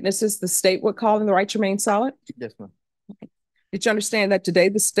any witnesses the state would call in the right to remain silent? Yes, ma'am. Did you understand that today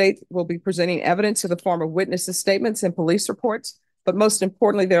the state will be presenting evidence in the form of witnesses' statements and police reports? But most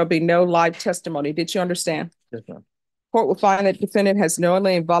importantly, there will be no live testimony. Did you understand? Yes, ma'am. Court will find that defendant has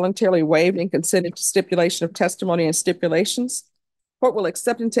knowingly and voluntarily waived and consented to stipulation of testimony and stipulations. Court will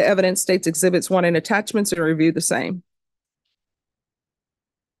accept into evidence State's Exhibits 1 and attachments and review the same.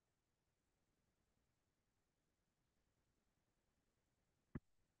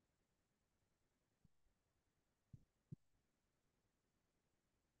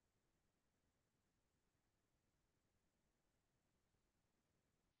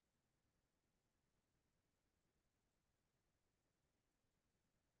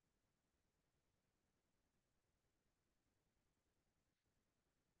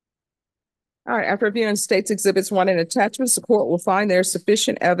 All right, after reviewing State's Exhibits 1 and attachments, the court will find there is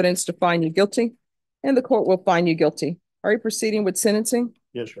sufficient evidence to find you guilty, and the court will find you guilty. Are you proceeding with sentencing?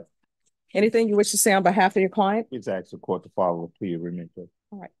 Yes, sir. Anything you wish to say on behalf of your client? Please ask the court to follow a plea agreement. All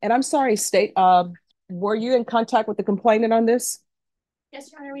right, and I'm sorry, State, were you in contact with the complainant on this? Yes,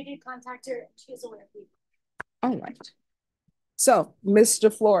 Your Honor, we did contact her. She is aware of you. All right. So,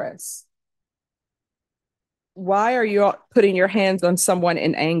 Mr. Flores, why are you putting your hands on someone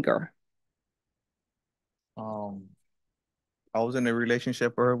in anger? I was in a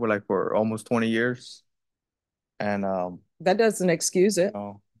relationship with her for almost 20 years. And that doesn't excuse it.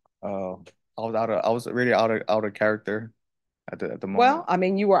 I was really out of character. at the moment. Well, I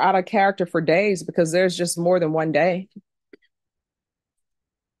mean, you were out of character for days because there's just more than one day.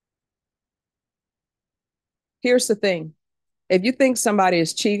 Here's the thing. If you think somebody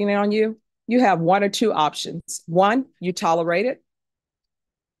is cheating on you, you have one or two options. One, you tolerate it.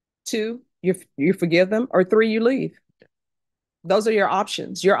 Two, you forgive them, or three, you leave. Those are your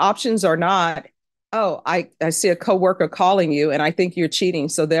options. Your options are not, oh, I see a coworker calling you and I think you're cheating,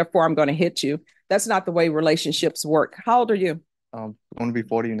 so therefore I'm going to hit you. That's not the way relationships work. How old are you? I'm going to be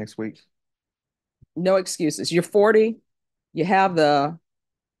 40 next week. No excuses. You're 40. You have the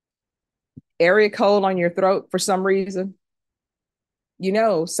area code on your throat for some reason. You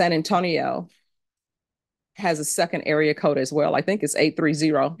know, San Antonio has a second area code as well. I think it's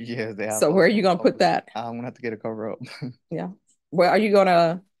 830. Yeah, they have. So where are you going to put that? I'm going to have to get a cover up. Yeah. Well, are you going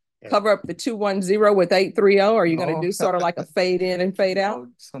to cover up the 210 with 830? Or are you going to do sort of like a fade in and fade out?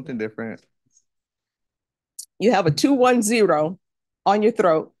 Something different. You have a 210 on your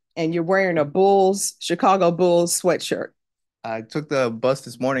throat and you're wearing a Chicago Bulls sweatshirt. I took the bus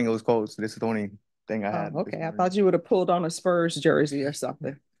this morning. It was cold. So this is the only thing I had. Okay. I thought you would have pulled on a Spurs jersey or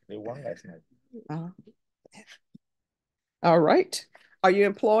something. They won last night. All right. Are you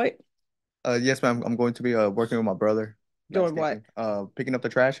employed? Yes, ma'am. I'm going to be working with my brother. Doing what? Picking up the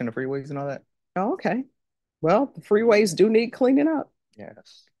trash and the freeways and all that. Oh, okay. Well, the freeways do need cleaning up.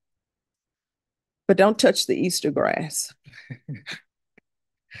 Yes. But don't touch the Easter grass.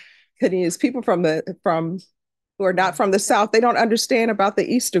 Because people from who are not from the South, they don't understand about the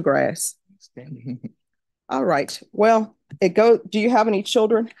Easter grass. All right. Well, do you have any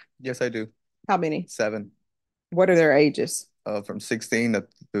children? Yes, I do. How many? 7. What are their ages? From 16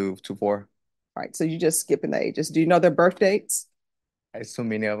 to 4. All right. So you're just skipping the ages. Do you know their birth dates? There's so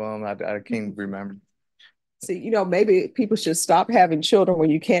many of them. I can't remember. See, maybe people should stop having children when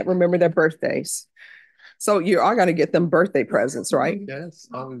you can't remember their birthdays. So you are going to get them birthday presents, right? Yes,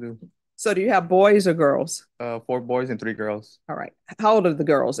 I will do. So do you have boys or girls? 4 boys and 3 girls. All right. How old are the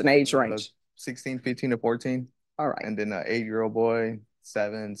girls in age range? 16, 15 to 14. All right. And then an 8-year-old boy,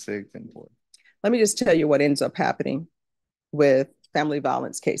 7, 6, and 4. Let me just tell you what ends up happening with family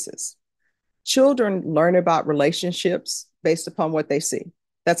violence cases. Children learn about relationships based upon what they see.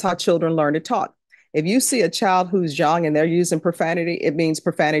 That's how children learn to talk. If you see a child who's young and they're using profanity, it means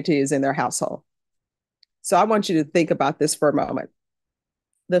profanity is in their household. So I want you to think about this for a moment.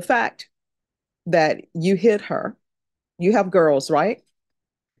 The fact that you hit her, you have girls, right?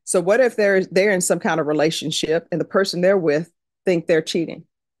 So what if they're in some kind of relationship and the person they're with think they're cheating?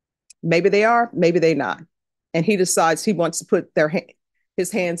 Maybe they are, maybe they're not. And he decides he wants to put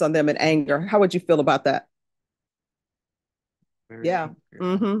his hands on them in anger. How would you feel about that? Yeah.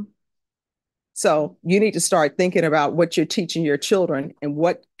 Mm-hmm. So you need to start thinking about what you're teaching your children and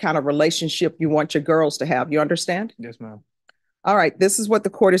what kind of relationship you want your girls to have. You understand? Yes, ma'am. All right. This is what the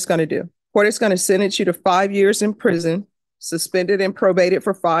court is going to do. Court is going to sentence you to 5 years in prison, suspended and probated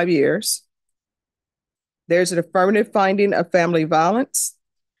for 5 years. There's an affirmative finding of family violence.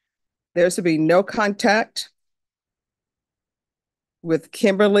 There's to be no contact with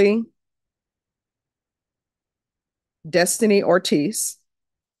Kimberly Destiny Ortiz.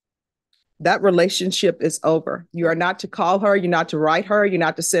 That relationship is over. You are not to call her. You're not to write her. You're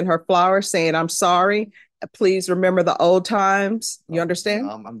not to send her flowers saying, I'm sorry. Please remember the old times. You understand?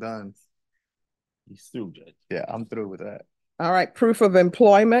 I'm done. He's through, Judge. Yeah, I'm through with that. All right. Proof of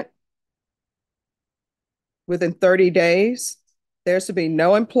employment within 30 days. There's to be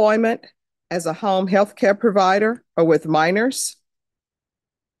no employment as a home health care provider or with minors.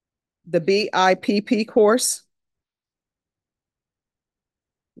 The BIPP course.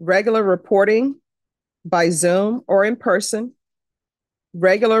 Regular reporting by Zoom or in person.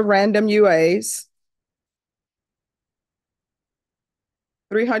 Regular random UAs.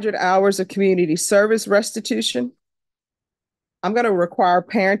 300 hours of community service restitution. I'm going to require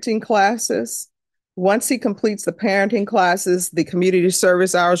parenting classes. Once he completes the parenting classes, the community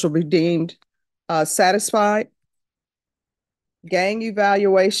service hours will be deemed satisfied. Gang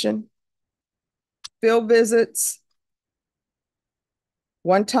evaluation. Field visits.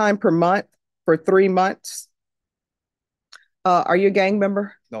 1 time per month for 3 months. Are you a gang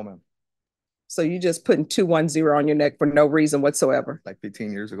member? No, ma'am. So you just putting 210 on your neck for no reason whatsoever. Like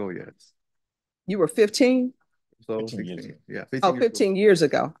 15 years ago, yes. You were 15? So 15 years ago. Yeah. 15 years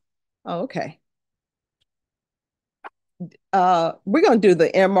ago. Oh, okay. We're going to do the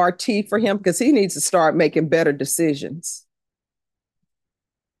MRT for him because he needs to start making better decisions.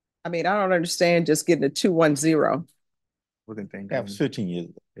 I mean, I don't understand just getting a 210. Wasn't thinking. That was 15 years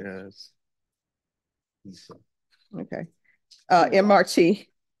ago. Yes. Okay. MRT.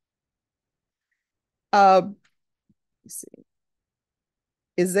 Let's see.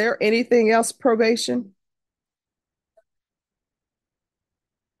 Is there anything else, probation?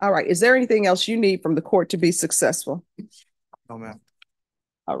 All right. Is there anything else you need from the court to be successful? No, ma'am.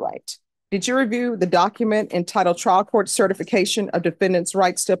 All right. Did you review the document entitled Trial Court Certification of Defendant's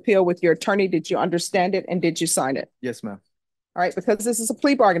Rights to Appeal with your attorney? Did you understand it and did you sign it? Yes, ma'am. All right, because this is a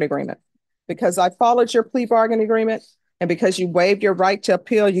plea bargain agreement. Because I followed your plea bargain agreement and because you waived your right to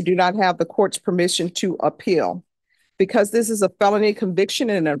appeal, you do not have the court's permission to appeal. Because this is a felony conviction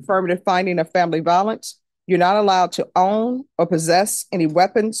and an affirmative finding of family violence, you're not allowed to own or possess any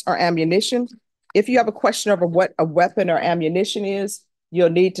weapons or ammunition. If you have a question over what a weapon or ammunition is, you'll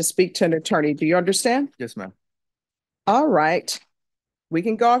need to speak to an attorney. Do you understand? Yes, ma'am. All right. We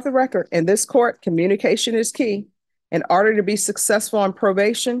can go off the record. In this court, communication is key. In order to be successful on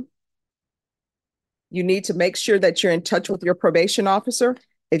probation, you need to make sure that you're in touch with your probation officer.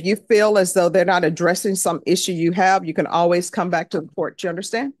 If you feel as though they're not addressing some issue you have, you can always come back to the court. Do you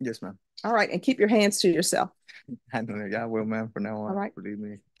understand? Yes, ma'am. All right. And keep your hands to yourself. Yeah, I will, ma'am, from now on. All right. Believe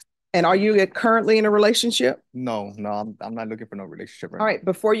me. And are you currently in a relationship? No, I'm not looking for no relationship. All right.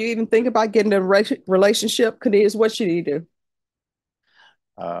 Before you even think about getting a relationship, Cadiz, what should you do?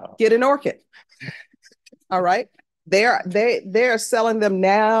 Get an orchid. All right. They're selling them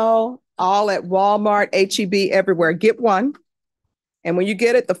now all at Walmart, HEB, everywhere. Get one. And when you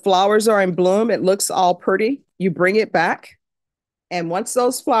get it, the flowers are in bloom. It looks all pretty. You bring it back. And once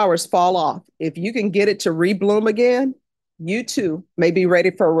those flowers fall off, if you can get it to rebloom again, you too may be ready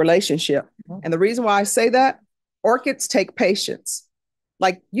for a relationship. And the reason why I say that, orchids take patience.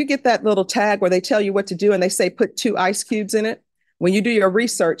 Like you get that little tag where they tell you what to do and they say put 2 ice cubes in it. When you do your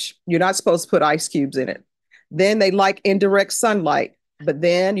research, you're not supposed to put ice cubes in it. Then they like indirect sunlight. But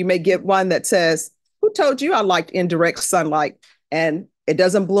then you may get one that says, who told you I liked indirect sunlight? And it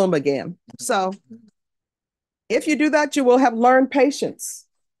doesn't bloom again. So if you do that, you will have learned patience.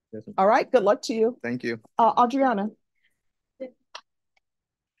 Yes, all right. Good luck to you. Thank you. Adriana.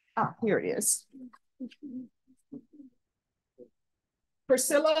 Here it is.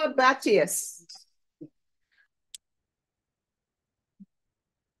 Priscilla Batius.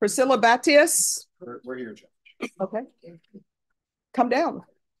 Priscilla Batius. We're here, Judge. Okay. Come down.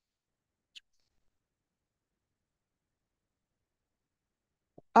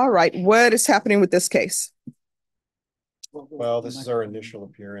 All right. What is happening with this case? Well, this is our initial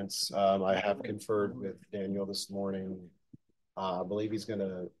appearance. I have conferred with Daniel this morning. I believe he's going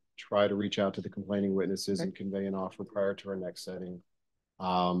to try to reach out to the complaining witnesses and convey an offer prior to our next setting.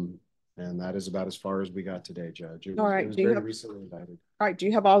 And that is about as far as we got today, Judge. It was very recently indicted. All right. Do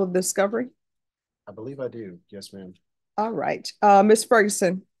you have all of the discovery? I believe I do. Yes, ma'am. All right. Ms.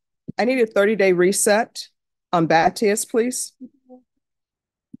 Ferguson, I need a 30-day reset on Batius, please.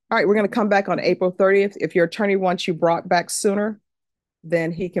 All right, we're going to come back on April 30th. If your attorney wants you brought back sooner,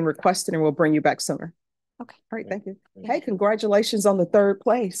 then he can request it and we'll bring you back sooner. Okay. All right. Thank you. Hey, congratulations on the 3rd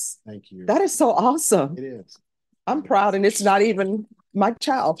place. Thank you. That is so awesome. It is. I'm proud, and it's not even my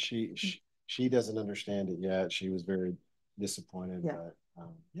child. She doesn't understand it yet. She was very disappointed, but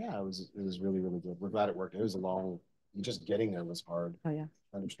yeah, it was really, really good. We're glad it worked. It was just getting there was hard. Oh yeah.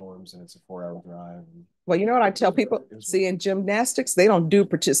 Thunderstorms, and it's a 4-hour drive. Well, you know what I tell people? See, in gymnastics, they don't do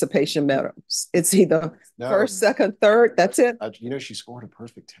participation medals. It's either first, second, third. That's it. She scored a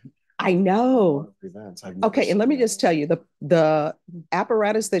perfect 10. I know. Events. Okay, and let me just tell you, the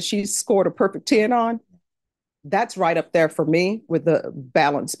apparatus that she scored a perfect 10 on, that's right up there for me with the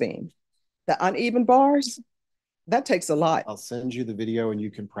balance beam. The uneven bars, that takes a lot. I'll send you the video and you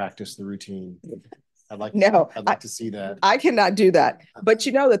can practice the routine. I'd like to see that. I cannot do that. But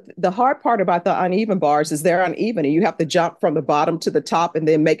you know that the hard part about the uneven bars is they're uneven and you have to jump from the bottom to the top and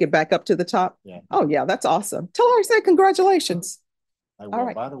then make it back up to the top. Yeah. Oh yeah, that's awesome. Tell her I said congratulations. I will. All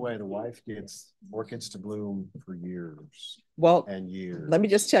right. By the way, the wife gets orchids to bloom for years. Well, and years. Let me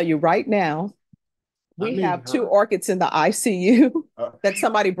just tell you right now, we have 2 orchids in the ICU that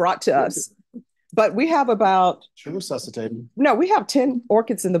somebody brought to us. But we have about resuscitating. No, we have 10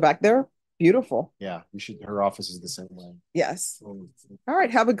 orchids in the back. They're beautiful. Yeah, her office is the same way. Yes. All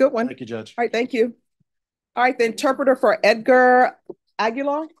right, have a good one. Thank you, Judge. All right, thank you. All right, the interpreter for Edgar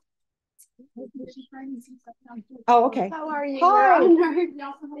Aguilar. Oh, okay. How are you? Hi.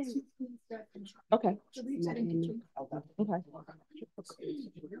 Okay.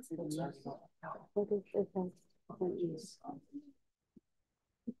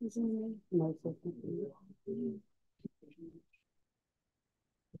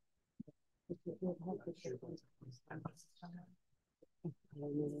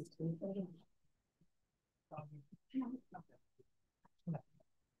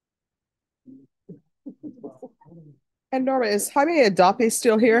 And Norma, is Jaime Adope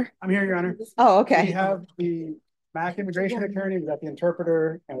still here? I'm here, Your Honor. Oh, okay. We have the MAC immigration attorney, we've got the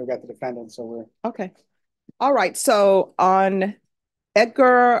interpreter, and we've got the defendant, so we're. Okay. All right. So on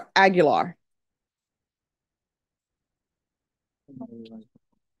Edgar Aguilar.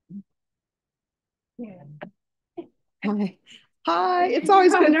 Hi. Hi. It's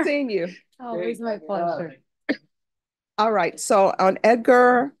always good seeing you. Always my pleasure. All right. So on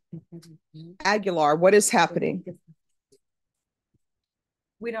Edgar Aguilar, what is happening?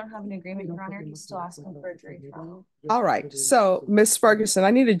 We don't have an agreement, Your Honor. He's still asking for a jury trial. All right. So Ms. Ferguson, I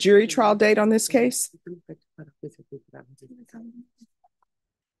need a jury trial date on this case.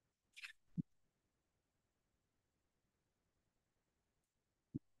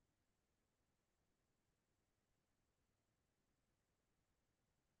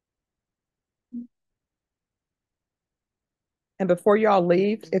 And before y'all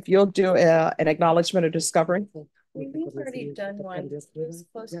leave, if you'll do an acknowledgement of discovery. We've already done one. It was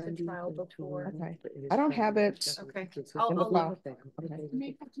close to the trial before. Okay. I don't have it. Okay. In the file.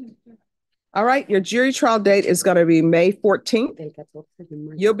 Okay. All right, your jury trial date is going to be May 14th.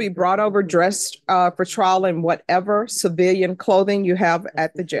 You'll be brought over dressed for trial in whatever civilian clothing you have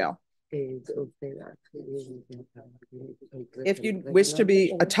at the jail. If you wish to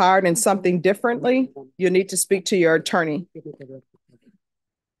be attired in something differently, you need to speak to your attorney.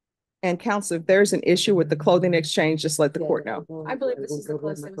 And counsel, if there's an issue with the clothing exchange, just let the court know. I believe this is the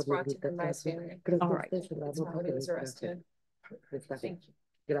closest that was brought to him by his family. All right. That's when he was arrested. Thank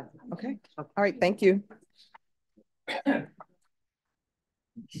you. Okay. All right. Thank you.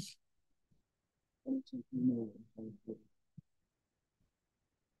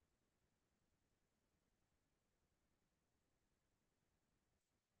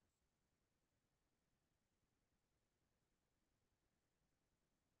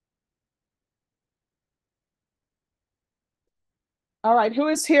 All right. Who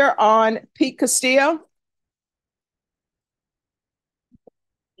is here on Pete Castillo?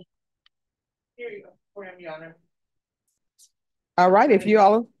 Here you go, for him, Your Honor. All right. If you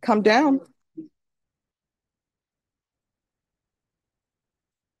all come down.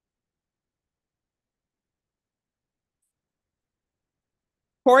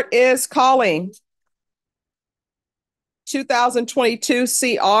 Court is calling 2022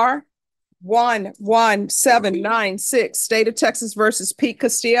 CR 11796, State of Texas versus Pete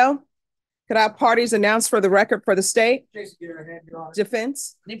Castillo. Could I have parties announced for the record for the state?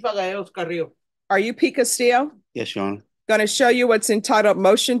 Defense. Are you Pete Castillo? Yes, Your Honor. Going to show you what's entitled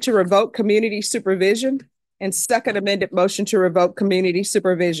motion to revoke community supervision and second amended motion to revoke community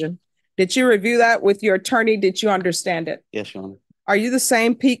supervision. Did you review that with your attorney? Did you understand it? Yes, Your Honor. Are you the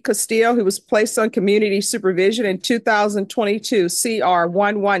same Pete Castillo who was placed on community supervision in 2022 CR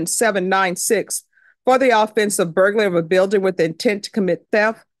 11796 for the offense of burglary of a building with intent to commit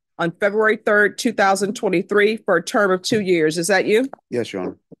theft on February 3rd, 2023 for a term of 2 years? Is that you? Yes, Your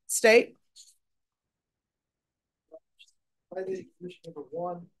Honor. State? By the Commission number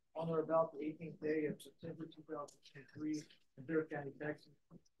 1, on or about the 18th day of September 2023 in Durham County, Texas,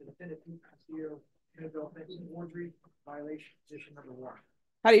 the defendant Pete Castillo committed offense of forgery, violation position number 1.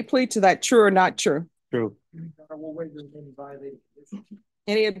 How do you plead to that? True or not true? True. We'll waive the remaining violated position.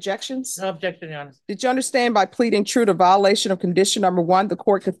 Any objections? No objection, Your Honor. Did you understand by pleading true to violation of condition number 1, the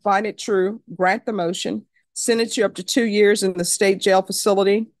court could find it true, grant the motion, sentence you up to 2 years in the state jail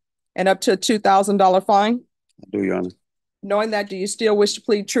facility and up to a $2,000 fine? I do, Your Honor. Knowing that, do you still wish to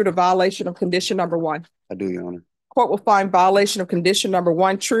plead true to violation of condition number 1? I do, Your Honor. Court will find violation of condition number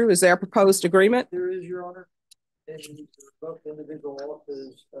 1 true. Is there a proposed agreement? There is, Your Honor. And both individual off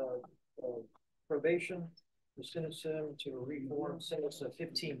his probation, to sentence him to a reform sentence of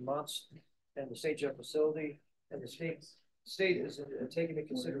 15 months in the state jail facility. And the state is taking into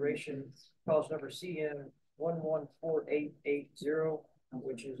consideration cause number CN 114880,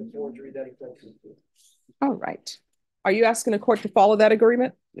 which is a forgery that he places. All right. Are you asking the court to follow that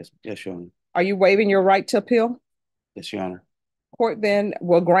agreement? Yes, Your Honor. Are you waiving your right to appeal? Yes, Your Honor. Court then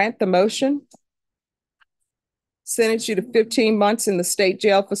will grant the motion, sentence you to 15 months in the state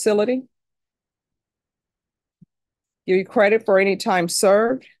jail facility, give you credit for any time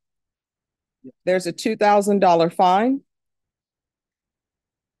served. There's a $2,000 fine.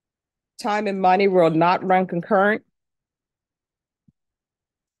 Time and money will not run concurrent.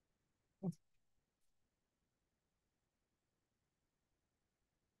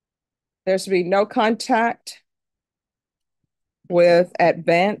 There's to be no contact with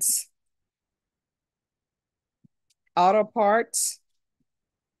Advance Auto Parts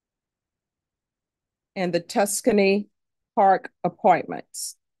and the Tuscany Park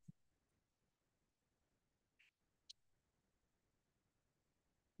appointments.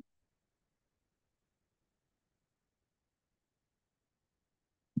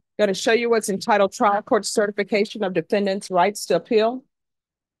 Going to show you what's entitled Trial Court Certification of Defendant's Rights to Appeal.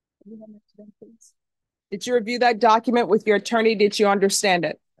 Did you review that document with your attorney? Did you understand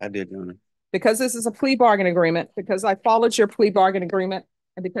it? I did, Your Honor. Because this is a plea bargain agreement, because I followed your plea bargain agreement,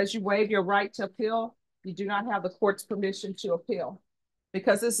 and because you waive your right to appeal, you do not have the court's permission to appeal.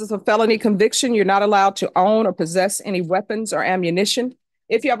 Because this is a felony conviction, you're not allowed to own or possess any weapons or ammunition.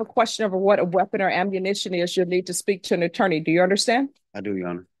 If you have a question over what a weapon or ammunition is, you'll need to speak to an attorney. Do you understand? I do, Your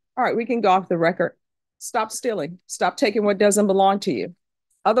Honor. All right, we can go off the record. Stop stealing. Stop taking what doesn't belong to you.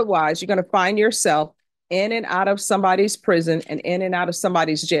 Otherwise, you're going to find yourself in and out of somebody's prison and in and out of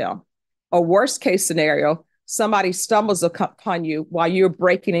somebody's jail. A worst case scenario, somebody stumbles upon you while you're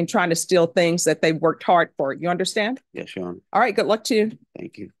breaking and trying to steal things that they worked hard for. You understand? Yes, Your Honor. All right, good luck to you.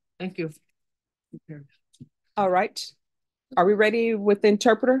 Thank you. Thank you. All right. Are we ready with the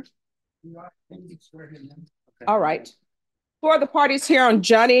interpreter? All right. Who are the parties here on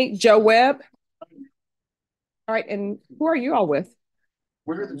Johnny Joe Webb? All right, and who are you all with?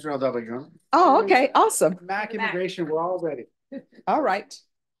 We're the General Double, Your Honor. Oh, okay, awesome. Mac Immigration, we're all ready. All right.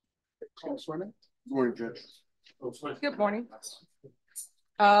 Good morning, Judge. Good morning.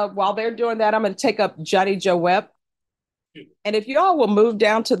 While they're doing that, I'm going to take up Johnny Joe Webb. And if you all will move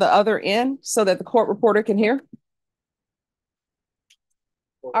down to the other end so that the court reporter can hear.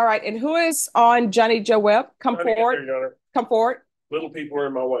 All right, and who is on Johnny Joe Webb? Come forward. There, Come forward. little people are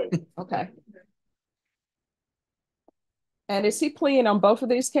in my way. Okay. And is he pleading on both of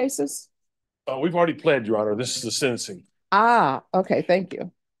these cases? We've already pled, Your Honor. This is the sentencing. Ah, okay, thank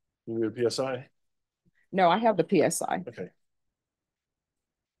you. You need a PSI? No, I have the PSI. Okay.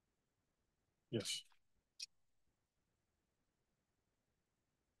 Yes.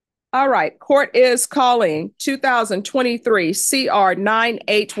 All right, court is calling 2023 CR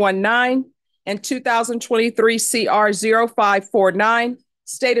 9819 and 2023 CR 0549,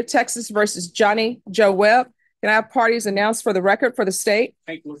 State of Texas versus Johnny Joe Webb. Can I have parties announced for the record for the state?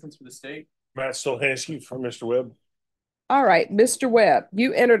 Hank Wilkins for the state. Matt Stolhansky for Mr. Webb. All right, Mr. Webb,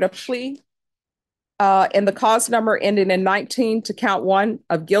 you entered a plea in the cause number ending in 19 to count 1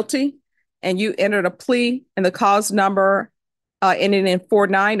 of guilty, and you entered a plea in the cause number ending in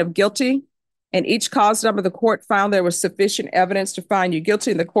 49 of guilty. And each cause number, the court found there was sufficient evidence to find you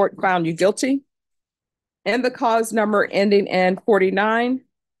guilty, and the court found you guilty. And the cause number ending in 49,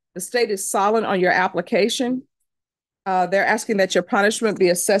 the state is silent on your application. They're asking that your punishment be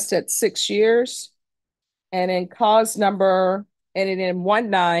assessed at 6 years. And in cause number ending in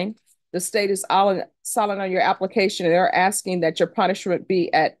 19, the state is silent on your application, and they're asking that your punishment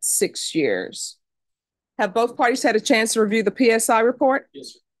be at 6 years. Have both parties had a chance to review the PSI report?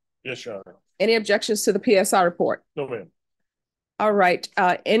 Yes, sir. Yes, Your Honor. Any objections to the PSI report? No, ma'am. All right.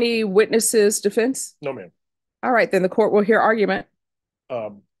 Any witnesses' defense? No, ma'am. All right, then the court will hear argument.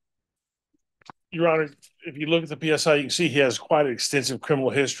 Your Honor, if you look at the PSI, you can see he has quite an extensive criminal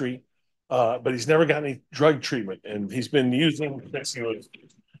history, but he's never got any drug treatment, and he's been using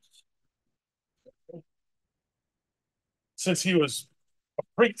since he was a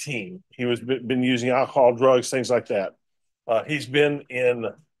preteen. He was been using alcohol, drugs, things like that. He's been in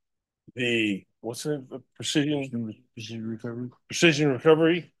the precision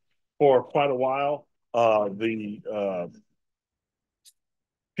recovery for quite a while. The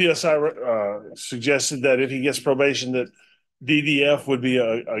PSI suggested that if he gets probation, that DDF would be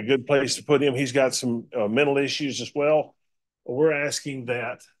a good place to put him. He's got some mental issues as well. We're asking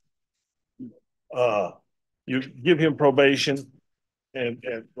that you give him probation, and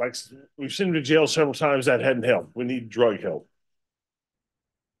like we've sent him to jail several times. That hadn't helped. We need drug help.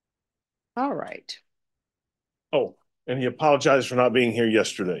 All right. Oh, and he apologized for not being here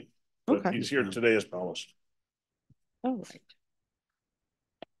yesterday, but okay. He's here today as promised. All right.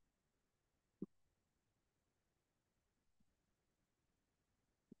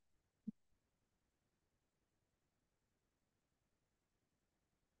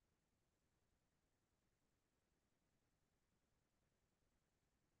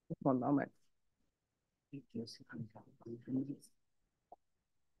 One moment.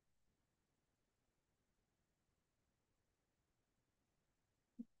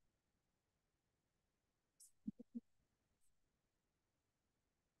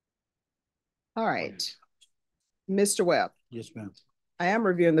 All right. Mr. Webb. Yes, ma'am. I am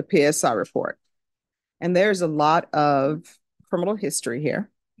reviewing the PSI report, and there's a lot of criminal history here,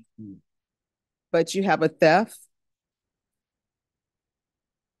 but you have a theft,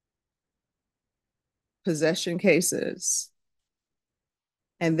 possession cases,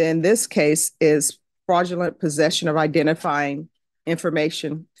 and then this case is fraudulent possession of identifying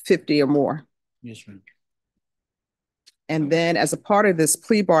information, 50 or more. Yes, ma'am. And then as a part of this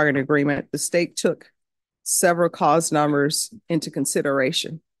plea bargain agreement, the state took several cause numbers into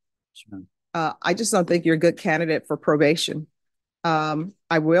consideration. Sure. I just don't think you're a good candidate for probation.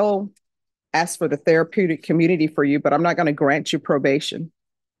 I will ask for the therapeutic community for you, but I'm not going to grant you probation.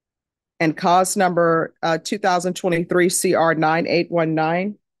 And cause number 2023 CR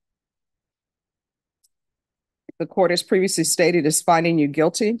 9819. The court has previously stated is finding you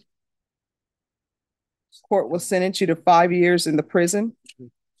guilty. Court will sentence you to 5 years in the prison,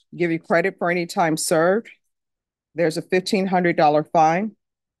 give you credit for any time served. There's a $1,500 fine.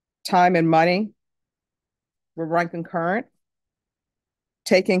 Time and money will run concurrent.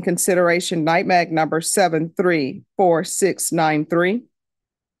 Take in consideration NITMAG number 734693,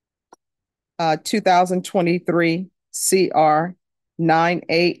 2023 CR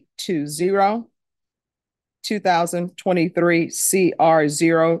 9820, 2023 CR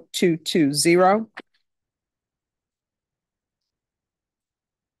 0220.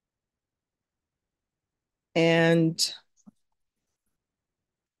 And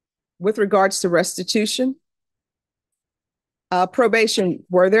with regards to restitution, probation,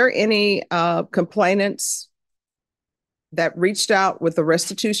 were there any complainants that reached out with the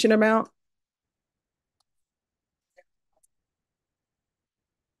restitution amount?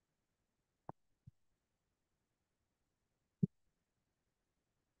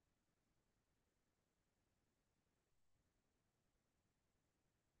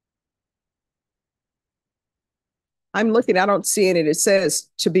 I'm looking, I don't see it. It says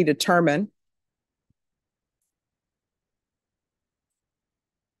to be determined.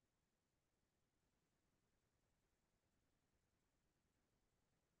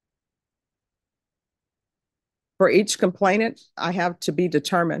 For each complainant, I have to be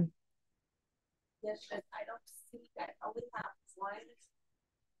determined. Yes, Judge, I don't see that. I only have one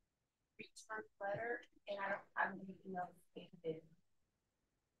return letter, and I don't have anything else stated.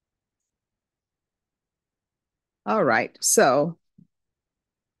 All right, so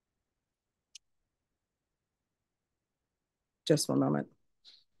just one moment.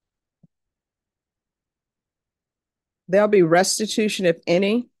 There'll be restitution, if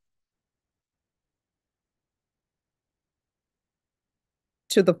any,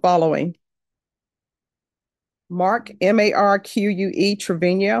 to the following: Mark, Marque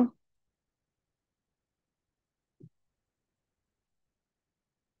Trevino,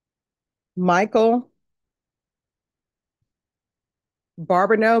 Michael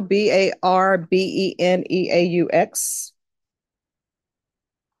Barbeneux, Barbeneaux,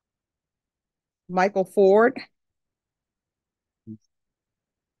 Michael Ford,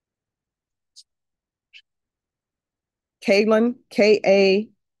 Kaylin,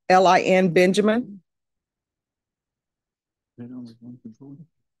 Kailin Benjamin,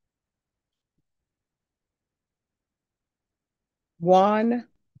 Juan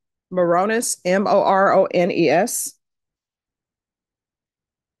Morones, Morones,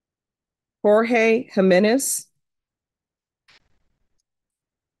 Jorge Jimenez,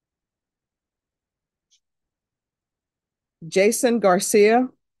 Jason Garcia,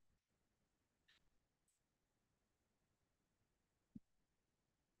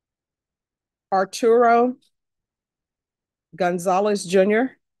 Arturo Gonzalez Jr.,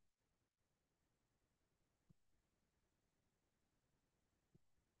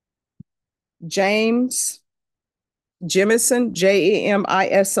 James Jemison,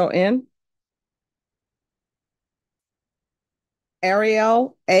 Jemison,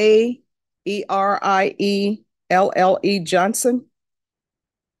 Ariel, Aerielle Johnson,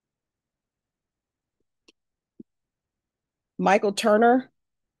 Michael Turner,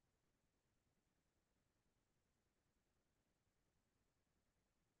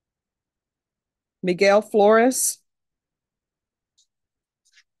 Miguel Flores,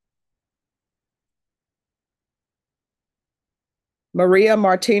 Maria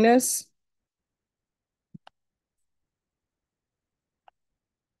Martinez,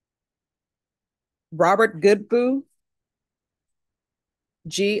 Robert Goodbue,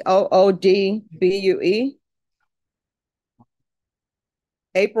 Goodbue,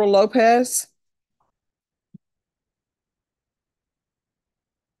 April Lopez,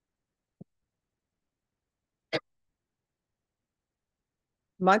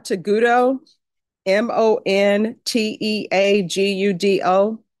 Montegudo, Monteagudo,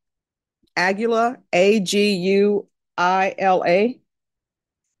 Aguila, Aguila,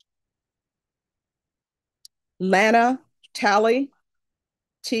 Lana Talley,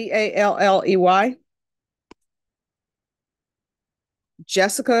 Talley,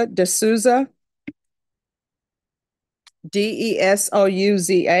 Jessica D'Souza,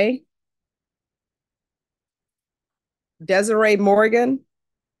 Desouza, Desiree Morgan,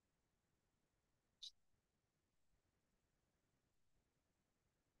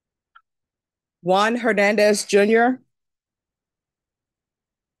 Juan Hernandez Jr.,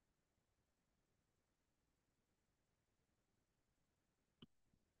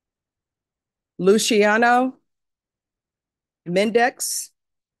 Luciano Mendex,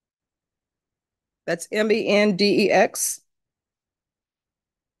 that's Mendex,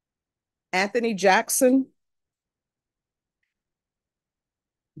 Anthony Jackson,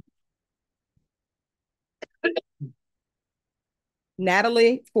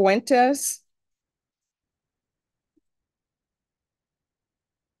 Natalie Fuentes,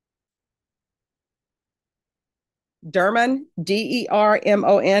 Dermon,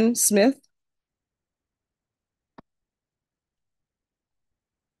 Dermon Smith,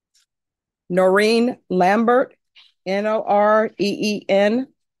 Noreen Lambert, Noreen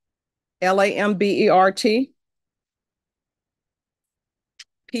Lambert,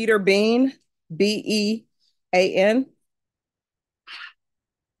 Peter Bean, Bean,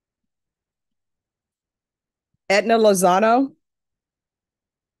 Edna Lozano,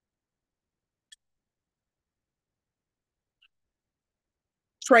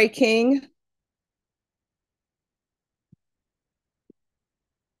 Trey King,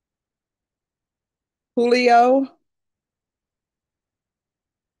 Julio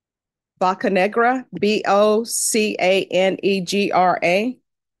Bocanegra, Bocanegra.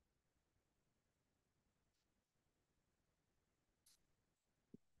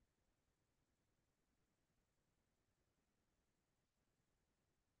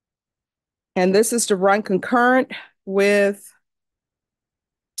 And this is to run concurrent with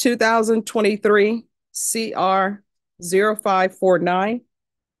 2023 CR 0549,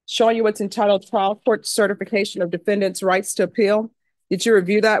 showing you what's entitled Trial Court Certification of Defendant's Rights to Appeal. Did you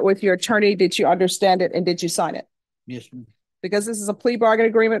review that with your attorney? Did you understand it? And did you sign it? Yes, ma'am. Because this is a plea bargain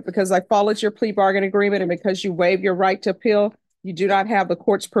agreement, because I followed your plea bargain agreement, and because you waive your right to appeal, you do not have the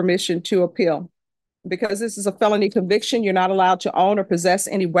court's permission to appeal. Because this is a felony conviction, you're not allowed to own or possess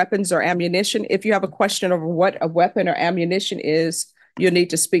any weapons or ammunition. If you have a question over what a weapon or ammunition is, you'll need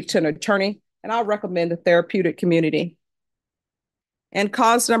to speak to an attorney, and I'll recommend the therapeutic community. And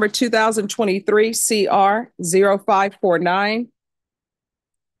cause number 2023 CR 0549.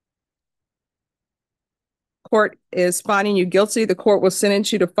 Court is finding you guilty. The court will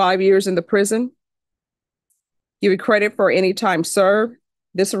sentence you to 5 years in the prison. Give you credit for any time served.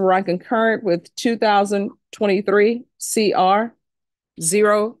 This will run concurrent with 2023 CR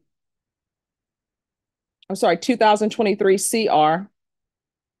 2023 CR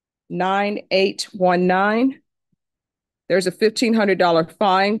 9819. There's a $1,500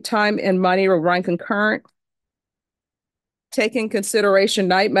 fine. Time and money will run concurrent. Take in consideration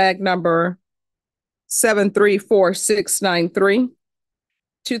night mag number 734693,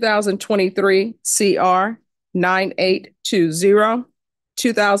 2023 CR 9820,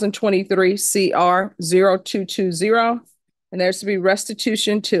 2023 CR 0220, and there's to be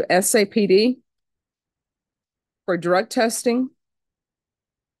restitution to SAPD for drug testing.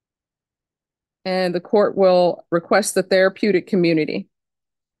 And the court will request the therapeutic community.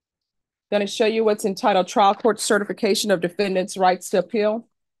 Going to show you what's entitled Trial Court Certification of Defendant's Rights to Appeal.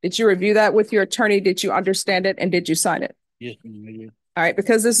 Did you review that with your attorney? Did you understand it? And did you sign it? Yes, ma'am. All right,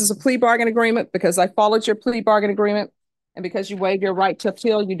 because this is a plea bargain agreement, because I followed your plea bargain agreement, and because you waived your right to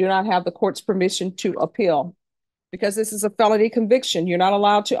appeal, you do not have the court's permission to appeal. Because this is a felony conviction, you're not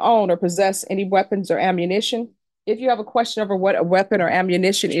allowed to own or possess any weapons or ammunition. If you have a question over what a weapon or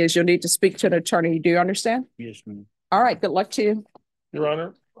ammunition is, you'll need to speak to an attorney. Do you understand? Yes, ma'am. All right, good luck to you. Your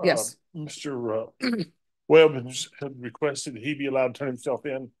Honor. Yes. Mr. Webb has requested that he be allowed to turn himself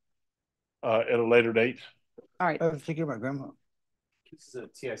in at a later date. All right. I'll take care of my grandma. This is a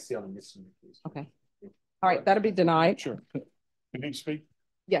TIC on the mission. Okay. All right, that'll be denied. Sure. Can you speak?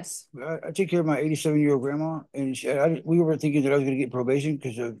 Yes. I take care of my 87-year-old grandma, and we were thinking that I was going to get probation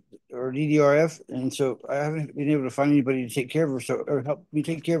because of or DDRF, and so I haven't been able to find anybody to take care of her, or help me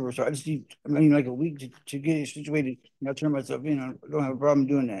take care of her. So I just need, like a week to get it situated, and I'll turn myself in. I don't have a problem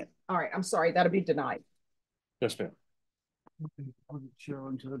doing that. All right, I'm sorry, that'll be denied. Yes, ma'am.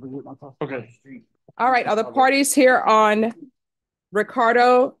 Okay. All right, are the parties here on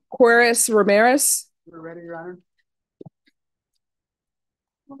Ricardo Queres Ramirez? We're ready, Your Honor.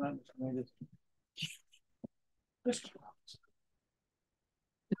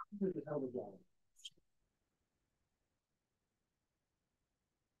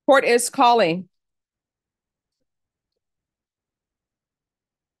 Court is calling.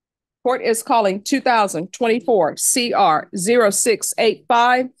 Court is calling 2024 CR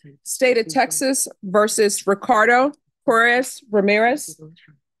 0685, State of Texas versus Ricardo Perez Ramirez.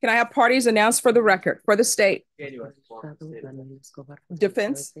 Can I have parties announced for the record, for the state?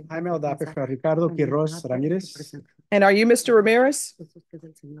 Defense. Jaime Aldape for Ricardo Quiroz Ramirez. And are you Mr. Ramirez?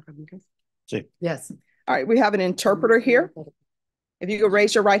 Sí. Yes. All right, we have an interpreter here. If you could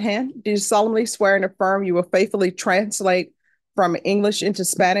raise your right hand, do you solemnly swear and affirm you will faithfully translate from English into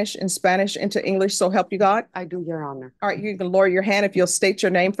Spanish and Spanish into English, so help you God? I do, Your Honor. All right, you can lower your hand if you'll state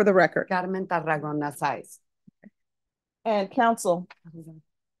your name for the record. Carmen Tarragona Saiz. And counsel,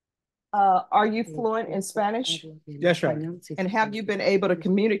 are you fluent in Spanish? Yes, Your Honor. And have you been able to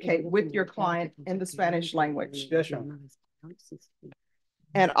communicate with your client in the Spanish language? Yes, Your Honor.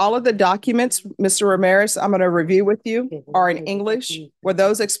 And all of the documents, Mr. Ramirez, I'm going to review with you are in English. Were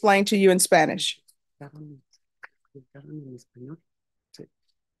those explained to you in Spanish?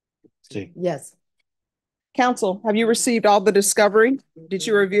 Sí. Yes. Counsel, have you received all the discovery? Did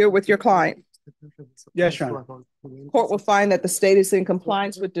you review it with your client? Yes, Your Honor. Court will find that the state is in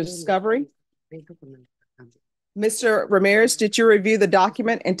compliance with the discovery. Mr. Ramirez, did you review the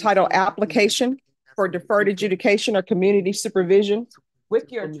document entitled Application for Deferred Adjudication or Community Supervision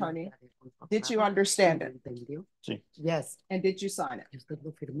with your attorney? Did you understand it? Sí. Yes. And did you sign it?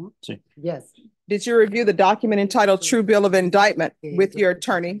 Sí. Yes. Did you review the document entitled True Bill of Indictment with your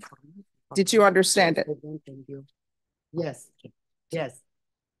attorney? Did you understand it? Yes. Yes.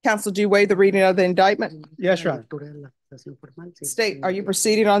 Counsel, do you waive the reading of the indictment? Yes, Your Honor. State, are you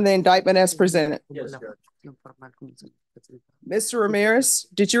proceeding on the indictment as presented? Yes, Mr. Ramirez,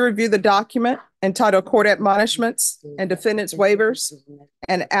 did you review the document entitled Court Admonishments and Defendant's Waivers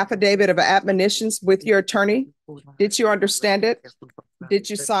and Affidavit of Admonitions with your attorney? Did you understand it? Did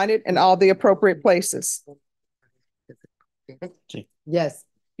you sign it in all the appropriate places? Sí. Yes.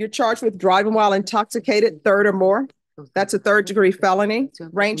 You're charged with driving while intoxicated, third or more. That's a third-degree felony.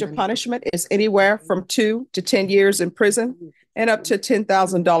 Range of punishment is anywhere from 2 to 10 years in prison and up to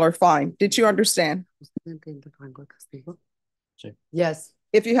 $10,000 fine. Did you understand? Sí. Yes.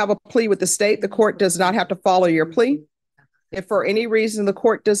 If you have a plea with the state, the court does not have to follow your plea. If for any reason the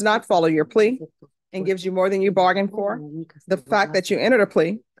court does not follow your plea and gives you more than you bargained for, the fact that you entered a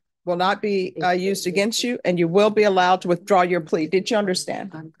plea will not be used against you, and you will be allowed to withdraw your plea. Did you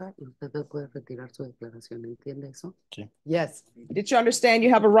understand? Sí. Yes. Did you understand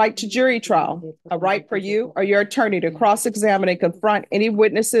you have a right to jury trial, a right for you or your attorney to cross-examine and confront any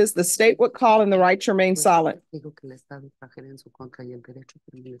witnesses the state would call and the right to remain silent? Sí.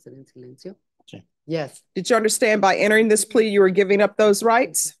 Yes. Did you understand by entering this plea you were giving up those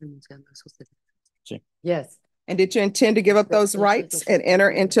rights? Sí. Yes. And did you intend to give up those rights and enter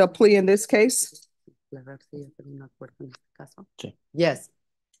into a plea in this case? Sí. Yes.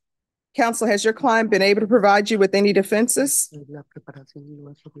 Counsel, has your client been able to provide you with any defenses?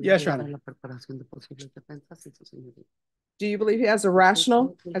 Yes, Your Honor. Do you believe he has a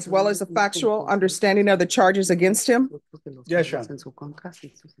rational as well as a factual understanding of the charges against him? Yes, Your Honor.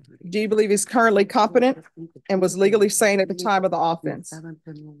 Do you believe he's currently competent and was legally sane at the time of the offense?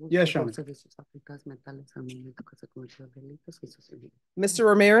 Yes, Your Honor. Mr.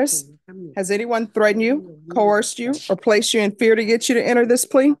 Ramirez, has anyone threatened you, coerced you, or placed you in fear to get you to enter this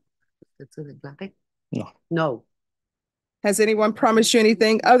plea? No. No. Has anyone promised you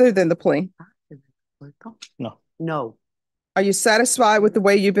anything other than the plea? No. No. Are you satisfied with the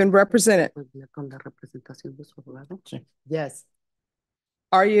way you've been represented? Sí. Yes.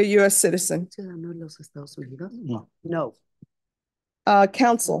 Are you a U.S. citizen? No. No.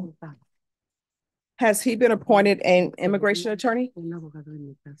 Counsel, has he been appointed an immigration attorney?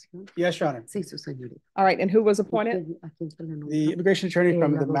 Yes, Your Honor. All right, and who was appointed? The immigration attorney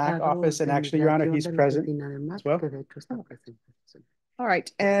from the MAC office, and actually, Your Honor, he's present as well. All right,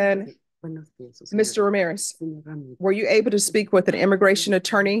 and Mr. Ramirez, were you able to speak with an immigration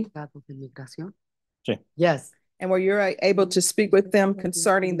attorney? Sí. Yes. And were you able to speak with them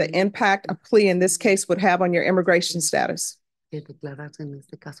concerning the impact a plea in this case would have on your immigration status? Sí.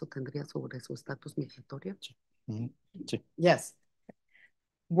 Yes.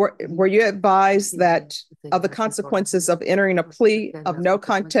 Were you advised that of the consequences of entering a plea of no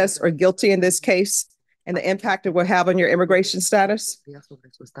contest or guilty in this case and the impact it will have on your immigration status?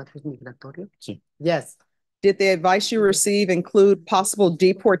 Sí. Yes. Did the advice you receive include possible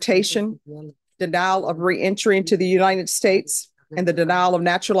deportation, denial of re-entry into the United States, and the denial of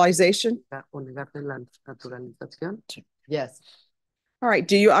naturalization? Yes. All right.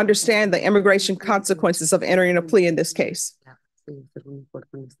 Do you understand the immigration consequences of entering a plea in this case? Sí.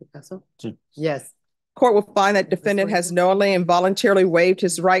 Yes. Court will find that defendant has knowingly and voluntarily waived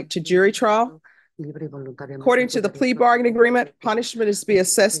his right to jury trial, According to the plea bargaining agreement, punishment is to be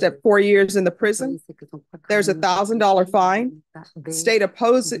assessed at 4 years in the prison. There's a $1,000 fine.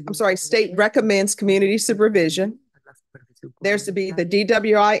 State recommends community supervision. There's to be the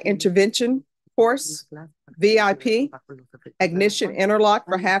DWI intervention course, VIP, ignition interlock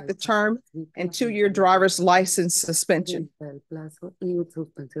for half the term, and 2-year driver's license suspension.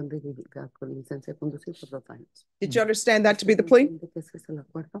 Did you understand that to be the plea?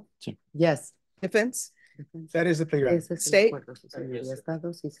 Yes. Defense? That is the plea, Your Honor. State?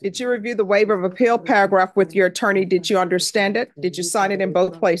 Did you review the waiver of appeal paragraph with your attorney? Did you understand it? Did you sign it in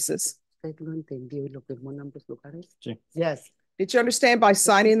both places? Yes. Did you understand by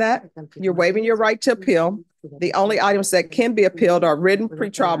signing that you're waiving your right to appeal? The only items that can be appealed are written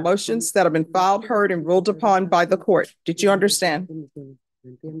pretrial motions that have been filed, heard, and ruled upon by the court. Did you understand?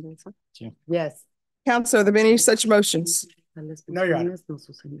 Yes. Counsel, are there any such motions? No, Your Honor.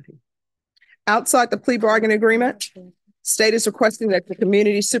 Outside the plea bargain agreement, state is requesting that the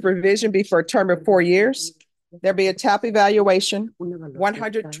community supervision be for a term of 4 years. There be a TAP evaluation,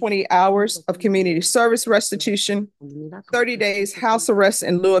 120 hours of community service restitution, 30 days house arrest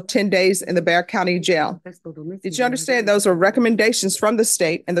in lieu of 10 days in the Bexar County Jail. Did you understand those are recommendations from the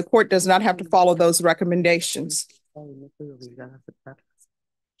state and the court does not have to follow those recommendations?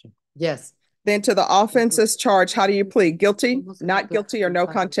 Yes. Then to the offenses charged, how do you plead? Guilty, not guilty, or no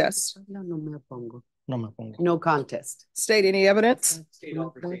contest? No contest. State any evidence?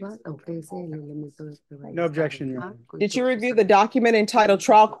 No objection, Your Honor. Did you review the document entitled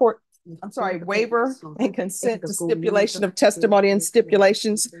waiver and consent to stipulation of testimony and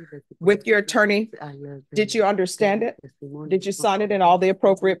stipulations with your attorney? Did you understand it? Did you sign it in all the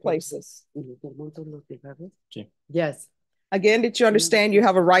appropriate places? Yes. Again, did you understand you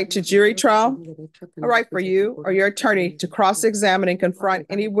have a right to jury trial? A right for you or your attorney to cross-examine and confront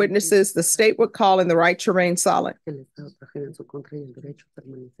any witnesses the state would call in the right to remain silent?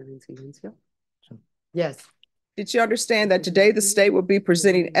 Yes. Did you understand that today the state will be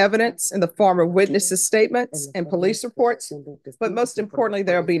presenting evidence in the form of witnesses' statements and police reports? But most importantly,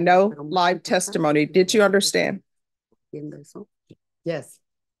 there will be no live testimony. Did you understand? Yes.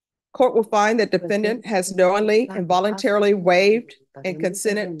 Court will find that defendant has knowingly and voluntarily waived and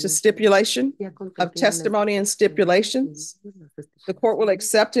consented to stipulation of testimony and stipulations. The court will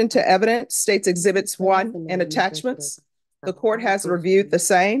accept into evidence states exhibits 1 and attachments. The court has reviewed the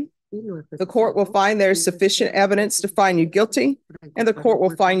same. The court will find there is sufficient evidence to find you guilty, and the court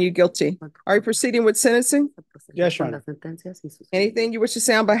will find you guilty. Are you proceeding with sentencing? Yes, Your Honor. Anything you wish to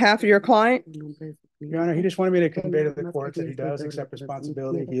say on behalf of your client? Your Honor, he just wanted me to convey to the court that he does accept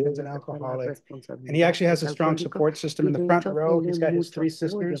responsibility. He is an alcoholic. And he actually has a strong support system in the front row. He's got his 3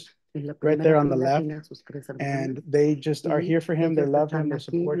 sisters right there on the left. And they just are here for him. They love him. They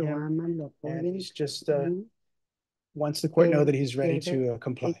support him. And he's just wants the court know that he's ready to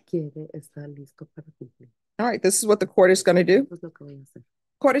comply. All right, this is what the court is going to do.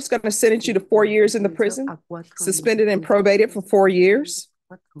 Court is going to sentence you to 4 years in the prison, suspended and probated for 4 years.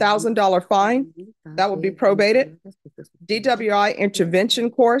 $1,000 fine, that will be probated. DWI intervention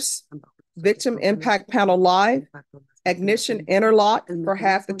course, victim impact panel live, ignition interlock for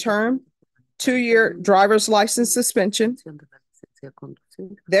half the term, 2-year driver's license suspension.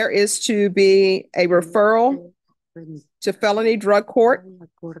 There is to be a referral to felony drug court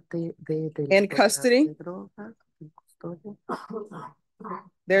in custody.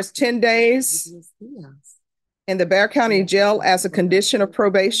 There's 10 days in the Bexar County Jail as a condition of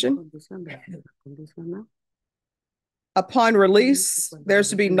probation. Upon release, there's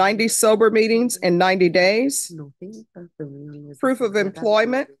to be 90 sober meetings in 90 days. Proof of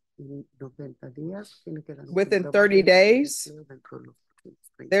employment within 30 days.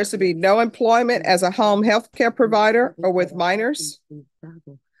 There's to be no employment as a home health care provider or with minors.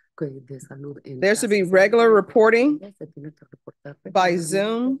 There's to be regular reporting by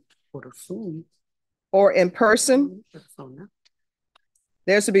Zoom or in person.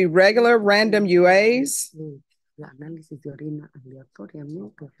 There's to be regular random UAs.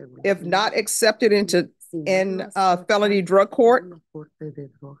 If not accepted in felony drug court,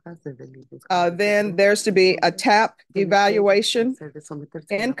 then there's to be a TAP evaluation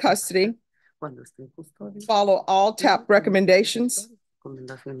in custody. Follow all TAP recommendations.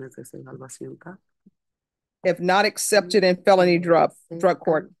 If not accepted in felony drug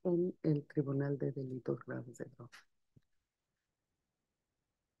court.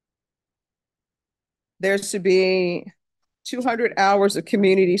 There's to be 200 hours of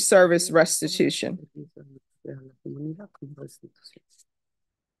community service restitution.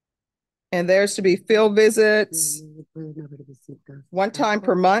 And there's to be field visits 1 time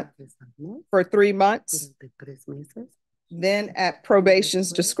per month for 3 months, then at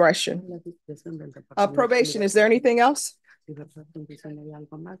probation's discretion. Probation, is there anything else?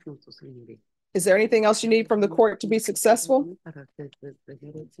 Is there anything else you need from the court to be successful?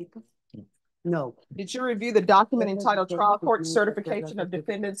 No. Did you review the document entitled Trial Court Certification of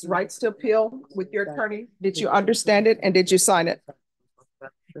Defendants' Rights to Appeal with your attorney? Did you understand it and did you sign it?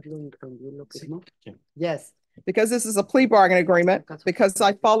 Yes. Because this is a plea bargain agreement, because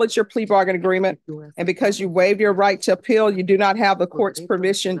I followed your plea bargain agreement, and because you waive your right to appeal, you do not have the court's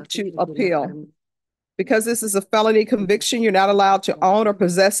permission to appeal. Because this is a felony conviction, you're not allowed to own or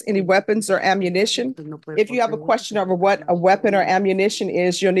possess any weapons or ammunition. If you have a question over what a weapon or ammunition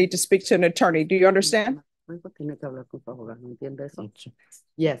is, you'll need to speak to an attorney. Do you understand?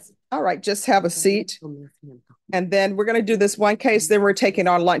 Yes. All right, just have a seat. And then we're going to do this one case, then we're taking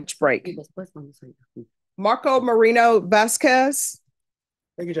our lunch break. Marco Marino Vasquez.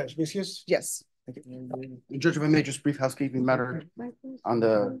 Thank you, Judge. Excuse? Yes. Judge, if I may, just brief housekeeping matter on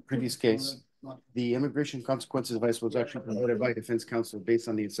the previous case. The immigration consequences advice was actually provided by defense counsel based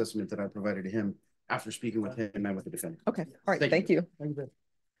on the assessment that I provided to him after speaking with him and with the defendant. Okay. All right. Thank you.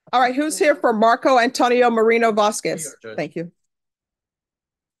 All right. Who's here for Marco Antonio Marino Vasquez? Thank you.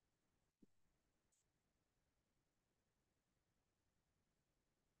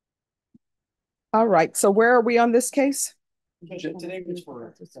 All right. So where are we on this case? Today was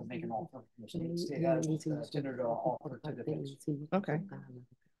for make an offer. Dinner to offer to defense. Okay.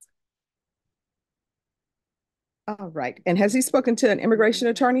 All right. And has he spoken to an immigration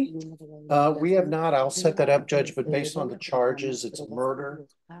attorney? We have not. I'll set that up, Judge, but based on the charges, it's murder.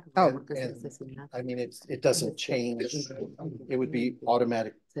 Oh, and I mean, it doesn't change. It would be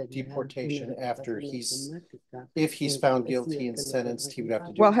automatic deportation after if he's found guilty and sentenced, he would have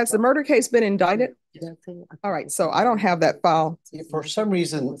to do. Well, has the murder case been indicted? All right. So I don't have that file. If for some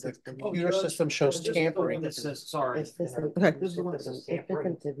reason the computer system shows tampering. This is sorry. Okay.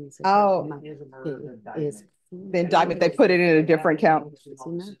 Oh. The indictment, they put it in a different count.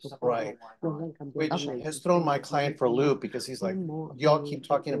 Right. Which has thrown my client for a loop because he's like, y'all keep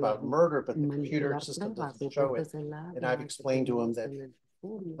talking about murder, but the computer system doesn't show it. And I've explained to him that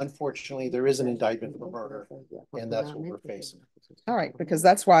unfortunately there is an indictment for murder, and that's what we're facing. All right, because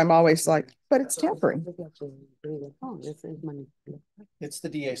that's why I'm always like, but it's tampering. It's the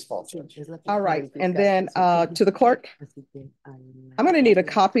DA's fault. All right, and then to the clerk, I'm going to need a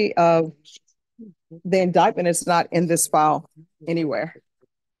copy of the indictment. Is not in this file anywhere.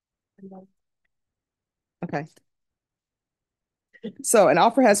 Okay. So an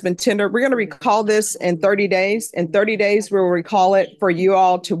offer has been tendered. We're going to recall this in 30 days. In 30 days, we'll recall it for you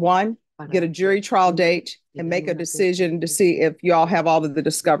all to get a jury trial date and make a decision to see if you all have all of the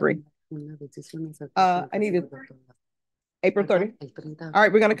discovery. I needed April 30th. All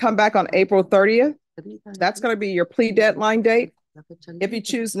right, we're going to come back on April 30th. That's going to be your plea deadline date. If you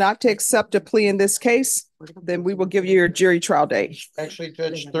choose not to accept a plea in this case, then we will give you your jury trial date. Actually,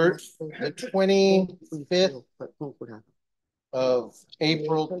 Judge, the 25th of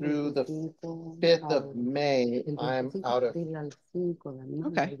April through the 5th of May, I'm out of.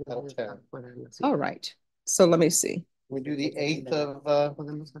 Okay. All right. So let me see. We do the 8th of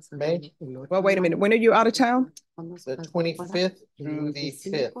May. Well, wait a minute. When are you out of town? The 25th through the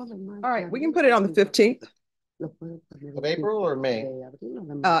 5th. All right. We can put it on the 15th. Of April or May?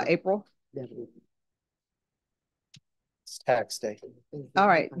 April. It's tax day. All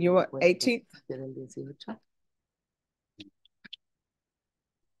right. You want 18th?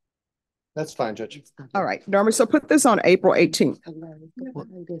 That's fine, Judge. All right, Norma. So put this on April 18th.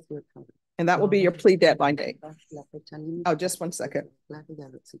 And that will be your plea deadline date. Oh, just one second.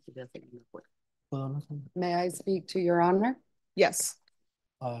 May I speak to Your Honor? Yes.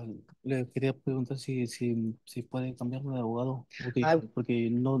 Le quería preguntar si puede cambiarme de abogado, porque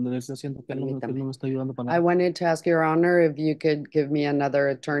no siento que no me está ayudando para nada. I wanted to ask Your Honor if you could give me another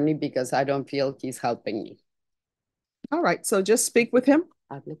attorney because I don't feel he's helping me. All right, so just speak with him.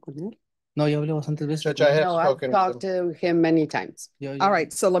 No, ya hablé bastantes veces. Judge, I have spoken. I've talked to him many times. All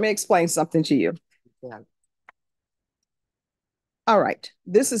right, so let me explain something to you. All right,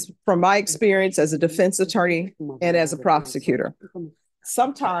 this is from my experience as a defense attorney and as a prosecutor.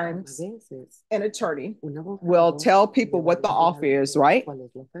 Sometimes an attorney will tell people what the offer is, right?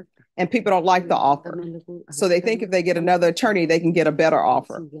 And people don't like the offer. So they think if they get another attorney, they can get a better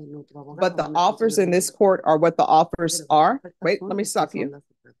offer. But the offers in this court are what the offers are. Wait, let me stop you.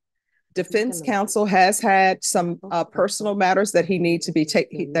 Defense counsel has had some personal matters that he needed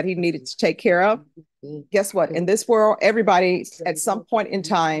to take care of. Guess what? In this world, everybody at some point in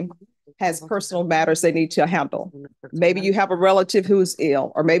time has personal matters they need to handle. Maybe you have a relative who's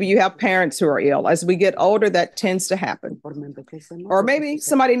ill, or maybe you have parents who are ill. As we get older, that tends to happen. Or maybe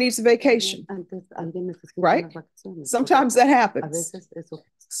somebody needs a vacation, right? Sometimes that happens.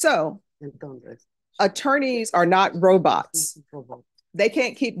 So attorneys are not robots. They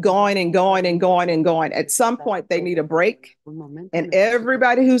can't keep going and going and going and going. At some point, they need a break. And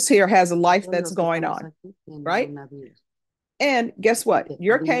everybody who's here has a life that's going on, right? And guess what?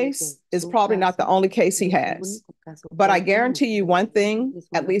 Your case is probably not the only case he has. But I guarantee you one thing,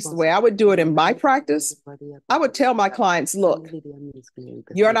 at least the way I would do it in my practice, I would tell my clients, look,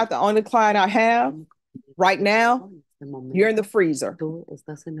 you're not the only client I have right now. You're in the freezer.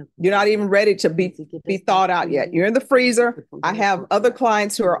 You're not even ready to be thawed out yet. You're in the freezer. I have other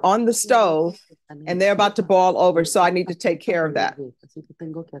clients who are on the stove and they're about to boil over. So I need to take care of that.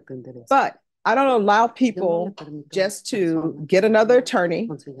 But I don't allow people just to get another attorney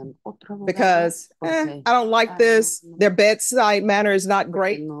because I don't like this. Their bedside manner is not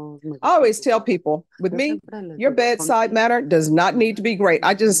great. I always tell people, with me, your bedside manner does not need to be great.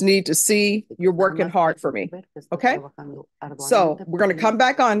 I just need to see you're working hard for me. Okay? So we're going to come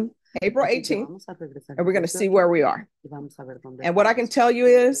back on April 18th, and we're going to see where we are. And what I can tell you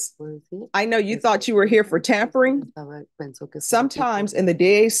is, I know you thought you were here for tampering. Sometimes in the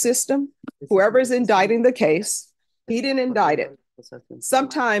DA system, whoever is indicting the case, he didn't indict it.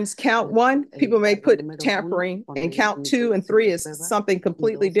 Sometimes count one, people may put tampering, and count 2 and 3 is something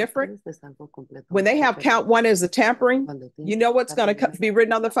completely different. When they have count 1 as the tampering, you know what's going to be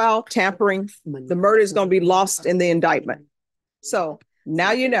written on the file? Tampering. The murder is going to be lost in the indictment. So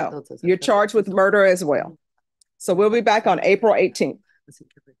now you know you're charged with murder as well. So we'll be back on April 18th.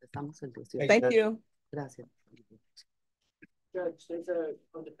 Thank you. Judge, there's a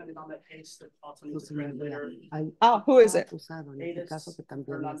defendant on that case that also needs to grant later. Oh, who is it? All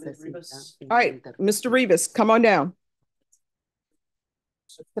right, Mr. Rivas, come on down.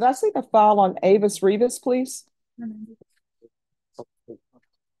 Did I see the file on Avis Rivas, please?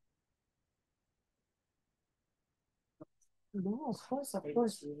 No, of course, of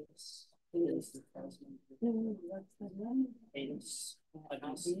course.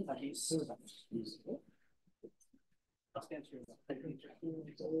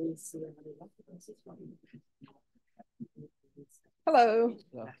 Hello.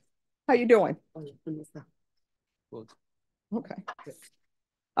 How you doing? Okay.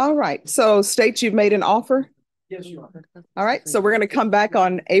 All right. So state you've made an offer? Yes, you are. All right. So we're going to come back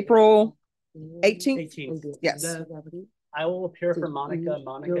on April 18th? 18th. Yes. I will appear for Monica.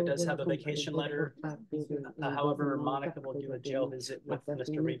 Monica does have a vacation letter. However, Monica will do a jail visit with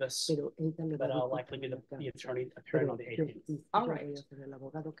Mr. Rivas, but I'll likely be the attorney appearing on the 18th. All right.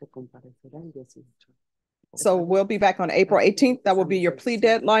 So we'll be back on April 18th. That will be your plea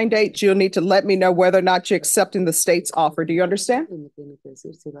deadline date. You'll need to let me know whether or not you're accepting the state's offer. Do you understand?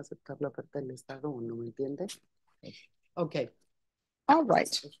 Okay. All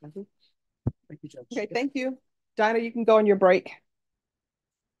right. Thank you, Judge. Okay, thank you. Dinah, you can go on your break.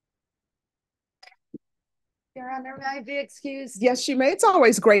 Your Honor, may I be excused? Yes, you may. It's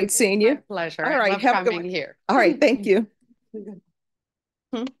always great seeing you. Pleasure. All I right, love have a good coming one. here. All right, thank you.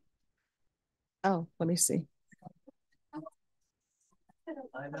 Oh, let me see.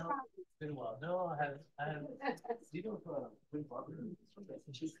 I know. It's been a while. No, I have. You know, Queen Barbara.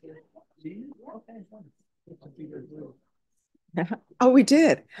 She's here. Okay. Oh, we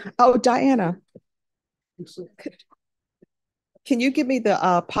did. Oh, Diana. Can you give me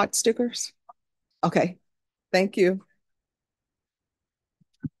the pot stickers? Okay, thank you.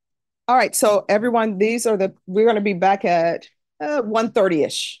 All right, so everyone, we're going to be back at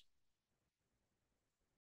 1:30-ish.